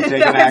 actually take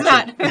No, an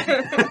action.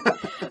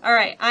 it's not. All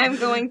right, I'm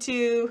going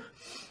to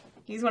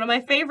use one of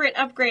my favorite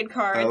upgrade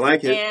cards. I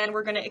like it. And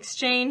we're going to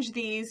exchange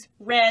these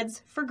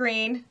reds for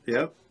green.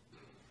 Yep.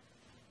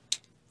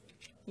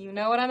 You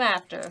know what I'm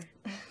after.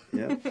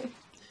 Yep.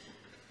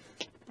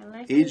 I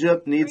like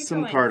Egypt it. needs 3 some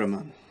coins.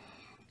 cardamom.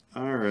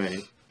 All right.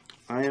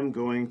 I am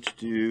going to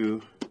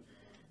do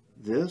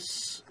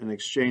this and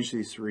exchange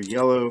these 3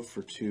 yellow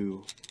for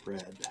 2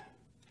 red.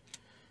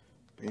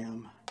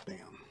 Bam, bam.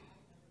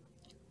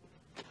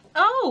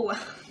 Oh!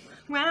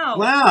 Wow.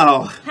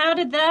 Wow. How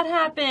did that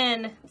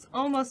happen? It's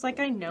almost like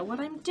I know what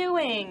I'm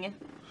doing.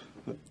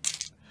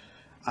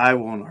 I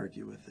won't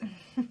argue with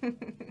it.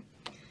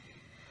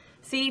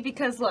 See,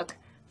 because look,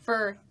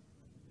 for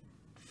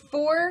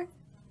 4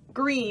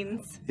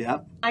 greens,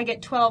 Yep. I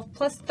get 12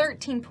 plus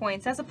 13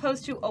 points, as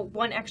opposed to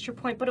 1 extra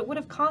point, but it would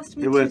have cost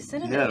me It 2 would-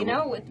 cinnamon, yeah, you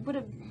know? It would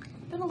have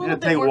been a little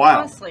It'd bit take a more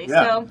while. costly.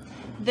 Yeah. So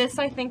this,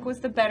 I think, was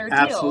the better deal.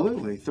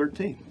 Absolutely.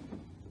 13.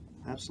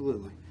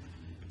 Absolutely.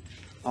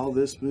 All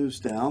this moves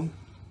down.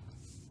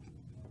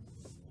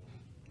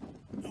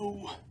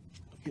 Oh,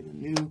 get a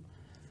new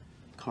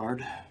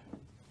card.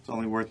 It's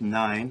only worth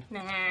 9.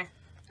 Nah,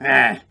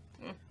 Ah,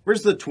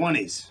 where's the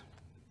 20s?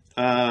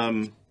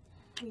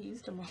 we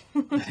used them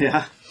all.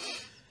 Yeah.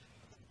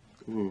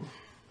 Ooh.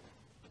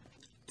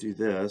 Do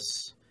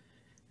this.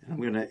 And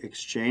I'm going to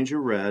exchange a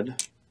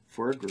red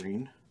for a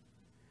green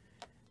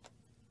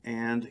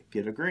and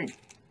get a green.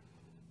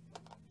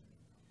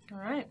 All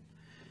right.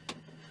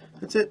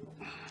 That's it.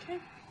 Okay.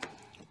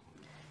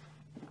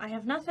 I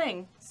have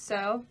nothing,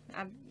 so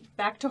I'm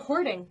back to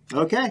hoarding.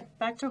 Okay.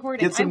 Back to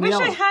hoarding. Get some I wish I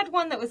yellow. had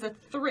one that was a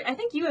 3. I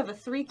think you have a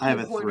 3 I have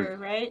cube a hoarder,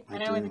 3. right? I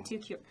And I only do. have a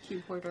 2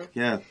 cube hoarder.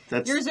 Yeah,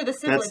 that's Yours are the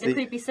that's siblings, the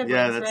creepy siblings,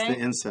 Yeah, that's right?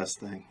 the incest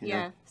thing.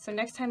 Yeah. So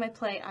next time I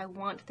play, I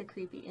want the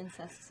creepy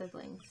incest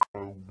siblings.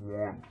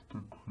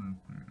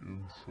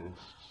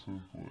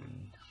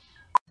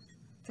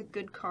 It's a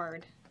good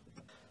card.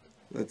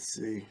 Let's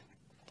see.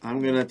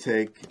 I'm going to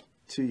take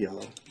 2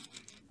 yellow.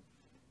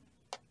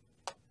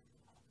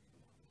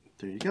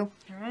 There you go.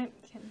 All right.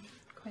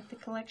 Quite the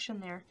collection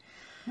there.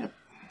 Yep.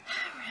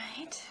 All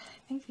right.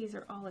 I think these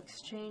are all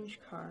exchange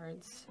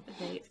cards.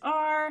 They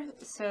are.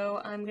 So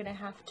I'm going to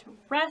have to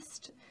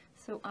rest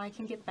so I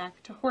can get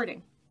back to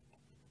hoarding.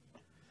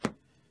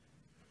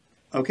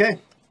 Okay.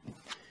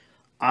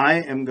 I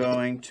am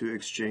going to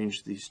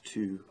exchange these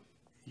 2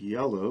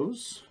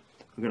 yellows.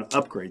 I'm going to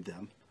upgrade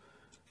them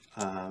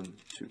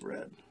to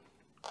red.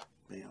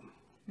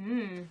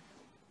 Bam.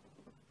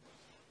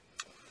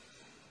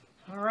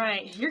 All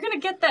right. You're going to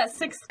get that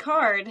 6th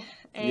card,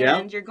 and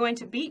Yeah. you're going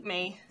to beat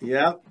me.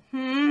 Yep.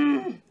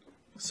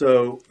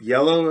 So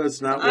yellow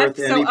is not worth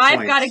any points. So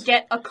I've got to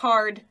get a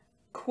card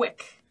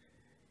quick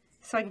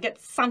so I can get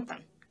something.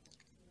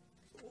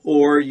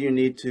 Or you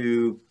need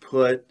to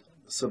put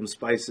some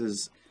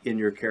spices in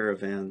your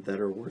caravan that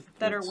are worth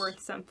That are points. worth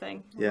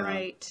something. Yeah.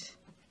 Right.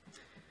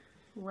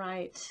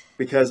 Right.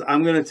 Because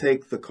I'm going to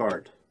take the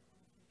card.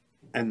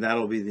 And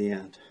that'll be the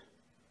end.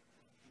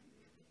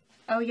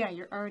 Oh, yeah,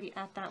 you're already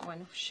at that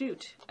one.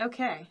 Shoot.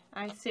 Okay,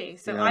 I see.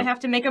 So Yeah. I have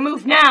to make a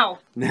move now.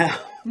 Now.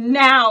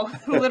 Now.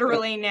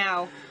 Literally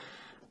now.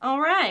 All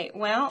right.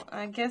 Well,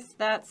 I guess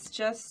that's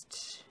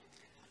just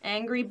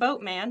Angry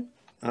Boatman.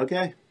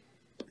 Okay.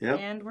 Yep.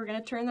 And we're going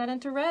to turn that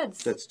into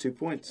reds. That's 2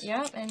 points.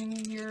 Yep,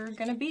 and you're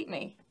going to beat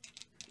me.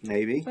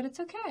 Maybe. But it's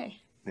okay.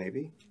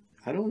 Maybe.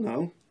 I don't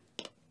know.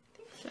 I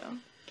think so.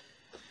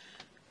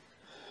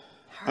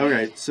 All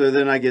right. So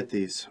then I get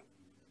these.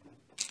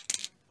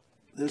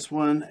 This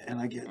one, and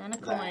I get And a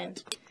that. coin.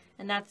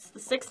 And that's the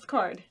 6th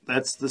card.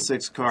 That's the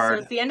 6th card. So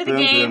it's the end of the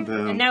Boom, game, boom,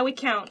 boom. and now we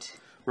count.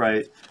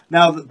 Right.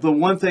 Now, the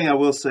one thing I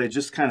will say,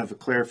 just kind of a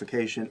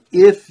clarification,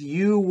 if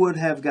you would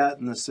have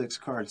gotten the 6th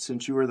card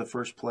since you were the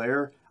first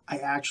player, I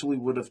actually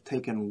would have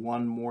taken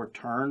 1 more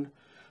turn,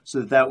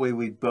 so that way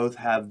we both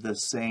have the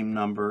same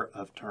number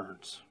of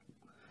turns.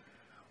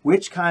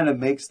 Which kind of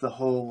makes the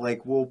whole,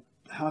 like, well,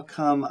 how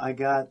come I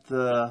got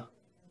the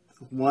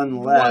one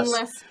less? One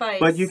less spice.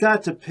 But you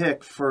got to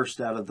pick first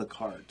out of the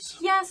cards.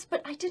 Yes,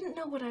 but I didn't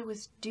know what I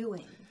was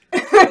doing.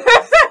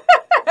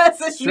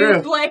 As a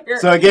new player.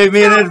 So it gave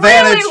me an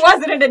advantage. It really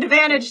wasn't an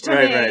advantage to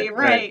me.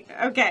 Right.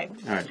 Okay.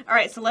 All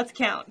right, so let's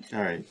count.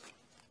 All right.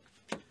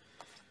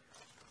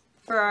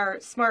 For our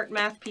smart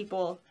math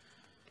people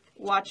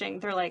watching,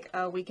 they're like,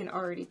 oh, we can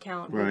already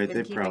count. Right, We've been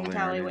they keeping probably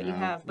tally already what you know.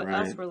 have. But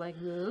Right. us, we're like,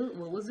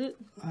 what was it?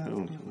 I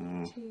don't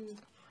know. 2.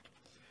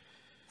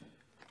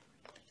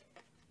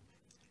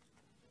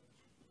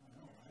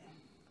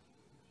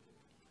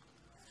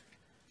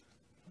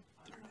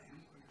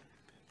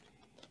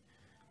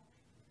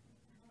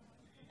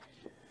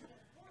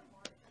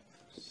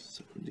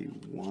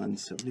 $71,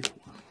 $74.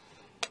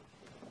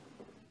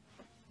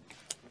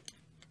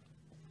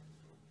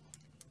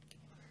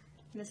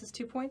 This is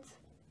 2 points.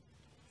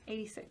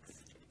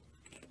 86.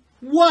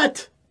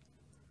 What?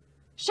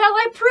 Shall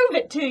I prove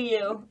it to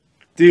you?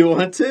 Do you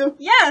want to?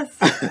 Yes.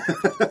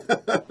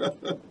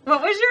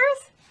 What was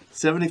yours?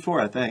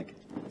 74, I think.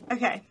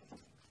 Okay.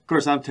 Of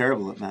course, I'm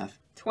terrible at math.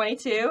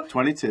 22.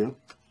 22.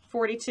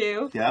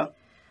 42. Yeah.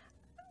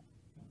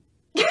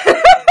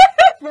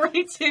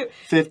 42.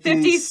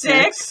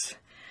 56.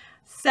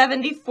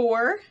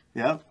 74.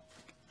 Yeah.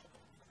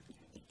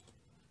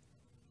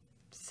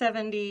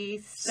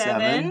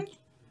 77.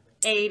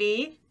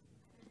 80.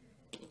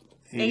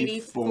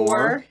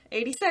 84.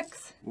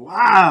 86.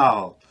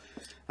 Wow.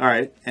 All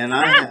right. And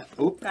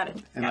Got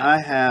it.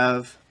 I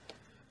have,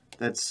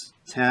 that's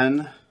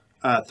 10,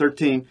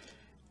 13,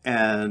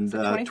 and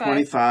So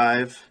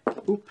 25.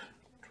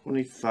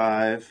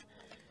 25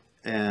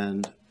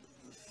 and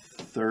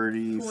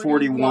 30,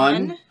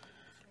 41.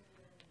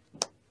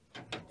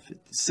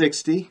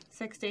 60.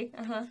 60.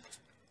 um,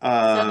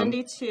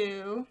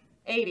 72.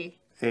 80.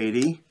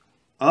 80.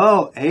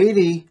 Oh,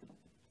 80.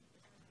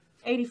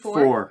 84.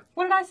 4.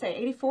 What did I say?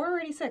 84 or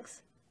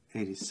 86?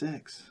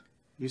 86.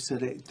 You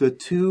said the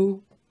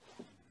two.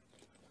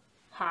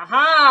 Ha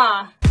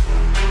ha!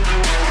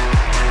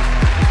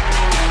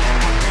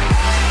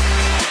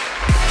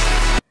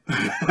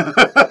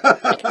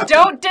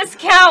 Don't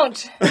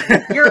discount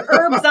your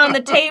herbs on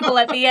the table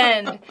at the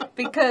end,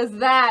 because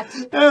that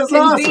That's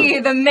can awesome. be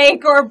the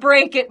make or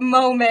break it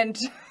moment.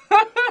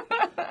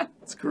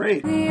 It's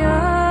great.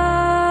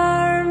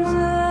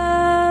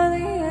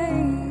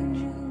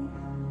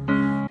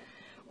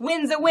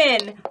 Win's a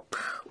win.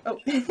 Oh.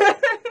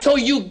 So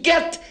you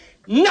get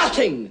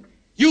nothing.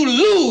 You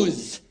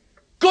lose.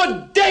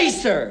 Good day,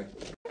 sir.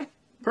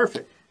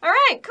 Perfect. All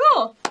right,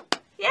 cool.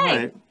 Yay. All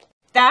right.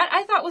 That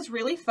I thought was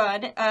really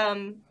fun.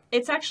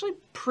 It's actually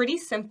pretty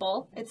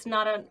simple. It's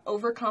not an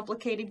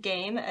overcomplicated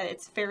game.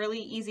 It's fairly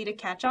easy to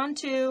catch on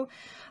to.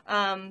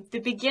 The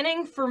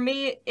beginning for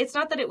me, it's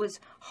not that it was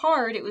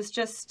hard, it was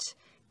just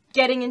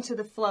getting into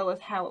the flow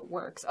of how it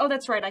works. Oh,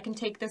 that's right, I can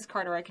take this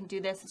card or I can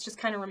do this. It's just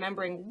kind of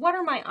remembering what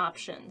are my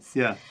options.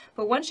 Yeah.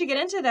 But once you get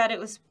into that, it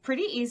was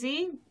pretty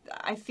easy.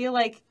 I feel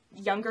like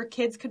younger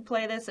kids could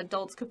play this,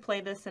 adults could play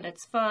this, and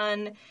it's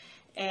fun.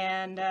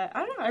 And I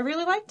don't know, I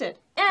really liked it.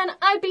 And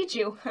I beat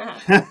you.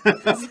 That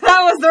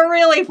was a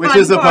really fun Which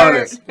is a part.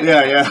 bonus.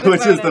 Yeah,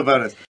 which is the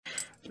bonus.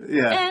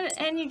 Yeah.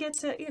 And you get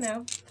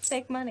to,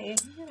 fake money.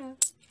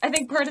 I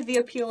think part of the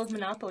appeal of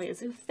Monopoly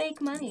is fake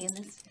money, and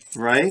this,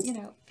 Right?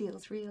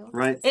 feels real.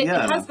 Right, It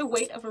yeah. has the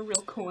weight of a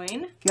real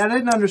coin. Yeah, I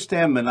didn't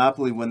understand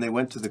Monopoly when they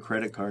went to the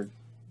credit card.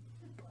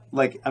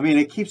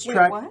 It keeps Wait,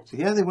 track. what?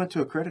 Yeah, they went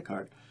to a credit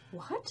card.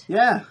 What?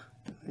 Yeah.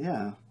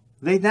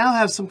 They now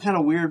have some kind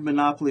of weird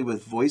Monopoly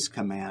with voice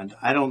command.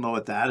 I don't know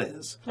what that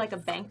is. Like a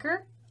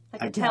banker?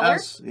 Like a I teller?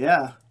 guess.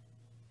 Yeah.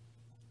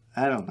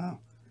 I don't know.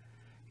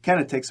 It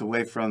kind of takes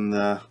away from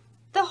the...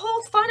 The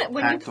whole fun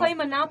when you Actual- play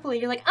Monopoly,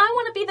 you're like, I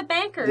want to be the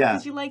banker Yeah.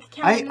 because you like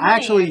counting I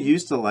actually money.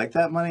 used to like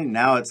that money.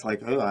 Now it's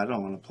like, oh, I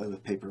don't want to play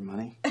with paper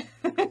money.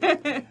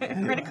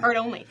 Credit card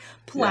only.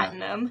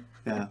 Platinum.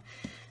 Yeah.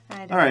 I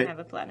don't All right. have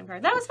a platinum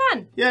card. That was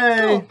fun.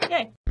 Yay! Cool.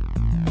 Yay.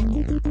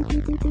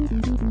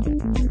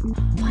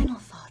 Final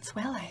thoughts.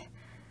 Well,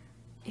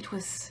 it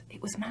was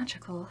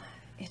magical.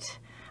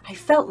 I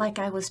felt like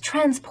I was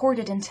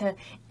transported into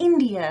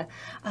India,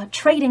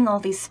 trading all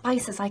these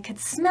spices. I could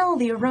smell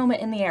the aroma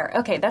in the air.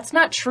 Okay, that's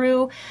not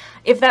true.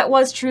 If that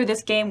was true,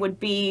 this game would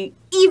be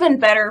even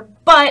better,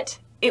 but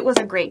it was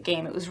a great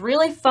game. It was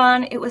really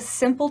fun. It was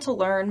simple to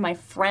learn. My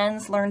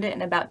friends learned it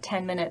in about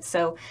 10 minutes,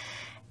 so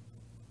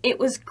it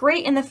was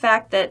great in the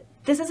fact that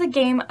this is a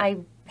game I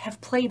have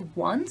played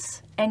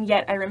once, and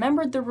yet I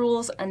remembered the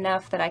rules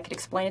enough that I could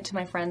explain it to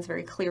my friends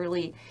very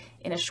clearly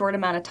in a short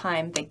amount of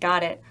time. They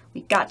got it.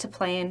 We got to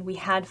playing. We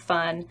had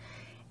fun.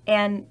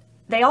 And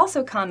they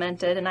also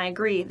commented, and I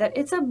agree, that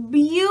it's a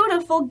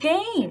beautiful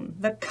game.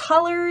 The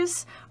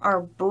colors are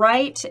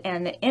bright,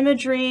 and the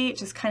imagery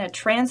just kind of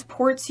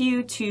transports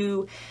you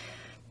to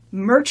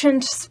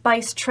merchant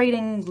spice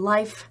trading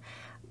life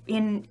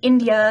in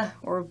India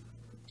or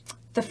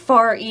the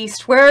Far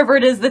East, wherever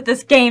it is that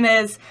this game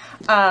is,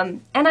 and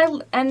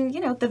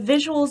the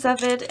visuals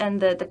of it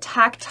and the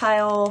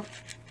tactile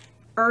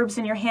herbs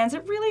in your hands,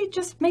 it really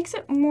just makes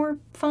it more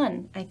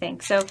fun, I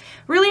think. So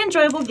really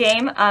enjoyable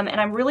game, and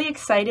I'm really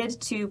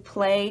excited to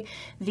play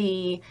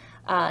the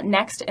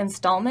next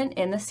installment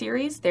in the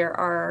series. There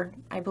are,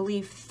 I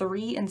believe,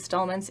 3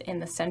 installments in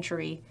the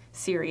Century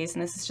series,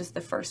 and this is just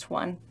the first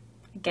one.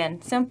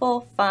 Again,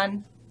 simple,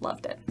 fun,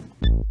 loved it.